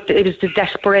 But it was the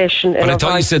desperation. But I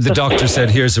thought you said the doctor said,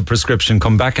 here's a prescription,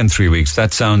 come back in 3 weeks.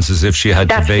 That sounds as if she had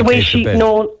to vacate the bed.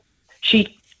 No,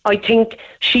 I think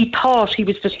she thought he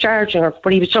was discharging her,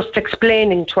 but he was just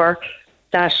explaining to her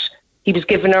that he was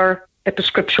giving her a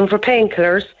prescription for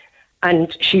painkillers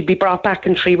and she'd be brought back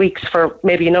in 3 weeks for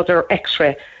maybe another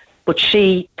x-ray. But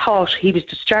she thought he was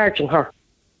discharging her.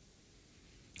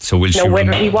 So will she... Now,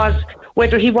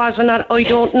 whether he was or not, I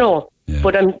don't know. Yeah.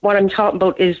 But what I'm talking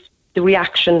about is the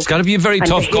reaction. It's got to be a very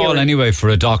tough call anyway for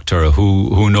a doctor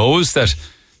who knows that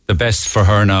the best for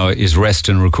her now is rest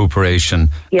and recuperation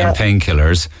and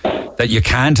painkillers, that you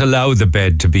can't allow the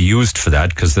bed to be used for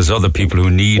that because there's other people who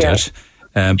need it.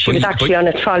 She was actually on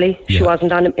a trolley. She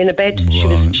wasn't in a bed.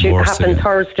 It happened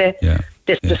Thursday. Yeah.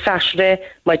 This was Saturday.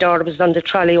 My daughter was on the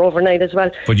trolley overnight as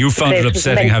well. But you found it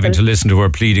upsetting having to listen to her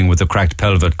pleading with the cracked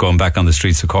pelvis going back on the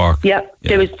streets of Cork. Yeah,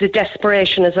 there was the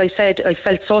desperation, as I said. I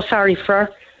felt so sorry for her.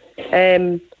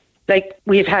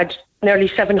 We've had nearly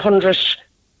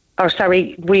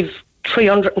we've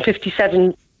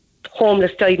 357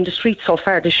 homeless died in the streets so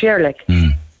far this year,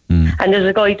 And there's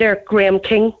a guy there, Graham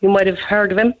King, you might have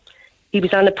heard of him. He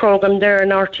was on a programme there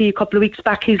in RT a couple of weeks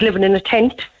back. He's living in a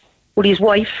tent with his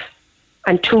wife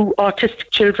and 2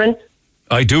 autistic children.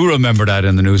 I do remember that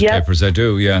in the newspapers. I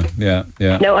do, yeah.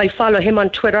 Now, I follow him on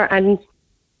Twitter and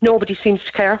nobody seems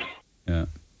to care. Yeah.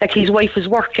 His wife is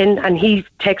working and he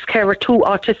takes care of 2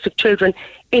 autistic children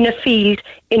in a field,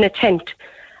 in a tent.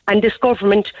 And this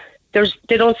government, there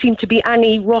don't seem to be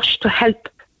any rush to help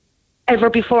ever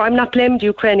before. I'm not blaming the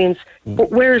Ukrainians,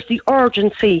 but where's the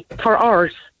urgency for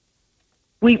ours?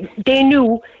 They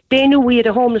knew we had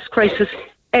a homeless crisis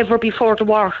ever before the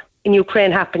war. in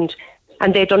Ukraine happened,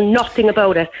 and they done nothing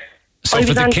about it. So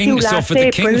for the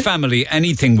King family,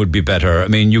 anything would be better. I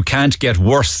mean, you can't get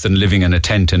worse than living in a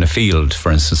tent in a field,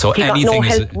 for instance. So anything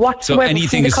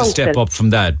is a step up from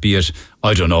that. Be it,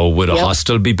 I don't know, would a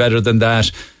hostel be better than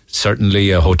that? Certainly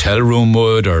a hotel room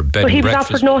would, or bed and breakfast. But he was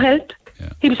offered no help. Yeah.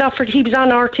 He was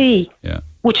on RT,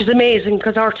 which is amazing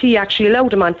because RT actually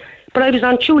allowed him on. But I was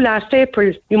on Chew last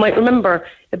April, you might remember,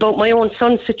 about my own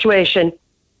son's situation.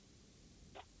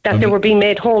 That they were being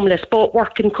made homeless, both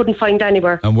working, couldn't find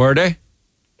anywhere. And were they?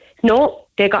 No,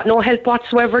 they got no help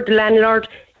whatsoever. The landlord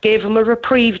gave him a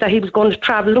reprieve that he was going to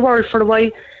travel the world for a while.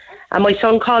 And my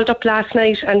son called up last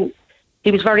night and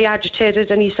he was very agitated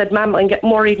and he said, Ma'am, I'm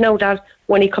getting worried now that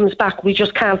when he comes back, we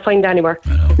just can't find anywhere.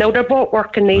 Now they're both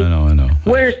working, Neil. I know.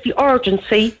 Where's the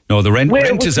urgency? No, the rent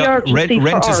is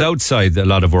outside a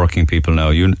lot of working people now.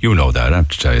 You know that. I have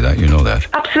to tell you that. You know that.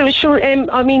 Absolutely sure.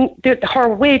 I mean, her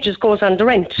wages goes on the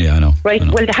rent. Yeah, I know. Right? I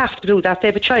know. Well, they have to do that. They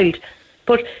have a child.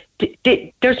 But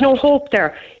there's no hope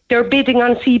there. They're bidding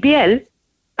on CBL.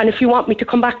 And if you want me to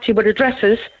come back to you with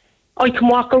addresses, I can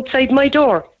walk outside my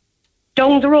door,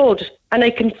 down the road, and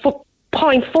I can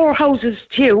point 4 houses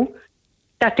to you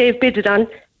that they've bidded on,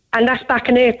 and that's back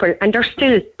in April, and they're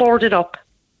still boarded up.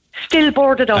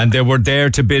 And they were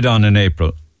there to bid on in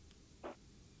April?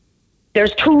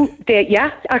 There's 2,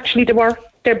 actually they were.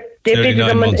 They bidded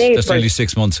them in April. That's nearly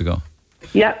 6 months ago.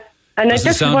 Yeah. And does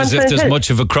it sound as if there's much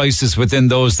of a crisis within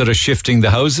those that are shifting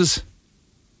the houses?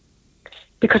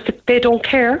 Because they don't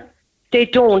care. They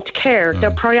don't care.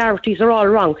 Their priorities are all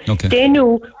wrong. Okay. They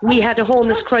knew we had a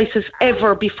homeless crisis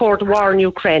ever before the war in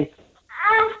Ukraine.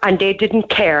 And they didn't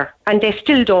care. And they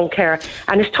still don't care.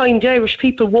 And it's time the Irish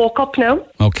people woke up now.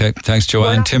 Okay, thanks,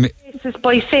 Joanne. Timmy.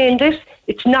 By saying this,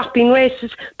 it's not being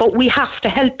racist, but we have to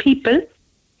help people.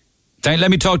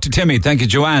 Let me talk to Timmy. Thank you,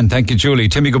 Joanne. Thank you, Julie.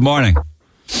 Timmy, good morning.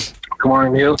 Good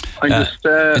morning, Neil.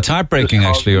 It's heartbreaking,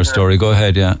 actually, your story. Go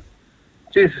ahead, yeah.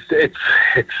 Jesus,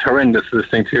 it's horrendous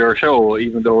listening to your show,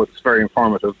 even though it's very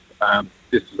informative.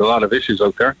 This is a lot of issues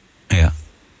out there. Yeah.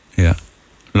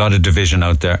 A lot of division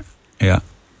out there. Yeah.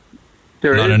 A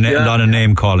lot of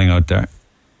name calling out there.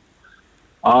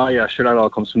 Oh, yeah, sure, that all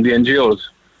comes from the NGOs.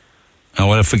 Oh,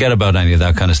 well, forget about any of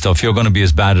that kind of stuff. You're going to be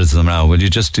as bad as them now. Will you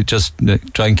just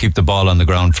try and keep the ball on the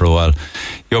ground for a while?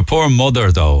 Your poor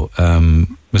mother, though,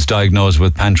 was diagnosed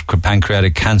with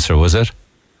pancreatic cancer, was it?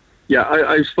 Yeah,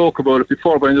 I spoke about it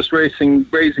before, but I'm just raising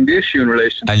the issue in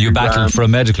relation to... And you battled for a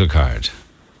medical card?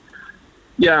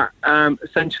 Yeah,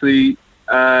 essentially,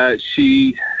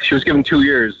 she was given 2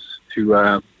 years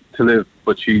to live,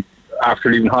 but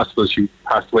after leaving hospital, she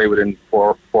passed away within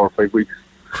 4 or 5 weeks.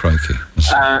 Crikey.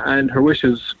 And her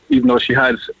wishes, even though she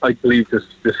had, I believe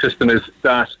the system is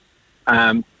that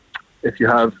if you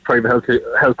have private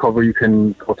health cover, you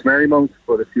can go to Marymount,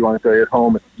 but if you want to die at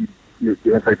home, you're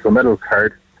entitled to a medical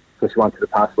card. So she wanted to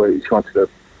pass away. She wanted to,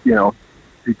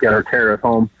 get her care at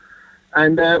home.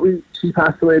 And she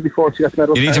passed away before she got the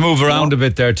medical card. You need to move around a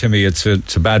bit there, Timmy. It's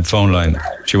a bad phone line.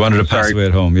 She wanted to pass away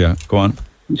at home. Yeah, go on.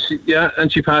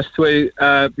 And she passed away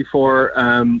before,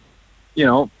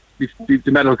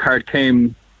 the medical card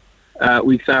came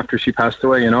weeks after she passed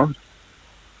away,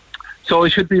 So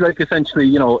it should be like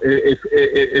essentially,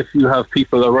 if you have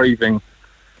people arriving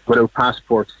without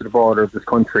passports to the border of this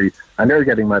country and they're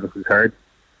getting medical cards,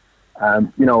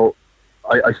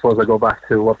 I suppose I go back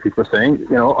to what people are saying,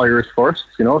 Irish first,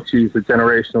 she's a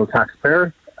generational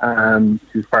taxpayer.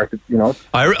 She's part of,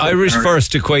 Irish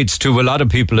first equates to a lot of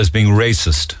people as being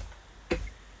racist.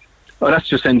 Oh, that's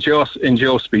just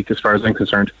NGO speak as far as I'm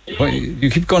concerned. Well, you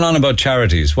keep going on about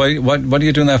charities. What are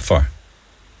you doing that for?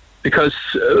 Because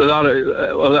a lot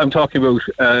of, I'm talking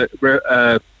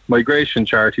about migration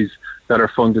charities that are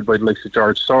funded by the likes of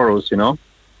George Soros, No,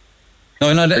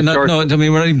 I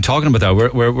mean, we're not even talking about that.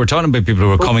 We're talking about people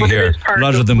who are coming here, a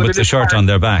lot of them with the shirt on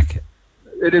their back.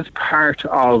 It is part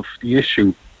of the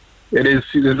issue.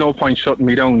 There's no point shutting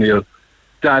me down, Neil.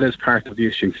 That is part of the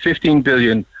issue. 15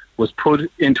 billion was put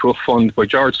into a fund by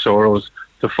George Soros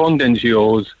to fund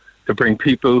NGOs to bring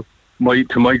people,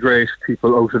 to migrate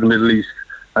people out of the Middle East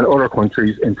and other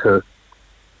countries into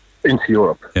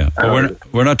Europe. Yeah,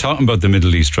 but we're not talking about the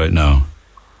Middle East right now.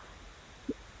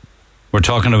 We're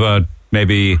talking about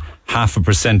maybe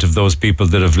 0.5% of those people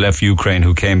that have left Ukraine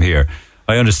who came here.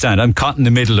 I understand. I'm caught in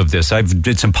the middle of this.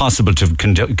 It's impossible to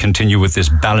continue with this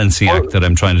balancing act that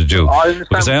I'm trying to do.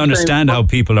 Because I understand how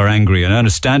people are angry and I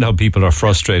understand how people are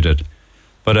frustrated.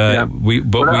 But this is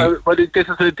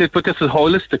a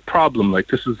holistic problem. Like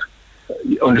this is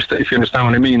understand what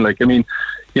I mean. Like, I mean,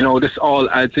 you know, this all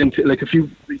adds into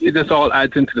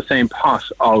the same pot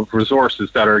of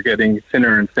resources that are getting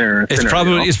thinner and thinner and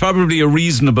thinner. It's probably a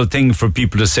reasonable thing for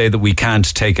people to say that we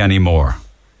can't take any more.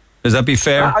 Does that be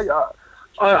fair?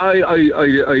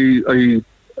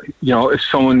 You know, if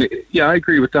someone, I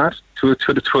agree with that to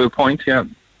a point, yeah.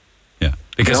 Yeah,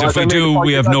 because if we do,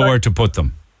 we have nowhere to put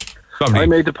them. I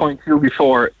made the point to you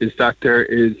before is that there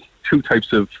is two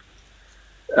types of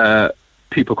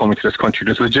people coming to this country.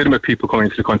 There's legitimate people coming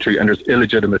into the country, and there's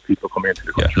illegitimate people coming into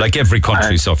the country. Yeah, like every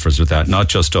country suffers with that, not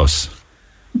just us.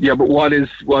 Yeah, but what is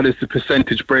the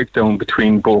percentage breakdown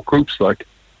between both groups like?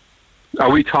 Are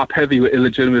we top heavy with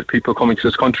illegitimate people coming to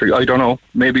this country? I don't know.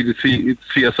 Maybe the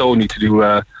CSO need to do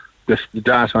the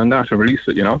data on that and release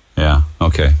it, you know? Yeah,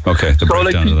 okay. The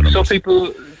breakdown of the numbers.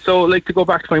 So to go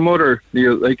back to my mother,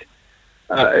 Neil, like,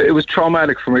 it was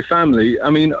traumatic for my family. I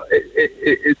mean,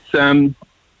 it's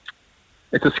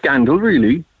a scandal,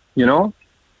 really, you know?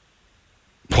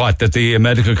 What, that the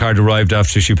medical card arrived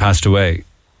after she passed away?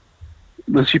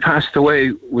 Well, she passed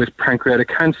away with pancreatic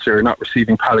cancer, not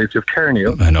receiving palliative care,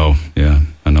 Neil. I know.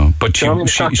 But it's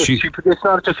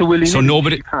not just a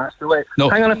willy-nilly. She passed away. No.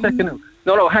 Hang on a second.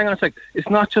 No, hang on a second. It's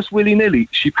not just willy-nilly.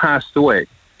 She passed away.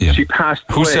 Yeah. She passed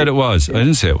away. Who said it was? I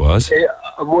didn't say it was.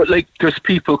 Like, there's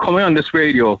people coming on this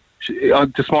radio.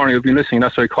 This morning I've been listening,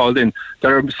 that's why I called in,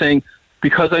 that are saying,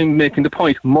 because I'm making the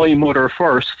point, my mother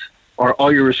first, or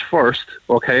Irish first,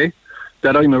 okay,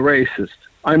 that I'm a racist.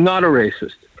 I'm not a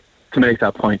racist, to make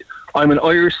that point. I'm an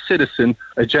Irish citizen,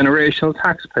 a generational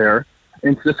taxpayer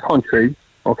into this country,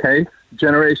 okay?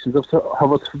 Generations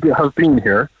of us have been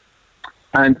here.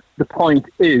 And the point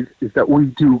is that we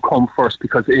do come first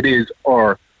because it is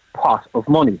our pot of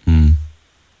money. You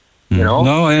know?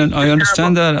 No, I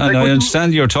understand that. And I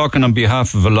understand you're talking on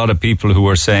behalf of a lot of people who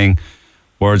are saying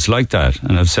words like that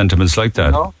and have sentiments like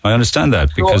that. No? I understand that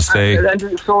because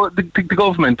the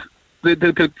government,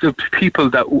 the people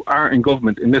that are in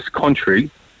government in this country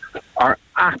are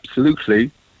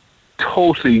absolutely,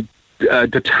 totally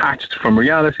detached from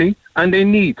reality, and they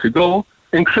need to go,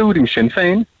 including Sinn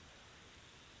Féin.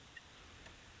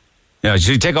 Yeah,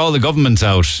 you take all the governments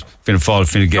out,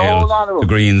 Fine Gael, the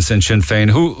Greens and Sinn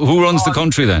Féin. Who runs the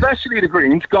country then? Especially the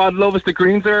Greens. God love us, the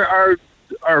Greens are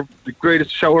the greatest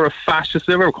shower of fascists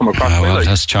I've ever come across. Well,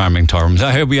 that's charming terms.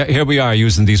 Here we are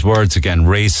using these words again: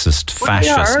 racist,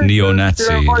 fascist,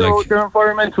 neo-Nazi. They're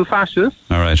environmental fascists.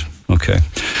 All right. Okay.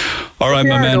 All right,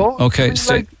 my man. Okay.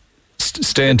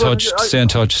 Stay in touch. Stay in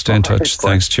touch.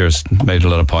 Thanks. Cheers. Made a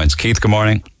lot of points. Keith, good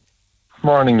morning.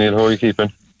 Morning, Neil. How are you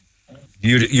keeping?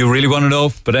 You really want to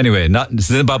know? But anyway, it's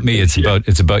not about me.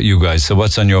 It's about you guys. So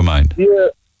what's on your mind? Yeah.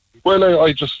 Well,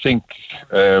 I just think,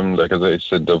 like as I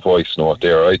said, the voice note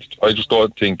there. I just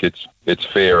don't think it's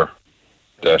fair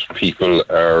that people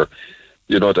are,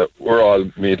 you know, that we're all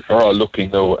looking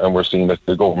now, and we're seeing that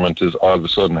the government is all of a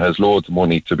sudden has loads of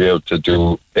money to be able to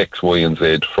do X, Y, and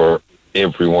Z for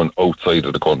everyone outside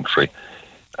of the country,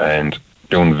 and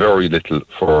doing very little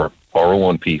for our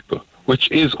own people, which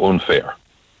is unfair.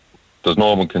 There's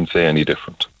no one can say any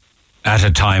different. At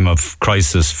a time of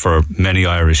crisis for many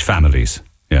Irish families.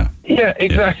 Yeah. Yeah,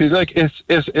 exactly. Yeah. Like it's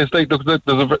like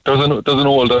there's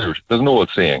an old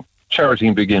saying: charity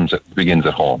begins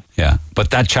at home. Yeah, but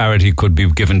that charity could be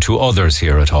given to others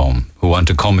here at home who want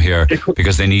to come here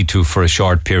because they need to for a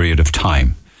short period of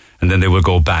time, and then they will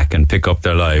go back and pick up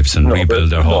their lives and rebuild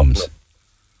their homes.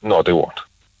 No, they won't.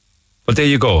 But there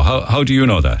you go. How do you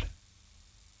know that?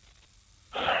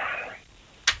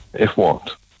 It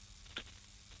won't.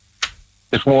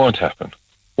 It won't happen.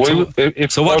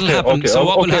 So what will happen? So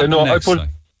what will happen next?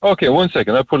 Okay, 1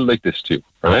 second. I put it like this to you,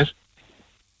 right?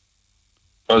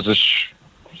 I was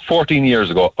 14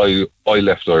 years ago. I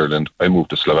left Ireland. I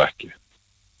moved to Slovakia,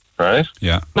 right?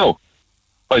 Yeah. No,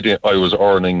 I did. I was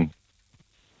earning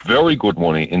very good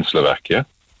money in Slovakia.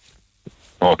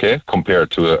 Okay, compared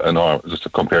to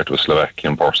a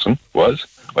Slovakian person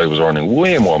I was earning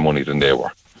way more money than they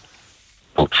were.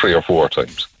 About 3 or 4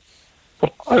 times.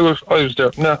 But I was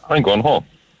there. Nah, I'm going home.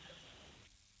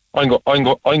 I'm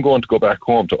going to go back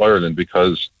home to Ireland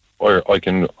because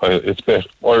it's better.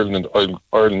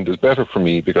 Ireland is better for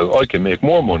me because I can make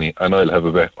more money and I'll have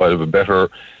a better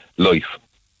life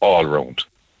all around.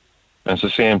 And it's the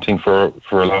same thing for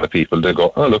a lot of people. They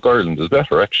go, oh look, Ireland is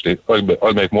better. Actually,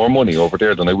 I'll make more money over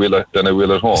there than I will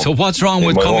at home. So what's wrong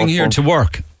with coming here to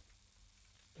work?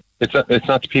 It's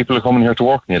not the people who are coming here to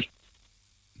work, Neil.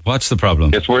 What's the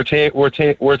problem? It's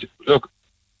look.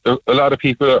 A lot of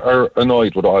people are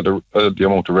annoyed with all the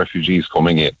amount of refugees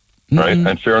coming in, right?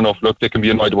 And fair enough. Look, they can be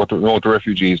annoyed about the amount of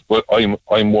refugees, but I'm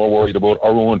more worried about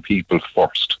our own people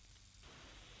first.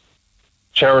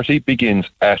 charity begins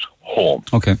at home.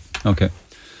 Okay.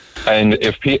 And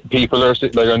if people are,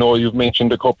 like I know you've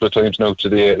mentioned a couple of times now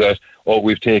today that,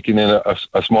 we've taken in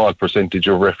a small percentage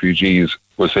of refugees,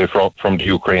 we'll say, from the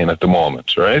Ukraine at the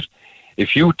moment, right? If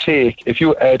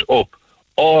you add up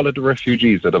all of the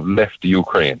refugees that have left the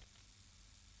Ukraine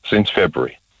since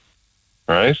February,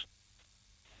 right?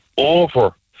 Over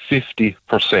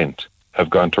 50% have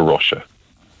gone to Russia.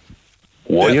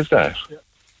 Why is that?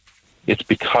 It's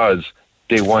because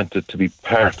they wanted to be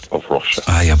part of Russia.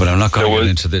 Yeah, but I'm not going to get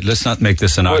into that. Let's not make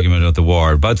this an argument of the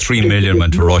war. About 3 million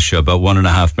went to Russia, about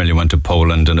 1.5 million went to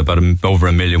Poland, and about over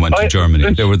 1 million went to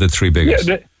Germany. They were the three biggest.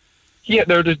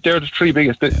 They're the three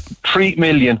biggest. 3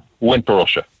 million went to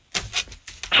Russia.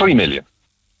 3 million.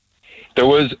 There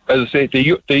was, as I say,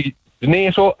 the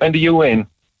NATO and the UN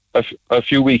a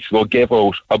few weeks ago gave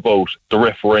out about the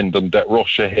referendum that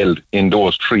Russia held in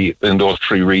those three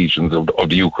regions of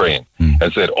the Ukraine,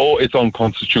 and said, it's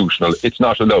unconstitutional, it's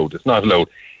not allowed.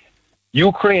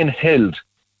 Ukraine held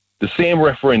the same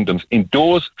referendums in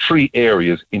those three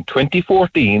areas in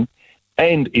 2014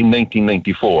 and in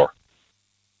 1994,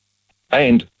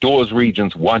 and those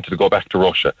regions wanted to go back to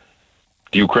Russia.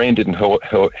 The Ukraine didn't held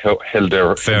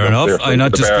their... Fair enough. I'm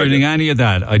not disputing any of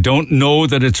that. I don't know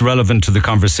that it's relevant to the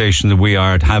conversation that we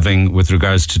are having with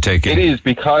regards to taking... It is,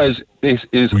 because this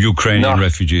is... Ukrainian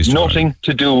refugees. Nothing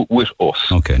to do with us.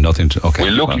 Okay, nothing to... Okay.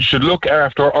 We should look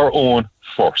after our own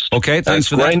first. Okay, thanks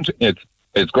for that.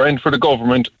 It's grand for the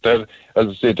government that, as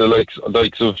I said, the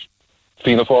likes of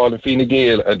Fianna Fáil and Fine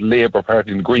Gael and Labour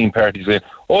Party and the Green Party saying,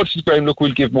 this is grand, look,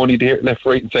 we'll give money there, left,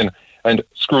 right and centre, and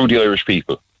screw the Irish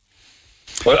people.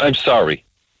 Well, I'm sorry.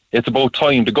 It's about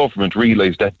time the government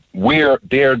realised that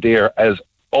they're there as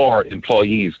our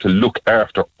employees to look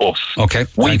after us. Okay.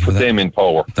 We put them in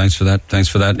power. Thanks for that.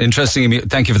 Interesting email.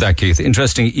 Thank you for that, Keith.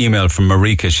 Interesting email from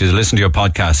Marika. She's listened to your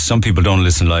podcast. Some people don't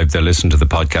listen live. They listen to the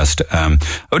podcast. I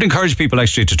would encourage people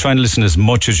actually to try and listen as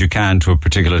much as you can to a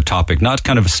particular topic, not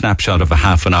kind of a snapshot of a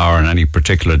half an hour on any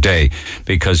particular day,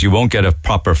 because you won't get a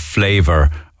proper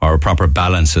flavour or a proper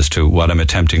balance as to what I'm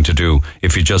attempting to do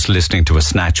if you're just listening to a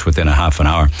snatch within a half an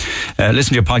hour.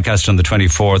 Listen to your podcast on the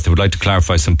 24th. I would like to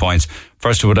clarify some points.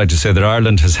 First, I would like to say that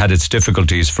Ireland has had its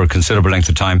difficulties for a considerable length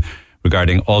of time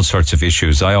regarding all sorts of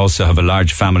issues. I also have a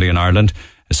large family in Ireland.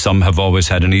 Some have always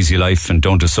had an easy life and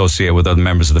don't associate with other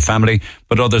members of the family,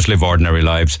 but others live ordinary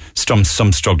lives, some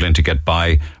struggling to get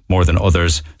by more than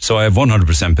others. So I have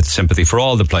 100% sympathy for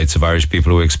all the plights of Irish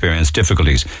people who experience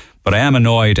difficulties. But I am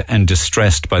annoyed and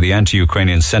distressed by the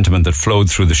anti-Ukrainian sentiment that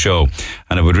flowed through the show.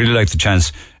 And I would really like the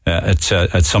chance at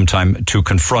some time to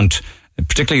confront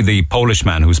particularly the Polish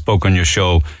man who spoke on your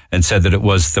show and said that it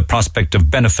was the prospect of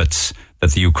benefits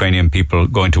that the Ukrainian people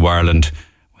going to Ireland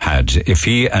had. If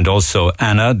he and also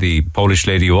Anna, the Polish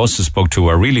lady who also spoke to,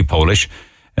 are really Polish,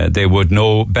 they would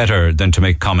know better than to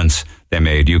make comments they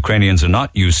made. Ukrainians are not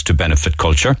used to benefit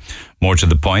culture. More to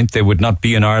the point, they would not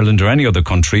be in Ireland or any other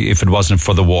country if it wasn't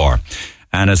for the war.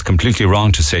 Anna's completely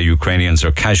wrong to say Ukrainians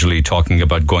are casually talking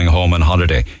about going home on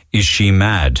holiday. Is she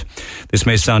mad? This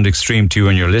may sound extreme to you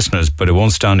and your listeners, but it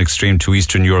won't sound extreme to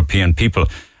Eastern European people.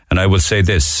 And I will say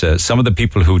this, some of the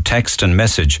people who text and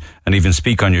message and even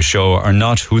speak on your show are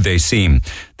not who they seem.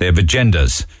 They have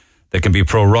agendas. They can be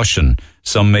pro-Russian.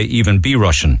 Some may even be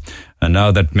Russian. And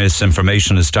now that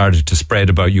misinformation has started to spread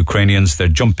about Ukrainians, they're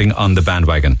jumping on the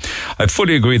bandwagon. I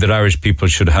fully agree that Irish people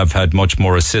should have had much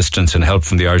more assistance and help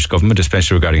from the Irish government,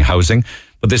 especially regarding housing.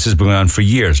 But this has been going on for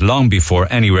years, long before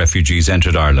any refugees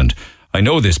entered Ireland. I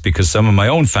know this because some of my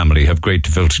own family have great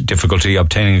difficulty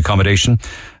obtaining accommodation,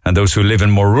 and those who live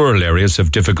in more rural areas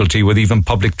have difficulty with even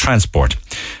public transport.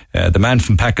 The man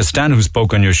from Pakistan who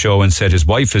spoke on your show and said his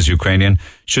wife is Ukrainian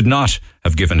should not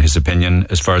have given his opinion,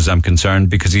 as far as I'm concerned,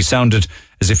 because he sounded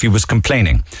as if he was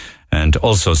complaining. And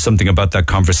also, something about that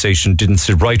conversation didn't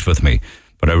sit right with me.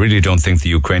 But I really don't think the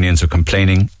Ukrainians are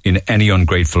complaining in any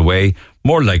ungrateful way.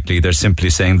 More likely, they're simply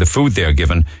saying the food they are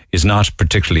given is not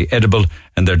particularly edible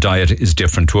and their diet is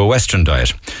different to a Western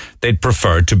diet. They'd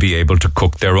prefer to be able to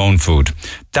cook their own food.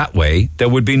 That way, there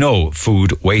would be no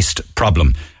food waste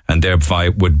problem, and thereby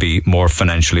would be more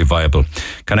financially viable.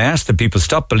 Can I ask that people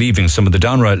stop believing some of the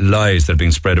downright lies that are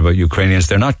being spread about Ukrainians?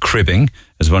 They're not cribbing,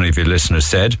 as one of your listeners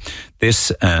said,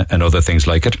 this and other things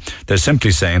like it. They're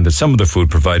simply saying that some of the food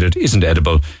provided isn't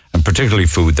edible, and particularly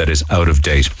food that is out of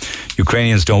date.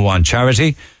 Ukrainians don't want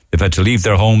charity. They've had to leave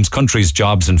their homes, countries,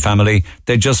 jobs and family.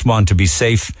 They just want to be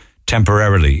safe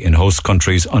temporarily in host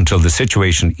countries until the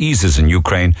situation eases in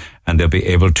Ukraine and they'll be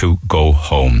able to go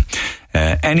home.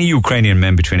 Any Ukrainian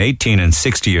men between 18 and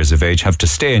 60 years of age have to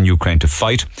stay in Ukraine to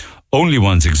fight. Only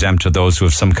ones exempt are those who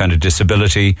have some kind of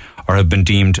disability or have been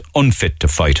deemed unfit to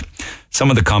fight. Some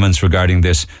of the comments regarding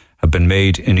this have been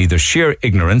made in either sheer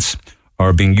ignorance or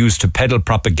are being used to peddle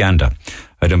propaganda.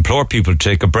 I'd implore people to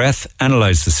take a breath,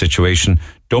 analyse the situation.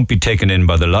 Don't be taken in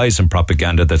by the lies and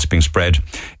propaganda that's being spread.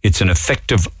 It's an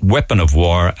effective weapon of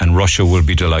war, and Russia will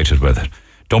be delighted with it.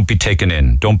 Don't be taken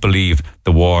in. Don't believe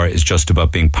the war is just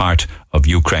about being part of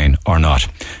Ukraine or not.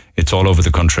 It's all over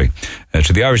the country.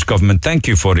 To the Irish government, thank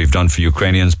you for what you've done for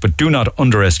Ukrainians, but do not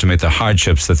underestimate the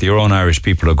hardships that your own Irish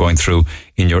people are going through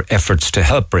in your efforts to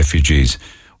help refugees.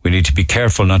 We need to be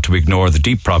careful not to ignore the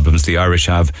deep problems the Irish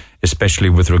have, especially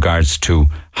with regards to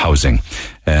housing.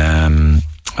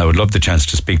 I would love the chance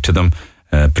to speak to them,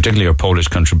 particularly our Polish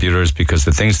contributors, because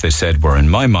the things they said were, in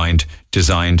my mind,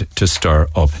 designed to stir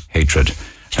up hatred.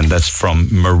 And that's from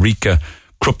Marika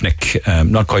Krupnik.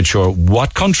 Not quite sure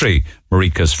what country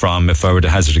Marika's from. If I were to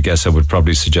hazard a guess, I would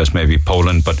probably suggest maybe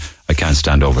Poland, but I can't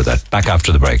stand over that. Back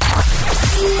after the break.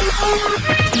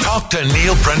 Talk to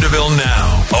Neil Prendeville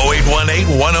now.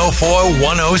 0818 104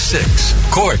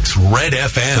 106. Cork's Red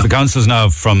FM. So the councils now,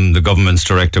 from the government's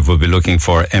directive, will be looking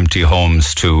for empty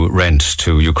homes to rent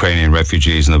to Ukrainian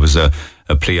refugees. And there was a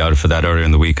plea out for that earlier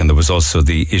in the week. And there was also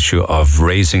the issue of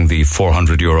raising the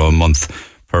 €400 a month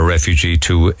per refugee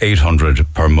to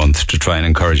 800 per month to try and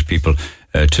encourage people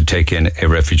to take in a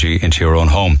refugee into your own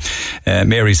home.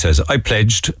 Mary says, I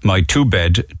pledged my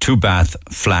 2-bed, 2-bath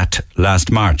flat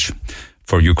last March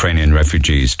for Ukrainian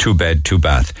refugees. 2-bed,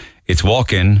 2-bath. It's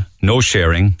walk-in, no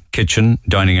sharing, kitchen,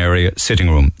 dining area, sitting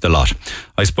room, the lot.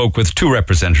 I spoke with 2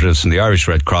 representatives from the Irish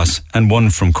Red Cross and 1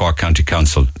 from Cork County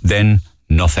Council. Then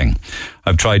nothing.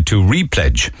 I've tried to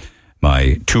re-pledge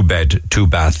my 2-bed,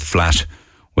 2-bath flat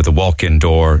with a walk-in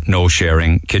door, no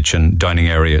sharing, kitchen, dining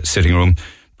area, sitting room.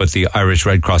 But the Irish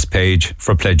Red Cross page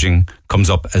for pledging comes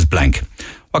up as blank.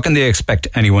 What can they expect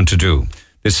anyone to do?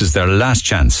 This is their last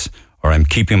chance, or I'm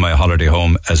keeping my holiday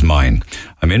home as mine.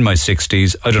 I'm in my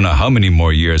 60s. I don't know how many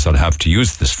more years I'll have to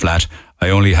use this flat. I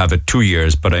only have it 2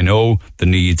 years, but I know the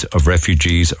needs of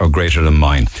refugees are greater than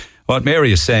mine. What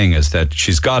Mary is saying is that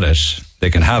she's got it.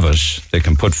 They can have it. They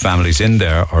can put families in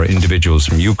there or individuals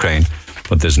from Ukraine,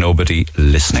 but there's nobody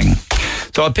listening.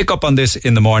 So I'll pick up on this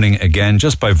in the morning again,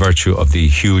 just by virtue of the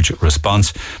huge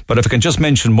response. But if I can just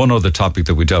mention one other topic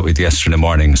that we dealt with yesterday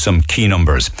morning, some key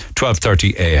numbers.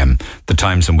 12:30 a.m., the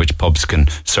times in which pubs can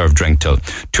serve drink till.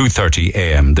 2:30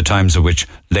 a.m., the times at which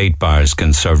late bars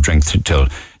can serve drink till.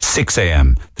 6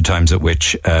 a.m., the times at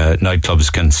which nightclubs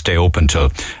can stay open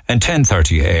till. And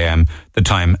 10:30 a.m., the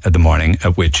time of the morning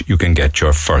at which you can get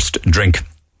your first drink.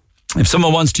 If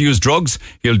someone wants to use drugs,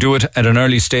 he'll do it at an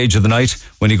early stage of the night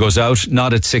when he goes out,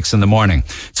 not at 6 a.m.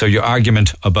 So your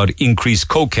argument about increased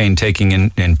cocaine taking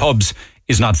in pubs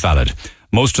is not valid.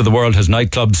 Most of the world has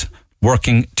nightclubs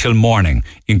working till morning.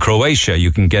 In Croatia,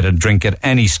 you can get a drink at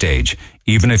any stage,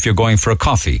 even if you're going for a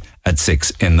coffee at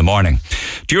 6 a.m.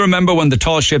 Do you remember when the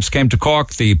tall ships came to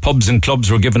Cork, the pubs and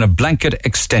clubs were given a blanket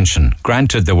extension?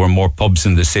 Granted, there were more pubs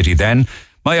in the city then.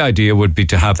 My idea would be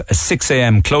to have a 6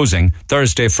 a.m. closing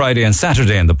Thursday, Friday and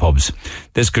Saturday in the pubs.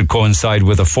 This could coincide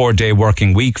with a 4-day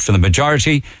working week for the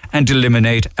majority and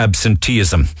eliminate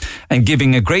absenteeism, and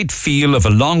giving a great feel of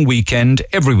a long weekend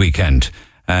every weekend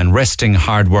and resting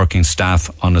hard-working staff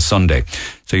on a Sunday.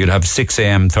 So you'd have 6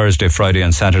 a.m. Thursday, Friday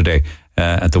and Saturday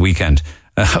at the weekend.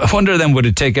 I wonder then, would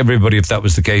it take everybody, if that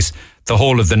was the case, the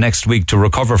whole of the next week to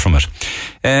recover from it?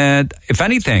 If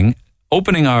anything,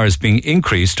 opening hours being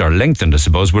increased or lengthened, I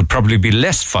suppose, would probably be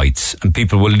less fights and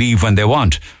people will leave when they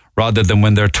want rather than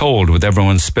when they're told, with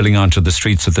everyone spilling onto the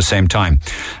streets at the same time.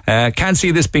 Can't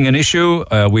see this being an issue.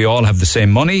 We all have the same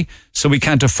money, so we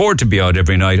can't afford to be out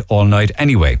every night, all night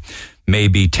anyway.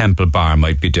 Maybe Temple Bar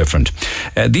might be different.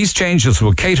 These changes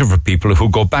will cater for people who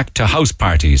go back to house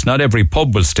parties. Not every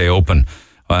pub will stay open.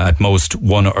 At most,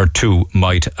 1 or 2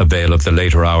 might avail of the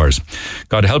later hours.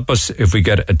 God help us if we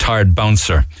get a tired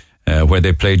bouncer where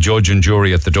they play judge and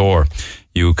jury at the door.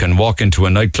 You can walk into a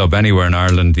nightclub anywhere in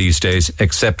Ireland these days,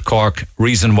 except Cork.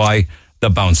 Reason why? The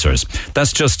bouncers.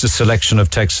 That's just a selection of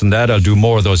texts and that. I'll do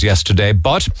more of those yesterday,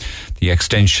 but the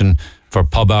extension for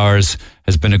pub hours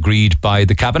has been agreed by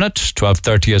the Cabinet.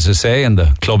 12:30, as I say, and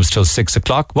the clubs till 6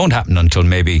 o'clock. Won't happen until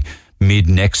maybe mid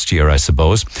next year, I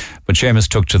suppose. But Seamus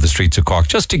took to the streets of Cork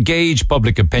just to gauge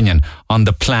public opinion on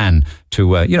the plan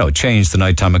to, change the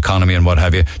nighttime economy and what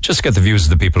have you. Just get the views of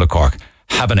the people of Cork.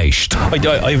 Have an eight.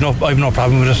 I have no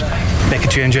problem with it. Make a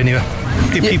change anyway.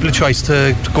 Give people a choice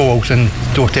to go out and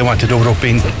do what they want to do without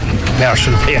being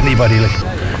partial to anybody.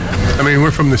 I mean,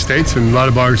 we're from the States and a lot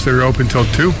of bars that are open till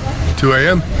 2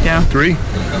 a.m. Yeah. 3.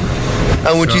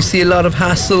 And would you see a lot of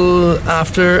hassle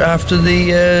after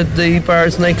the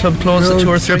bars and nightclub close at 2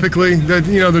 or 3? Typically,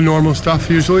 the normal stuff.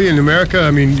 Usually in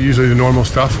America, usually the normal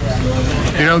stuff.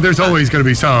 There's always going to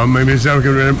be some. It's never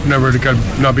going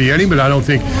to not be any, but I don't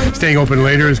think staying open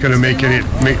later is going to make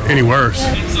any worse.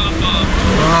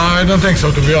 I don't think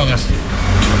so, to be honest.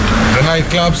 The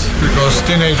nightclubs, because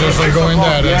teenagers are going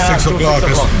there at 6 o'clock.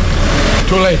 It's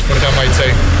too late for them, I'd say.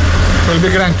 It will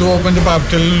be grand to open the pub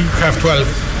till 12:30.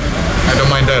 I don't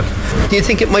mind that. Do you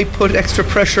think it might put extra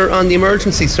pressure on the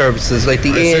emergency services, like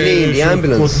the A&E and the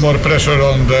ambulance? Put more pressure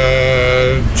on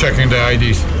the checking the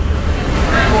IDs.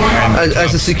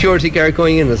 As a security guard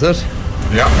going in, is it?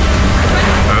 Yeah.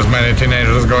 There's many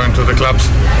teenagers going to the clubs,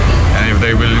 and if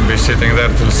they will be sitting there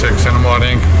till 6 in the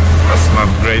morning, that's not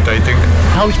great, I think.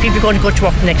 How's people going to go to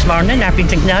work the next morning after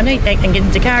drinking all night? They can get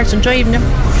into cars and driving them.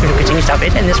 Look at things stop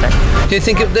it in this way. Do you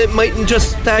think it mightn't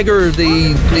just stagger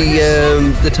the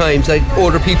times? Like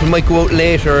older people might go out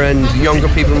later and younger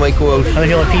people might go out. Oh,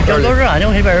 the old people go around.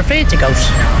 They were afraid to go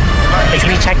out. They could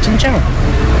be attacked in town.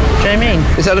 Do you know what I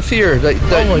mean? Is that a fear?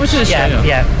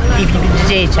 Yeah. Even in the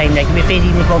daytime, they can be afraid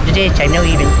even to go out in the daytime now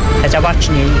even. As they're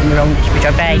watching you, even around with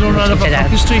your bag. You don't run up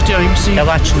the street there, you see. They're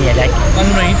watching you, like.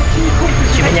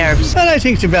 You've been nervous. Well, I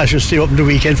think the best should stay up in the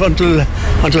weekend until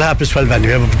 12:30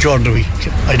 anyway, but during the week,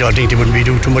 I don't think they wouldn't be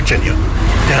doing too much anyway.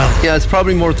 Yeah, it's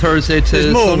probably more Thursday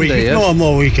to Sunday.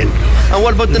 More weekend. And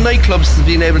what about the nightclubs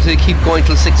being able to keep going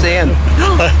till 6 a.m?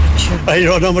 I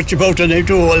don't know much about it, I'm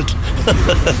too old.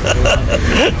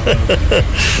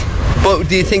 But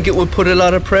do you think it would put a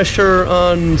lot of pressure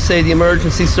on, say, the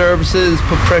emergency services,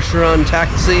 put pressure on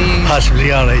taxis?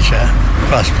 Possibly, all right, yeah.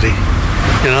 Possibly.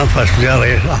 Possibly, all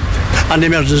right. And the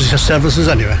emergency services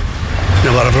anyway.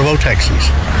 No matter about taxis.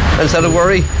 And is that a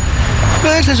worry?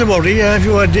 Well, it is a worry, yeah. If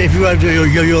you had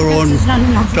your own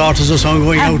daughters or something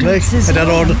going out, like, at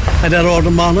that order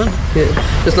morning. Yeah.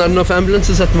 There's not enough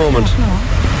ambulances at the moment.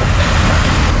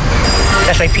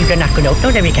 That's why people are not going out now.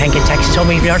 Then we can't get taxis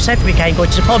home even ourselves. We can't go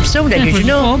to the pubs now. Then, you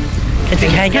know. Because we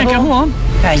can't get home.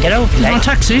 Can't get out. No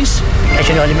taxis. As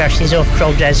you know, the emergencies are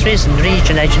crowded as it is in the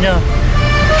region, as you know.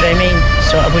 Do you know what I mean?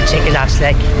 So I would take a loss,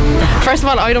 like. First of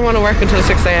all, I don't want to work until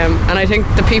 6 a.m. And I think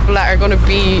the people that are going to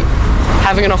be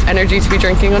having enough energy to be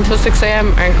drinking until 6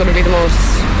 a.m. aren't going to be the most,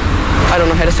 I don't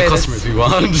know how to say this. Customers we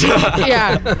want.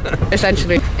 Yeah,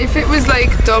 essentially. If it was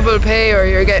like double pay or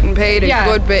you're getting paid a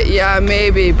good bit, yeah,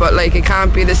 maybe, but like it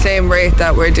can't be the same rate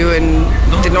that we're doing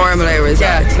the normal hours.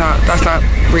 Yeah, that's not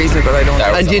reasonable, I don't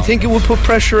think. And do you think it would put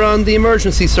pressure on the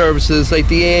emergency services like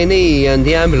the A&E and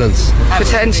the ambulance?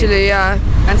 Potentially, yeah.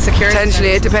 And security. Potentially,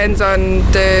 it depends on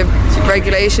the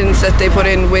regulations that they put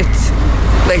in with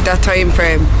like that time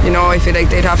frame. I feel like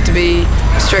they'd have to be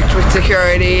strict with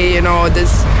security,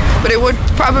 but it would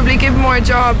probably give more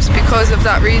jobs because of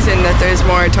that reason, that there's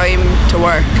more time to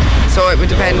work. So it would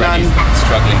depend on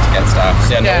struggling to get staff.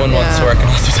 Yeah, no one wants to work in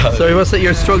hospitality. Sorry, what's that?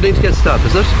 You're struggling to get staff,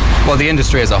 is it? Well, the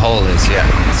industry as a whole is, yeah.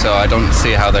 So I don't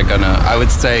see how they're gonna. I would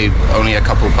say only a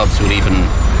couple of pubs would even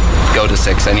go to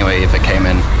 6 anyway if it came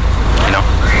in.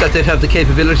 That they'd have the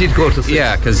capability to go to 6.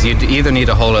 Yeah, because you either need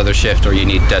a whole other shift or you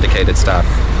need dedicated staff.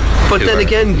 But then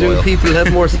again, do people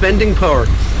have more spending power?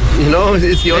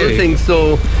 It's the other thing.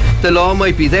 So the law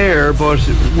might be there, but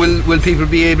will people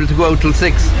be able to go out till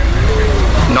 6?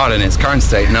 Not in its current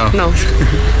state, no. No.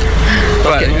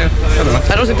 But,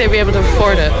 I don't think they'd be able to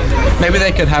afford it. Maybe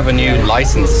they could have a new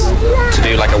license to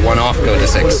do like a one-off go to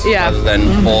 6 rather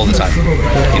than all the time.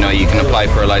 You can apply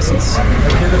for a license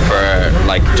for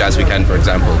like Jazz Weekend, for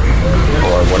example,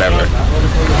 or whatever.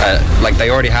 Like they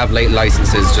already have late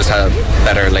licenses, just have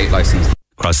better late license.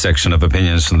 Cross-section of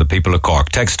opinions from the people of Cork.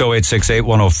 Text 0868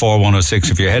 104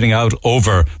 106 if you're heading out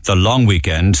over the long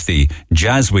weekend, the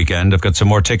Jazz Weekend. I've got some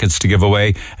more tickets to give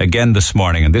away again this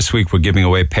morning, and this week we're giving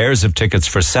away pairs of tickets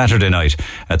for Saturday night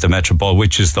at the Metropole,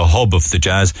 which is the hub of the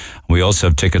Jazz. We also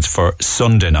have tickets for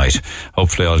Sunday night.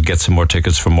 Hopefully I'll get some more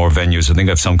tickets from more venues. I think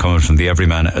I have some coming from the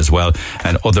Everyman as well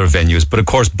and other venues. But of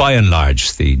course, by and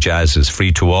large, the Jazz is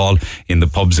free to all in the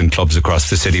pubs and clubs across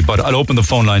the city. But I'll open the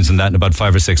phone lines on that in about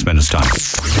 5 or 6 minutes' time.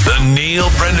 The Neil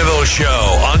Prendeville Show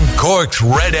on Cork's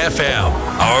Red FM.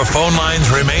 Our phone lines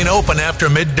remain open after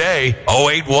midday.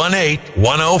 0818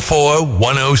 104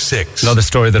 106. Another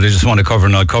story that I just want to cover,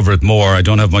 and I'll cover it more. I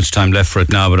don't have much time left for it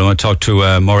now, but I want to talk to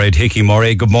Mairead Hickey.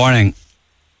 Mairead, good morning.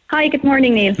 Hi, good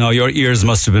morning, Neil. Now, your ears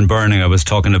must have been burning. I was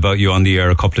talking about you on the air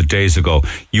a couple of days ago.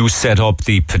 You set up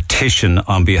the petition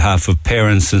on behalf of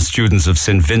parents and students of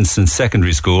St. Vincent's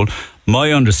Secondary School.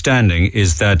 My understanding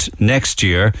is that next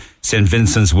year St.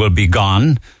 Vincent's will be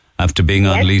gone after being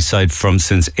on Leaside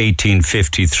since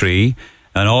 1853,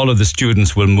 and all of the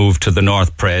students will move to the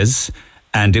North Pres,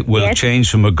 and it will change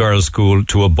from a girls' school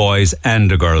to a boys'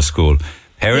 and a girls' school.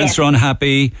 Parents are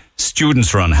unhappy,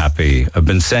 students are unhappy. I've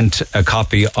been sent a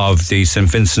copy of the St.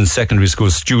 Vincent's Secondary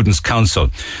School Students' Council.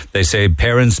 They say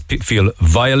parents feel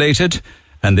violated,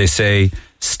 and they say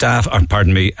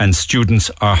and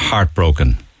students are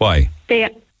heartbroken. Why?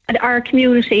 Our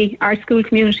community, our school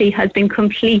community, has been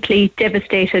completely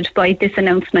devastated by this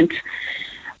announcement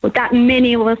that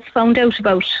many of us found out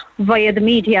about via the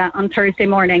media on Thursday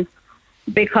morning,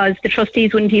 because the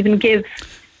trustees wouldn't even give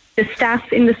the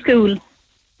staff in the school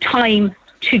time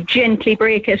to gently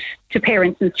break it to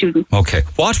parents and students. Okay.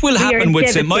 What will happen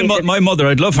with my mother?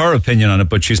 I'd love her opinion on it,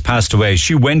 but she's passed away.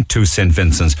 She went to St.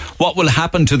 Vincent's. What will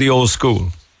happen to the old school?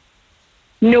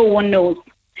 No one knows.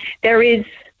 There is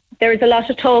a lot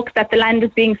of talk that the land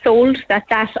is being sold,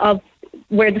 that of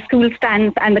where the school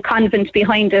stands and the convent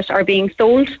behind it are being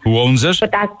sold. Who owns it?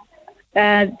 But that's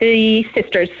the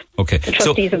sisters, the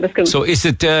trustees of the school. So is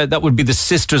it, that would be the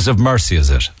Sisters of Mercy, is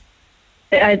it?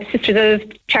 Sisters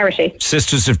of Charity.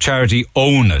 Sisters of Charity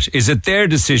own it. Is it their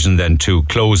decision then to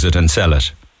close it and sell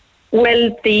it?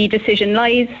 Well, the decision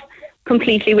lies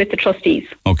completely with the trustees.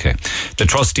 Okay. The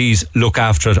trustees look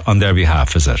after it on their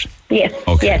behalf, is it? Yes.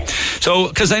 Okay. Yes. So,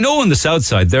 because I know on the south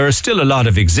side there are still a lot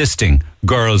of existing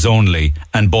girls only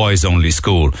and boys only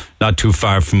school. Not too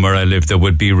far from where I live there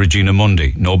would be Regina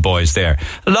Mundi, no boys there.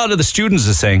 A lot of the students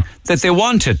are saying that they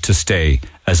want it to stay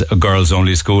as a girls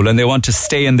only school and they want to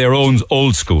stay in their own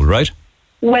old school, right?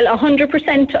 Well,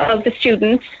 100% of the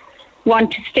students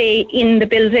want to stay in the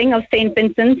building of St.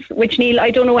 Vincent's, which, Neil, I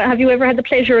don't know, have you ever had the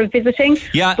pleasure of visiting?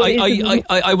 Yeah,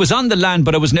 I was on the land,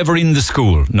 but I was never in the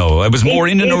school. No, I was more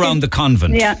in and around the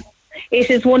convent. Yeah, it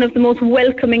is one of the most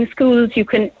welcoming schools you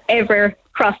can ever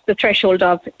cross the threshold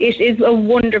of. It is a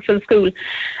wonderful school.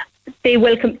 They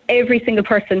welcome every single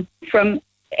person from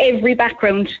every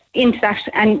background into that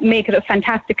and make it a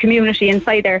fantastic community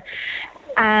inside there.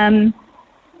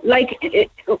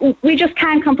 We just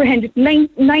can't comprehend it.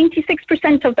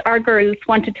 96% of our girls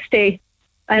wanted to stay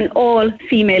an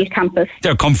all-female campus.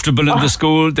 They're comfortable in the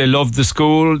school. They love the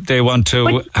school. They want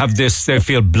to have this. They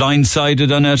feel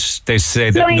blindsided on it. They say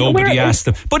that nobody asked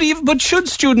them. But should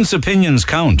students' opinions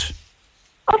count?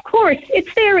 Of course.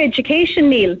 It's their education,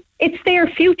 Neil. It's their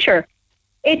future.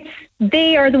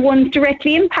 They are the ones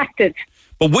directly impacted.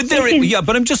 But would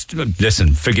but I'm just,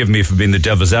 listen, forgive me for being the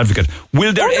devil's advocate.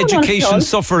 Will their education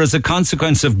suffer as a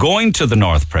consequence of going to the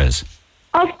North Pres?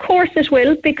 Of course it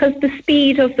will, because the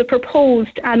speed of the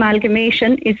proposed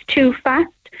amalgamation is too fast.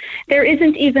 There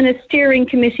isn't even a steering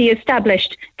committee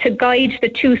established to guide the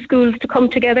two schools to come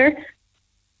together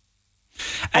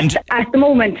at the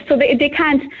moment. So they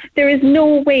can't, there is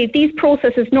no way. These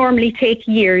processes normally take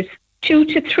years, 2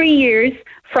 to 3 years,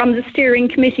 from the steering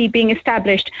committee being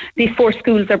established before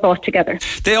schools are brought together.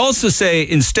 They also say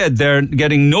instead they're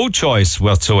getting no choice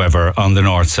whatsoever on the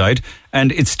north side,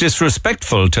 and it's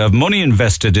disrespectful to have money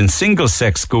invested in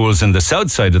single-sex schools in the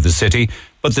south side of the city,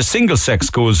 but the single-sex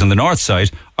schools in the north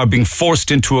side are being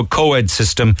forced into a co-ed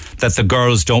system that the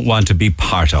girls don't want to be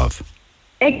part of.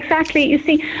 Exactly, you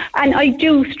see, and I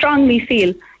do strongly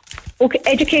feel,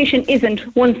 education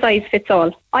isn't one size fits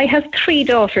all. I have 3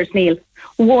 daughters, Neil.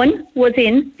 One was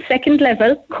in second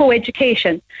level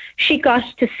co-education. She got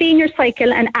to senior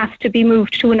cycle and asked to be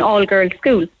moved to an all-girls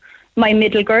school. My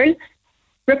middle girl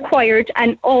required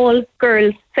an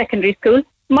all-girls secondary school.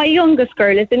 My youngest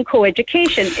girl is in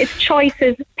co-education. It's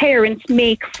choices parents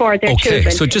make for their children. Okay,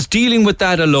 so just dealing with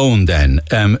that alone then,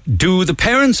 do the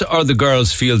parents or the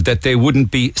girls feel that they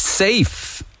wouldn't be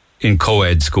safe in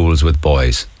co-ed schools with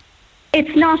boys?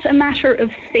 It's not a matter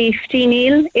of safety,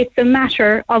 Neil. It's a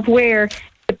matter of where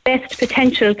the best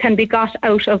potential can be got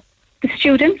out of the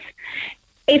students.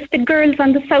 If the girls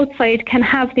on the south side can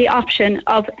have the option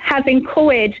of having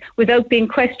co-ed without being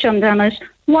questioned on it,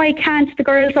 why can't the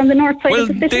girls on the north side of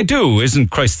the city? Well, they do.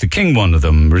 Isn't Christ the King one of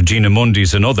them? Regina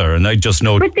Mundi's another, and I just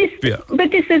know... But this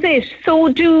is it.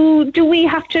 So do we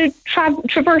have to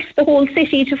traverse the whole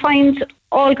city to find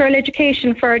all-girl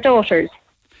education for our daughters?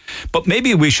 But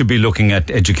maybe we should be looking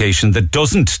at education that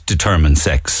doesn't determine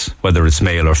sex, whether it's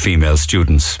male or female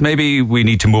students. Maybe we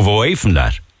need to move away from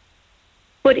that.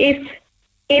 But if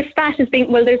that is being...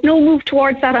 Well, there's no move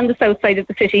towards that on the south side of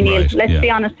the city, Neil. Right, Let's be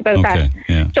honest about that.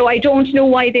 Yeah. So I don't know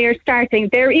why they're starting.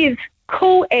 There is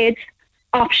co-ed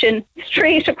option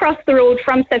straight across the road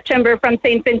from September from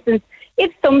St. Vincent's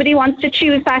if somebody wants to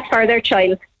choose that for their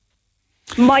child.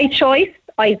 My choice,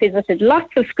 I visited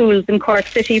lots of schools in Cork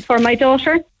City for my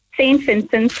daughter. St.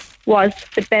 Vincent's was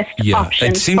the best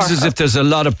option. It seems for as her. if there's a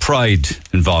lot of pride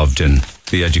involved in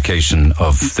the education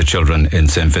of the children in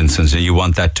St. Vincent's, and you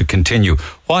want that to continue.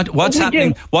 What's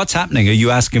happening? What's happening? Are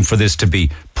you asking for this to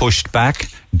be pushed back,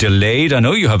 delayed? I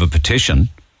know you have a petition.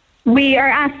 We are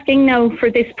asking now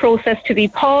for this process to be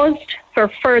paused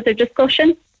for further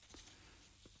discussion,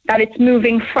 that it's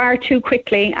moving far too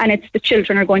quickly and it's the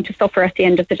children are going to suffer at the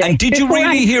end of the day. And did you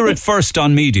really hear it first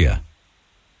on media?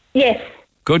 Yes.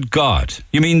 Good God.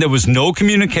 You mean there was no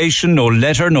communication, no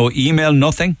letter, no email,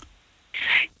 nothing?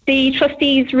 The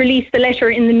trustees released the letter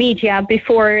in the media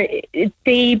before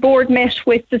the board met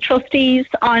with the trustees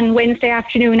on Wednesday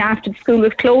afternoon after the school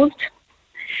was closed.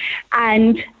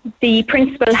 And the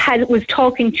principal was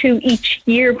talking to each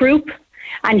year group,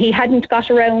 and he hadn't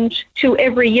got around to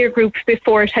every year group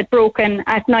before it had broken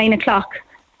at 9 o'clock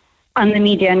on the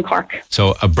media in Cork.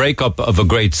 So a breakup of a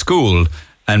great school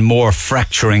and more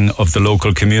fracturing of the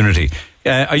local community.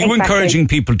 Are you encouraging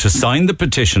people to sign the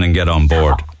petition and get on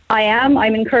board? I am.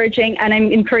 I'm encouraging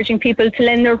people to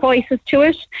lend their voices to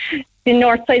it. The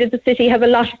north side of the city have a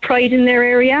lot of pride in their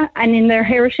area and in their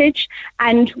heritage,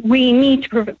 and we need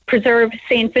to preserve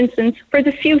St. Vincent's for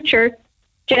the future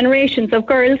generations of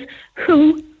girls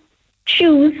who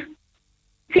choose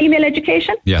female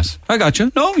education. Yes, I got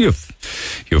you. No, you've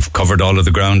covered all of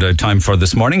the ground I had time for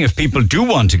this morning. If people do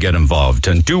want to get involved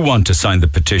and do want to sign the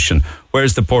petition,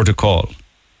 where's the port of call?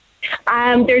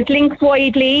 There's links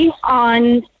widely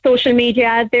on social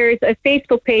media. There's a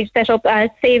Facebook page set up,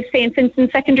 Save St.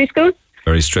 Vincent Secondary School.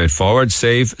 Very straightforward.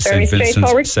 Save St.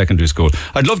 Vincent's Secondary School.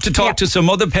 I'd love to talk to some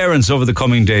other parents over the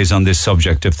coming days on this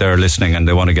subject if they're listening and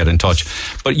they want to get in touch.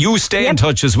 But you stay in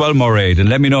touch as well, Mairead, and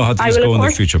let me know how things go in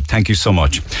the future. Thank you so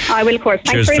much. I will, of course.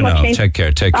 Cheers Thanks very for much, now. Neil. Take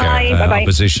care. Take Bye. care. Bye-bye.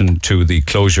 Opposition to the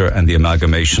closure and the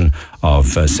amalgamation of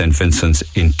St. Vincent's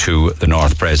into the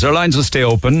North Pres. Our lines will stay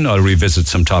open. I'll revisit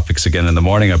some topics again in the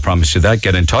morning. I promise you that.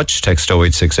 Get in touch. Text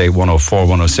 0868 104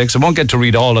 106. I won't get to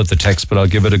read all of the text, but I'll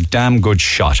give it a damn good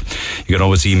shot. You can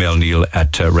always email Neil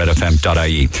at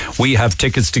redfm.ie. We have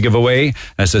tickets to give away,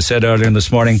 as I said earlier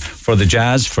this morning, for the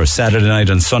Jazz for Saturday night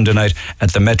and Sunday night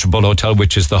at the Metropole Hotel,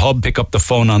 which is the hub. Pick up the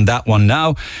phone on that one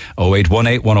now.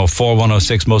 0818 104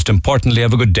 106. Most importantly,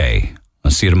 have a good day. I'll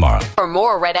see you tomorrow. For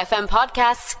more Red FM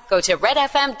podcasts, go to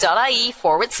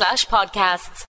redfm.ie/podcasts.